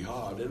deal with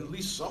jihad, and at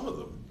least some of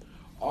them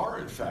are,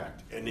 in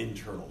fact, an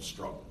internal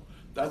struggle.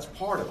 That's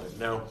part of it.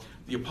 Now,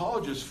 the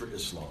apologists for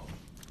Islam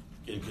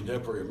in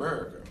contemporary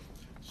America,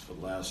 for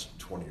the last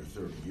 20 or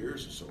 30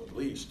 years or so at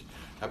least,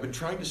 have been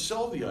trying to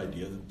sell the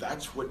idea that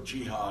that's what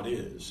jihad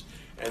is,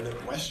 and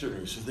that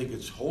Westerners who think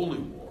it's holy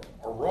war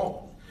are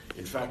wrong.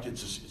 In fact,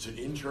 it's an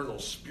internal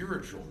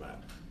spiritual matter.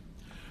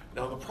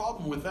 Now, the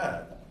problem with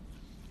that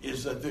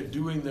is that they're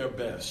doing their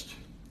best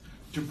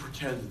to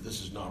pretend that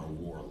this is not a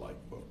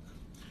warlike book.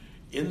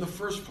 In the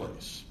first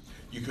place,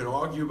 you can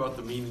argue about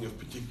the meaning of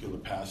particular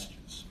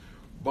passages,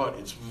 but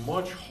it's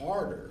much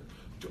harder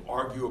to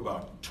argue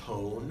about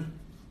tone.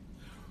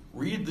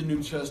 Read the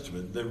New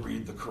Testament, then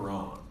read the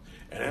Qur'an,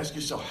 and ask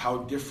yourself how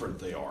different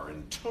they are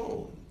in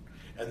tone.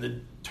 And the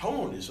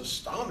tone is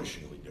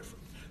astonishingly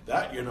different.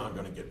 That you're not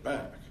going to get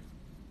back.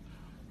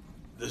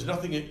 There's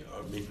nothing,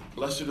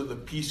 blessed are the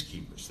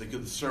peacekeepers. Think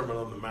of the Sermon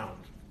on the Mount.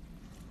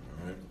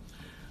 All right?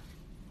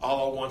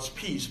 Allah wants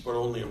peace, but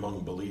only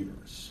among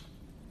believers.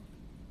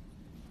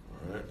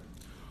 All right?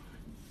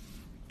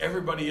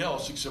 Everybody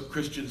else, except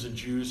Christians and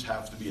Jews,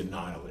 have to be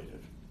annihilated.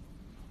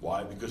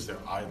 Why? Because they're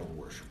idol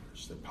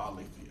worshippers. They're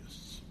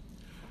polytheists.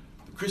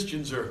 The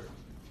Christians are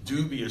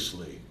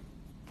dubiously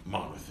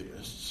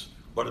monotheists,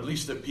 but at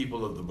least they're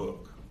people of the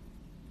book.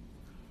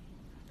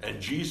 And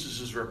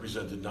Jesus is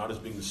represented not as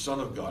being the Son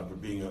of God,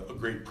 but being a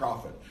great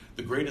prophet,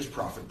 the greatest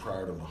prophet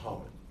prior to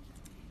Muhammad.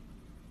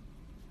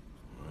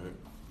 All right?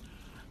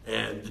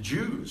 And the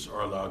Jews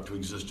are allowed to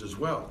exist as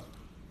well,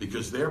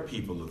 because they're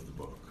people of the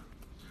book.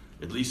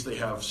 At least they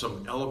have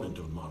some element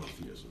of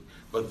monotheism.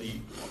 But the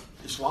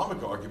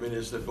Islamic argument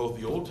is that both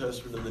the Old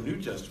Testament and the New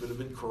Testament have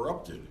been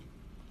corrupted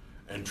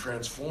and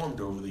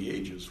transformed over the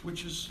ages,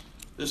 which is,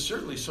 there's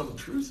certainly some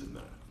truth in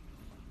that.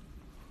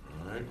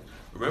 All right?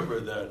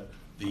 Remember that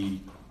the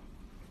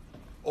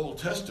Old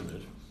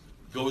Testament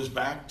goes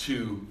back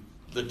to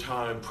the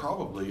time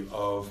probably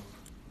of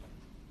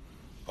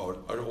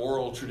an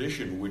oral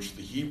tradition which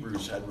the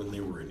Hebrews had when they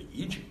were in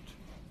Egypt.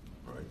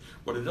 Right?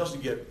 But it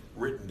doesn't get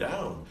written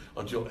down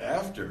until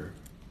after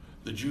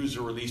the Jews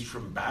are released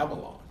from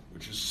Babylon,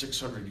 which is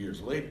 600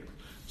 years later.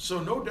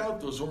 So no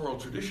doubt those oral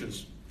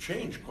traditions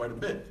change quite a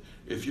bit.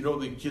 If you know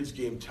the kids'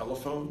 game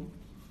Telephone,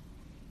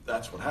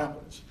 that's what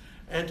happens.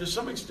 And to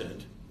some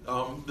extent,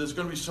 there's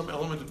going to be some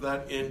element of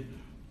that in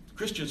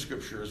Christian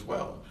scripture as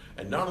well.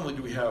 And not only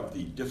do we have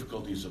the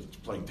difficulties of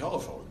playing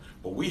telephone,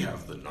 but we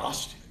have the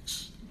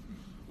Gnostics,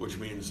 which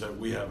means that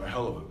we have a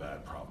hell of a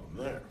bad problem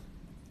there.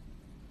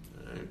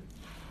 Right?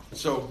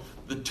 So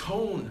the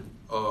tone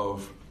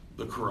of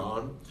the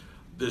Qur'an,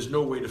 there's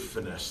no way to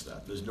finesse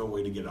that. There's no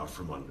way to get out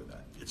from under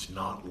that. It's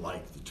not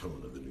like the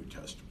tone of the New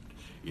Testament.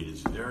 It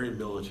is very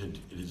militant.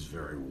 It is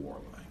very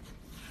warlike.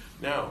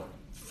 Now,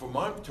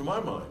 to my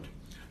mind,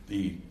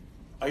 the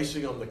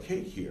icing on the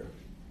cake here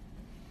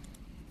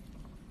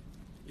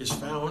is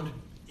found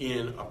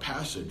in a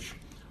passage,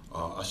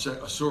 a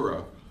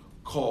surah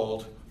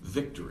called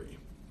Victory.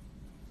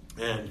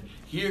 And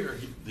here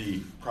the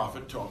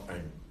prophet,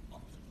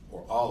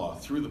 or Allah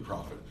through the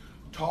prophet,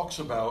 talks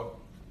about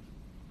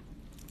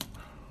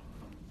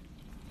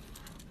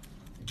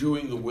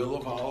doing the will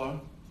of Allah,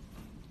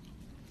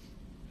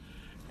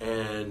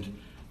 and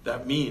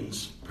that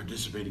means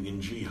participating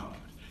in jihad.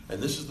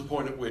 And this is the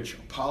point at which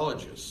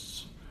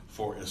apologists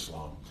for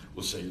Islam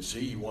will say,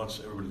 see, he wants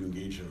everybody to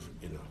engage in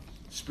a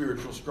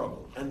spiritual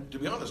struggle. And to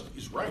be honest,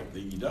 he's right, that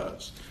he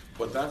does.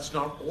 But that's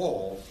not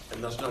all,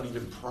 and that's not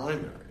even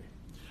primary.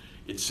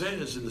 It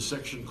says in the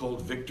section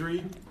called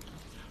Victory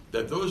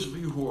that those of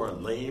you who are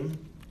lame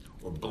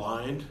or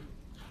blind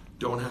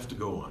don't have to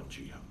go on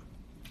jihad.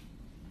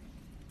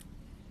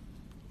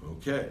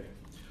 Okay.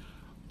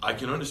 I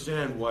can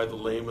understand why the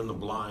lame and the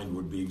blind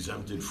would be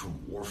exempted from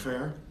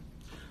warfare.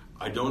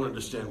 I don't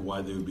understand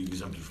why they would be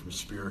exempted from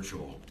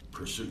spiritual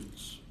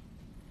pursuits.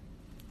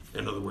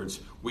 In other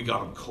words, we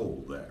got them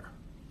cold there.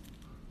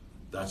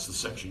 That's the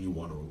section you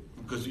want to,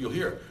 because you'll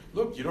hear,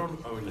 look, you don't,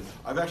 I mean,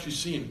 I've actually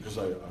seen, because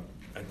I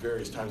at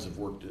various times I've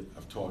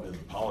taught in the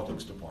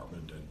politics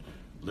department and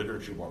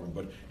literature department,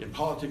 but in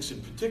politics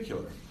in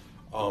particular,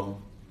 I've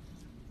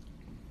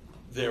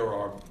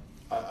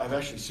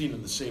actually seen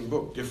in the same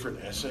book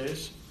different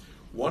essays.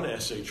 One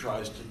essay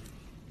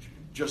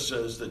just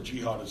says that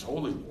jihad is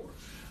holy war.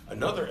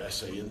 Another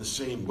essay in the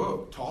same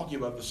book, talking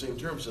about the same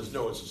term, says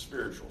no, it's a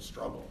spiritual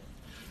struggle.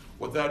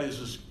 What that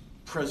is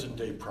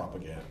present-day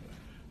propaganda.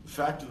 The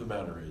fact of the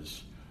matter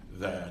is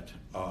that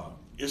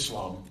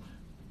Islam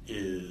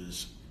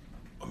is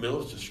a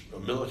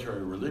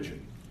military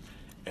religion,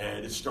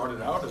 and it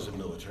started out as a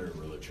military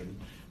religion,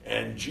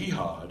 and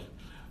jihad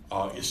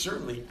is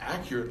certainly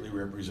accurately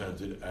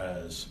represented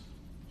as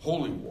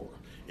holy war.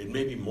 It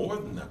may be more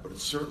than that, but it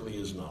certainly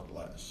is not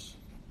less.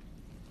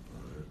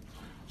 Right.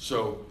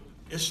 So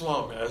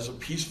Islam as a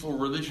peaceful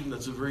religion,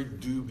 that's a very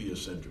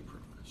dubious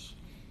enterprise.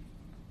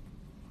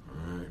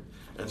 All right.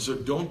 And so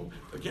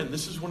again,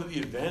 this is one of the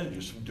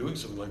advantages from doing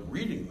something like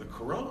reading the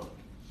Quran.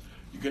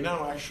 You can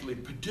now actually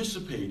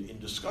participate in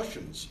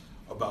discussions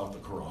about the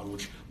Quran,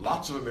 which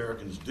lots of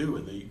Americans do,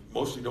 and they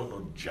mostly don't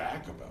know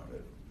jack about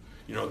it.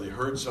 You know, they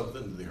heard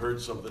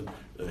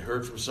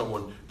from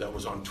someone that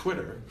was on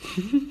Twitter.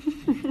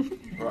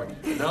 Right.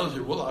 And now they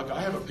say, well, I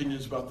have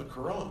opinions about the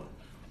Quran.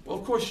 Well,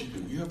 of course you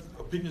do. You have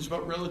opinions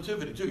about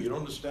relativity, too. You don't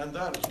understand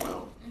that as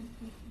well.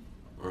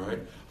 All right?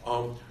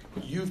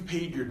 You've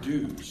paid your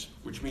dues,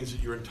 which means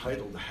that you're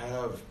entitled to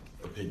have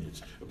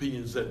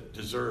opinions that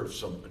deserve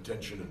some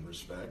attention and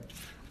respect.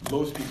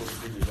 Most people's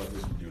opinions on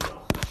this do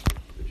not.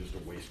 They're just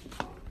a waste of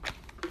time.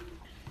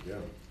 Yeah.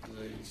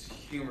 It's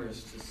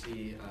humorous to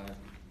see,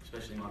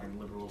 especially modern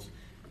liberals,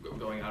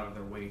 going out of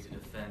their way to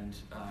defend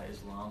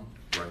Islam,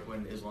 right,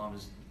 when Islam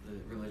is the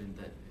religion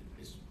that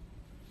is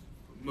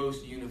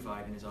most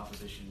unified in its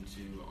opposition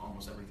to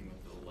almost everything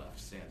that the left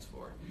stands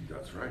for.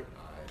 That's right.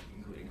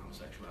 Including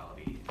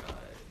homosexuality,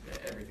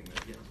 everything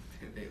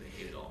that, they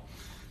hate it all.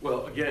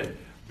 Well, again,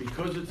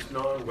 because it's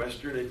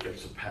non-Western, it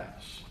gets a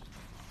pass.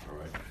 All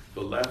right.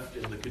 The left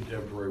in the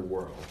contemporary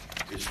world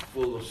is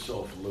full of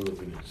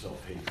self-loathing and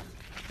self-hatred.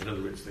 In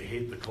other words, they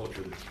hate the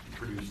culture that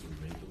produced them,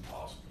 made them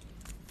possible.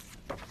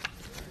 Right.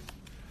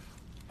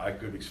 I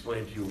could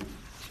explain to you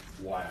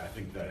why I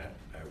think that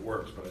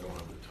works, but I don't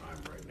have the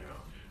time right now.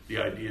 The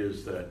idea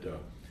is that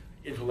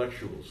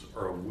intellectuals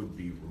are a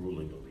would-be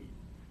ruling elite.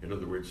 In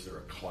other words, they're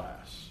a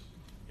class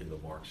in the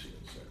Marxian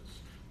sense.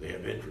 They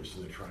have interests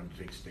and they're trying to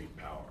take state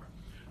power.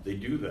 They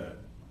do that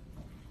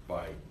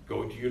by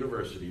going to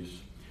universities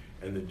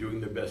and then doing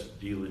their best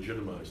to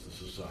delegitimize the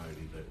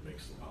society that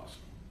makes them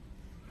possible.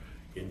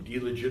 In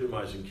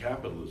delegitimizing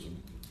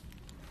capitalism,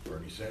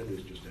 Bernie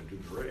Sanders just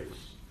entered the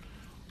race.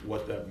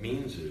 What that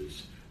means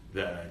is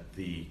that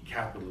the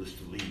capitalist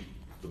elite,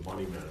 the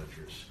money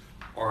managers,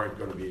 aren't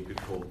going to be in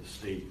control of the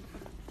state.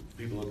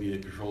 People who will be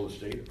in control of the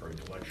state are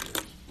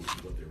intellectuals, which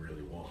is what they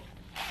really want.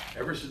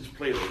 Ever since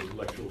Plato,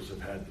 intellectuals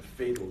have had the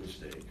fatal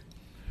mistake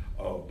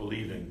of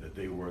believing that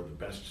they were the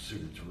best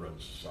suited to run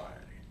society.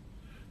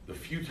 The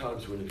few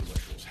times when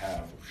intellectuals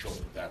have shown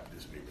that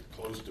isn't even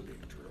close to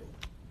being true.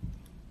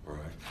 All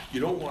right?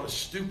 You don't want a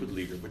stupid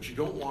leader, but you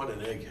don't want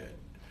an egghead.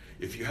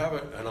 If you have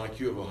an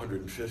IQ of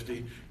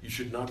 150, you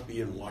should not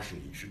be in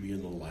Washington. You should be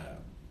in the lab,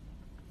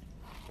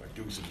 right,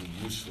 doing something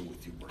useful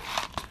with your brain.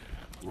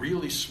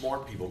 Really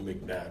smart people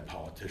make bad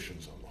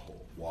politicians on the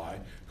whole. Why?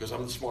 Because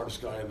I'm the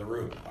smartest guy in the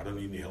room. I don't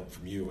need any help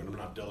from you, and I'm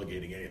not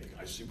delegating anything.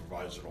 I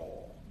supervise it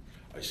all.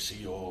 I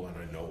see all and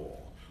I know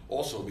all.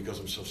 Also, because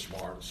I'm so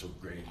smart, so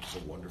great, so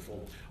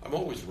wonderful, I'm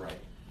always right.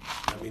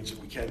 That means that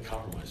we can't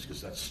compromise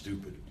because that's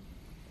stupid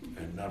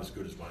and not as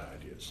good as my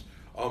ideas.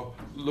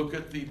 Look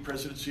at the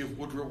presidency of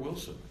Woodrow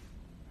Wilson.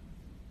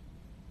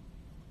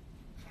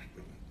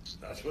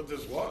 That's what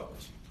this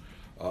was.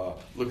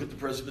 Look at the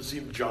presidency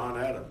of John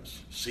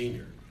Adams,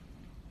 Sr.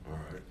 All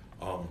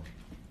right.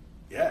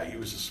 Yeah, he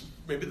was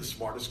maybe the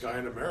smartest guy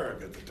in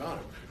America at the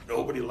time.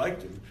 Nobody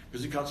liked him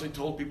because he constantly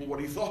told people what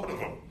he thought of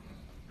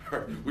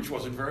them, which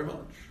wasn't very much.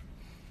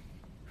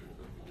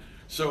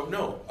 So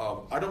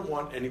no, I don't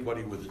want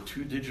anybody with a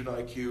 2-digit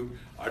IQ.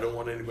 I don't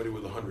want anybody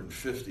with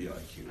 150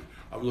 IQ.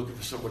 I'm looking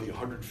for somebody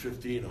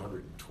 150 and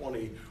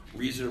 120,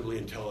 reasonably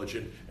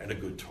intelligent, and a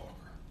good talker.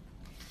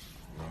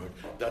 All right?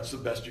 That's the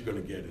best you're going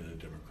to get in a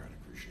democratic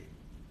regime.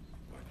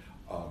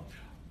 Right?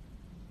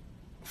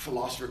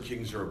 Philosopher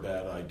kings are a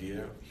bad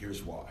idea.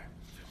 Here's why.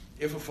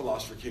 If a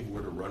philosopher king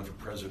were to run for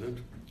president,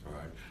 all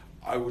right,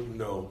 I wouldn't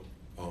know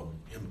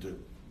him to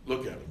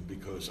look at him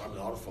because I'm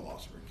not a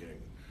philosopher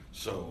king.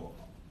 So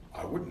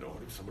I wouldn't know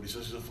it if somebody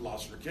says he's a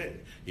philosopher king.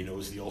 He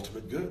knows the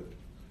ultimate good,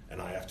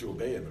 and I have to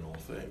obey him in all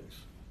things.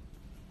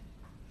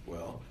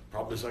 Well,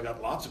 problem is I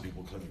got lots of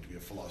people claiming to be a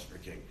philosopher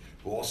king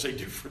who all say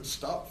different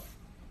stuff.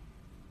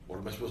 What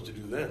am I supposed to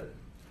do then?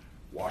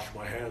 Wash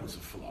my hands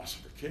of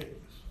philosopher kings.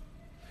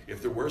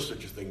 If there were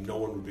such a thing, no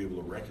one would be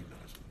able to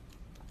recognize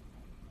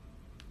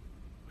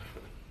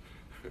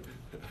them.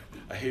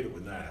 I hate it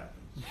when that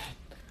happens.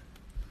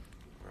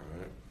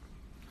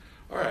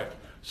 All right.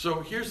 So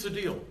here's the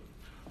deal.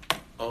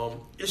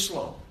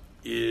 Islam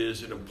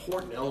is an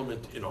important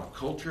element in our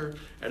culture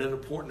and an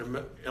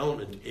important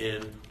element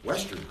in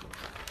Western culture.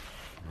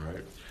 All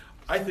right.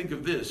 I think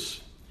of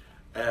this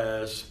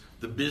as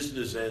the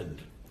business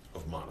end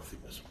of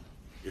monotheism.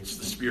 It's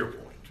the spear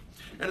point.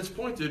 And it's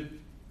pointed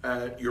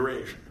at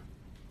Eurasia.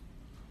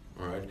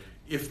 All right.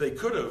 If they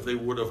could have, they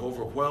would have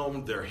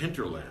overwhelmed their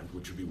hinterland,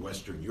 which would be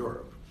Western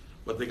Europe,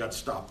 but they got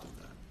stopped at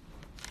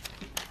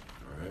that.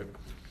 All right.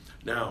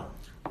 Now,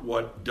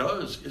 what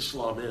does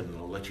Islam in, and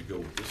I'll let you go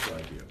with this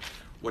idea,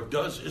 what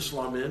does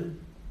Islam in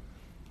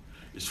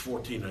is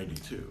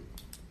 1492.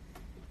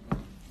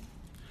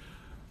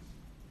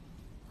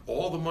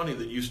 All the money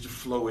that used to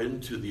flow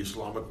into the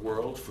Islamic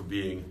world for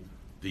being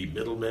the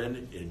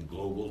middlemen in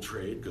global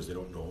trade, because they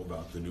don't know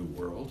about the new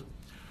world,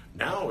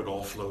 now it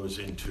all flows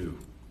into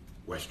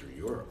Western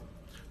Europe,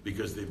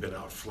 because they've been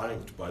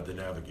outflanked by the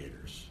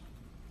navigators.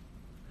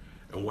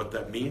 And what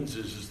that means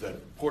is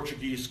that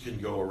Portuguese can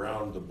go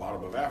around the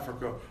bottom of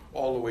Africa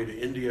all the way to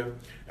India,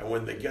 and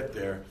when they get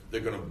there,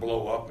 they're going to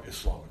blow up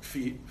Islamic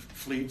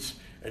fleets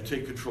and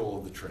take control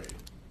of the trade.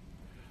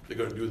 They're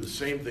going to do the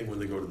same thing when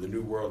they go to the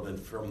New World, and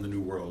from the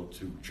New World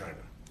to China.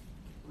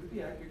 Would it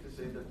be accurate to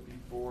say that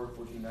before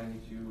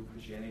 1492,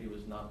 Christianity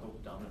was not the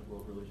dominant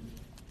world religion?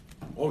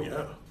 Oh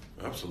yeah,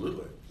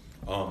 absolutely.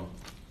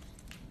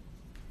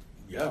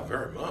 Yeah,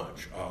 very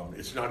much.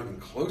 It's not even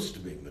close to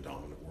being the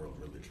dominant world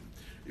religion.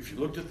 If you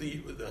looked at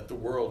the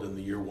world in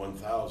the year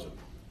 1000,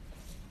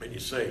 and you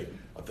say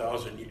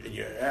 1,000, and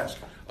you ask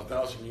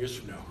 1,000 years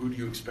from now, who do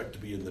you expect to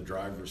be in the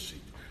driver's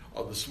seat?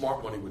 The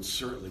smart money would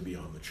certainly be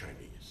on the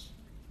Chinese.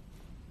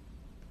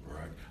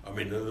 Right? I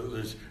mean,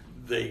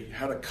 they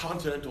had a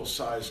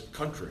continental-sized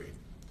country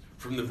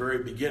from the very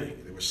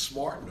beginning. They were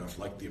smart enough,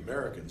 like the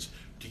Americans,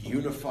 to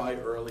unify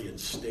early and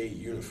stay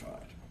unified.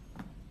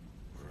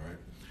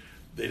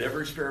 They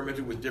never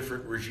experimented with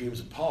different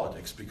regimes of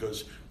politics,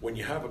 because when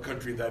you have a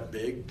country that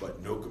big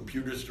but no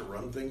computers to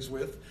run things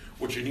with,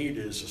 what you need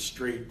is a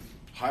straight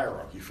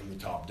hierarchy from the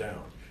top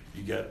down.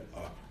 You get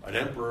an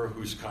emperor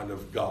who's kind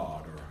of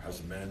God or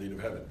has the mandate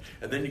of heaven.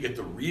 And then you get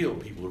the real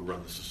people who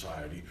run the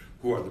society,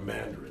 who are the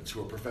mandarins,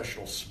 who are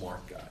professional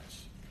smart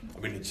guys.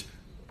 I mean, it's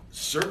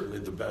certainly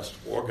the best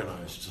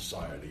organized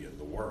society in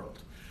the world.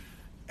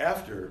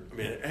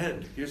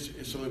 and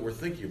here's something we're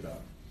thinking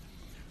about.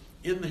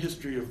 In the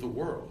history of the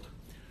world,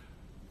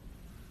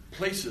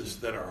 places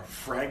that are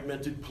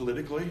fragmented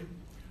politically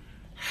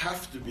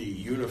have to be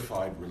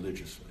unified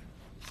religiously.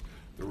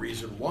 The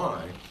reason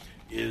why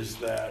is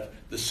that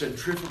the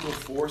centrifugal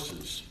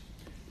forces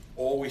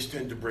always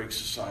tend to break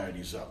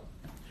societies up.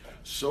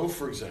 So,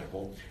 for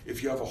example,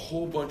 if you have a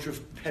whole bunch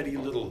of petty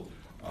little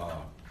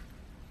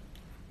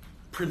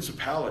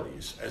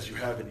principalities, as you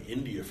have in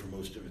India for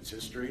most of its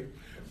history,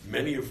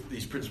 many of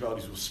these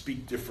principalities will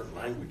speak different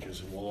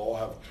languages and will all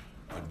have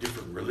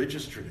different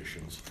religious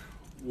traditions.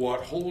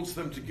 What holds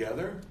them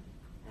together,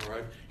 all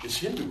right, is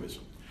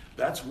Hinduism.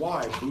 That's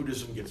why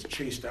Buddhism gets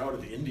chased out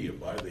of India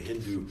by the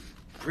Hindu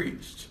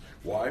priests.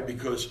 Why?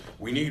 Because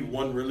we need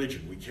one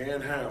religion. We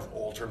can't have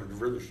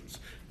alternative religions.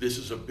 This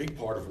is a big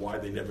part of why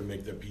they never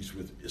make their peace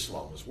with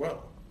Islam as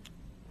well.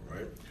 All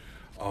right?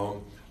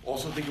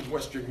 Also think of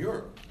Western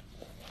Europe.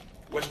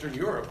 Western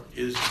Europe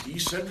is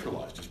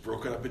decentralized. It's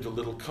broken up into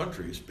little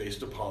countries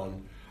based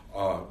upon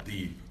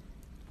the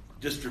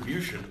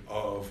distribution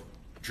of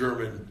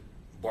German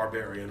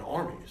barbarian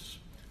armies.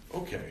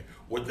 Okay,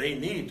 what they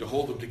need to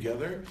hold them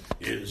together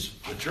is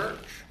the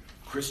church.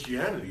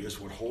 Christianity is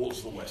what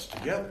holds the West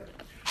together.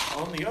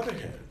 On the other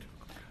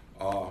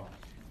hand,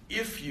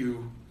 if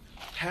you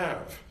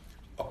have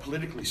a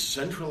politically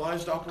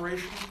centralized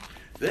operation,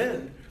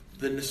 then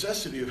the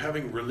necessity of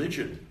having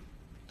religion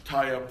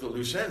tie up the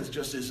loose ends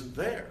just isn't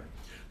there.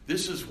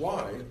 This is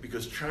why,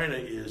 because China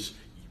is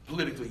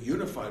politically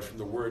unified from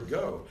the word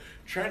go,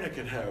 China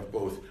can have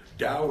both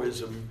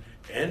Taoism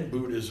and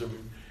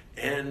Buddhism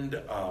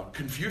and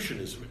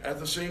Confucianism at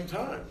the same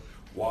time.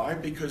 Why?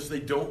 Because they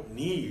don't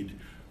need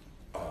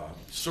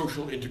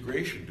social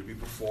integration to be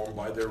performed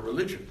by their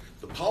religion.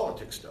 The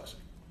politics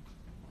doesn't.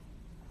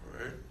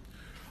 All right?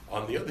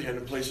 On the other hand,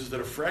 in places that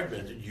are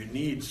fragmented, you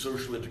need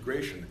social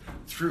integration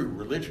through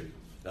religion.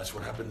 That's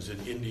what happens in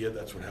India.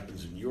 That's what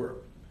happens in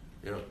Europe.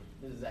 You know?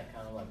 Is that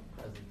kind of like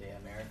present-day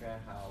America,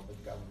 how the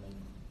government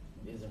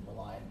isn't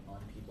reliant on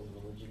people's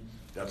religion?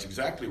 That's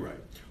exactly right.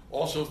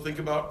 Also, think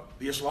about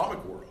the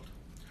Islamic world.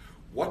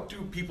 What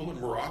do people in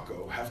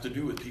Morocco have to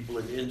do with people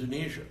in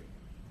Indonesia?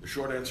 The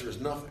short answer is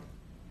nothing.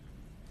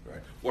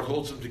 Right? What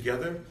holds them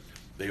together?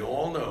 They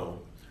all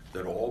know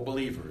that all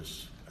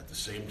believers at the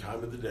same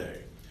time of the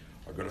day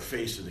are going to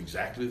face in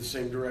exactly the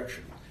same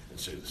direction and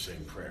say the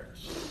same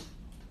prayers.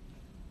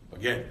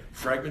 Again,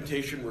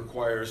 fragmentation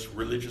requires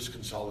religious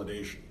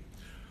consolidation.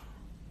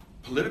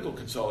 Political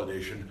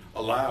consolidation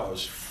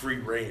allows free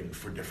reign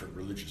for different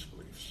religious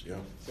beliefs. Yeah.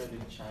 So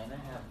did China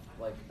have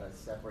like a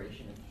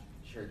separation of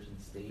church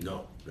and state?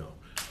 No.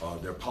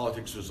 Their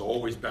politics was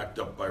always backed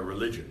up by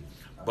religion,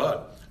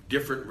 but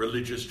different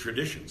religious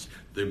traditions.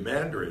 The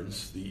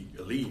Mandarins, the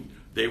elite,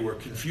 they were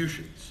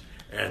Confucians,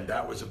 and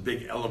that was a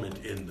big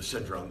element in the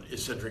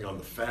centering on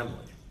the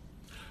family.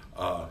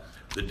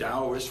 The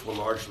Taoists were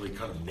largely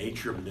kind of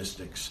nature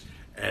mystics,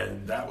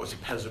 and that was a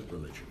peasant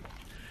religion.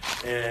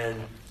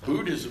 And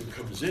Buddhism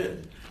comes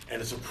in,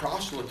 and it's a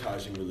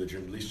proselytizing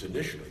religion, at least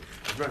initially.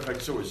 As a matter of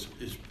fact, so is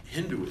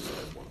Hinduism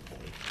at one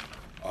point.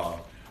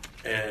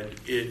 And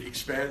it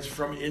expands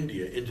from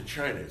India into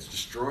China. It's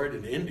destroyed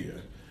in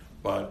India,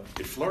 but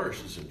it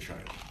flourishes in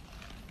China.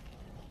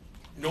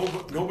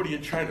 Nobody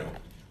in China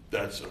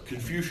that's a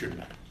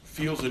Confucian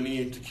feels a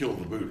need to kill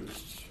the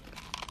Buddhists.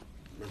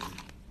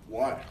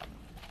 Why?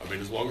 I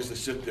mean, as long as they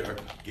sit there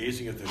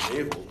gazing at their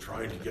navel,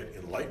 trying to get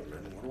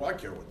enlightenment, what do I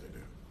care what they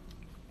do?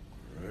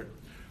 Right?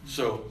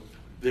 So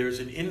there's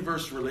an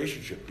inverse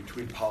relationship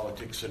between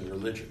politics and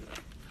religion.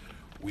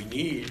 We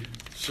need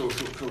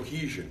social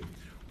cohesion.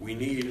 We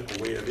need a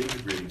way of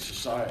integrating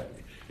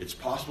society. It's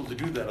possible to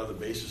do that on the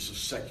basis of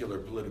secular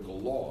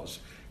political laws.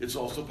 It's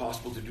also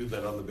possible to do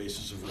that on the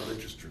basis of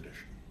religious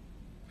tradition.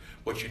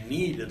 But you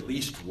need at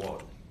least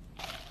one.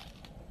 All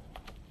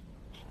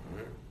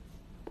right?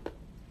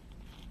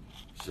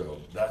 So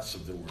that's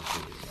something we're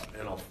thinking about.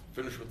 And I'll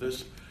finish with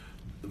this.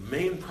 The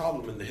main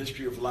problem in the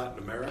history of Latin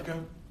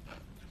America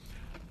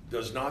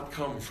does not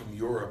come from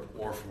Europe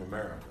or from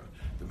America.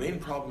 The main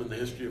problem in the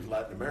history of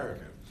Latin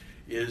America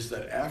is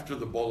that after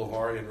the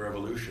Bolivarian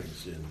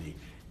revolutions in the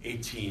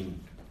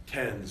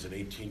 1810s and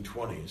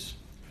 1820s,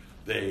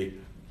 they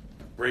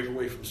break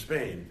away from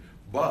Spain,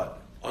 but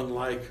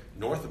unlike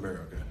North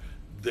America,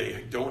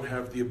 they don't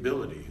have the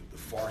ability, the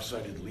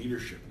far-sighted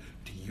leadership,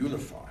 to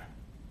unify.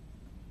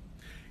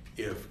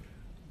 If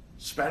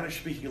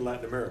Spanish-speaking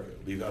Latin America,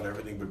 leave out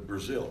everything but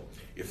Brazil,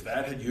 if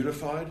that had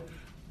unified,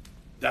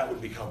 that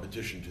would be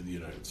competition to the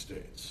United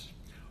States.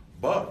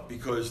 But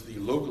because the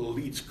local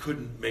elites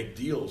couldn't make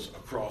deals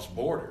across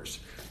borders,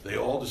 they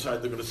all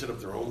decided they're going to set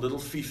up their own little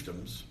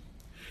fiefdoms,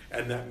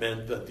 and that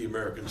meant that the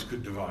Americans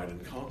could divide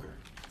and conquer.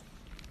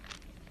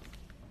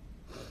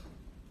 All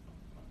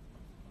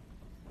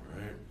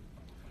right?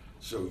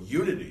 So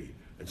unity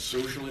and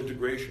social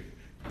integration,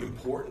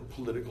 important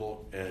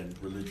political and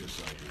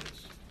religious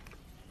ideas.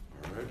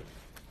 All right?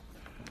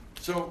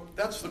 So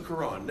that's the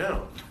Qur'an.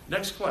 Now,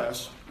 next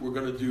class, we're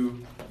going to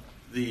do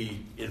the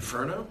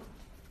Inferno.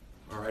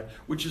 all right,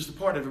 which is the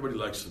part everybody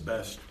likes the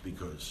best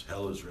because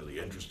hell is really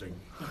interesting,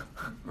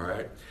 all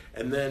right?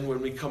 And then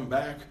when we come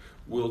back,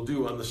 we'll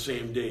do on the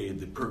same day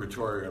the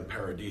Purgatorio and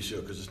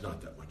Paradiso because it's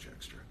not that much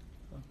extra,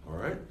 all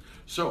right?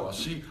 So I'll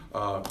see,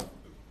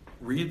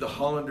 read the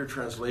Hollander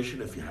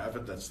translation if you have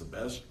it, that's the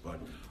best, but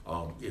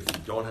if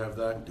you don't have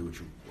that, do what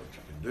you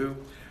can do,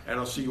 and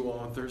I'll see you all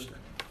on Thursday.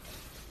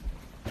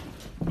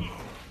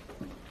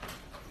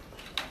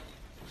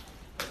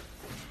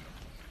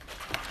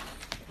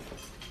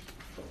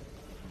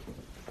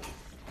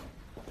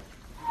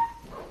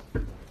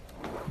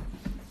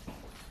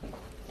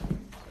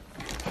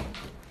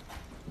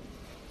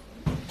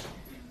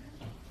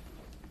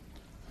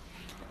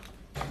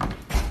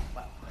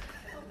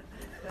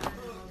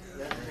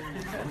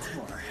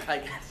 I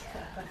guess.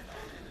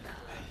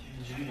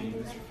 Did you do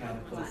meetings for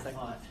Patterson's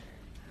class?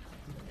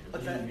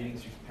 What's that?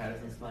 Meetings for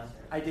Patterson's class?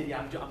 I did,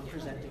 yeah. I'm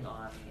presenting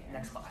on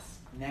next class.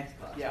 Next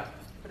class. Yeah,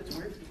 but it's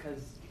weird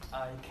because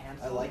I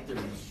canceled. I like their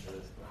meetings for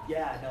this class.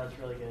 Yeah, no, it's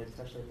really good,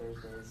 especially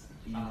Thursdays.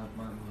 Martin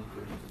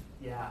Luther.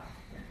 Yeah.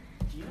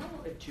 Do you know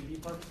if 2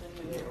 people are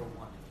presenting today or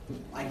 1?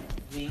 I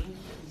think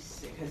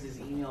because his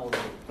email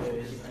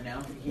was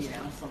announced. He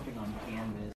announced something on Canvas.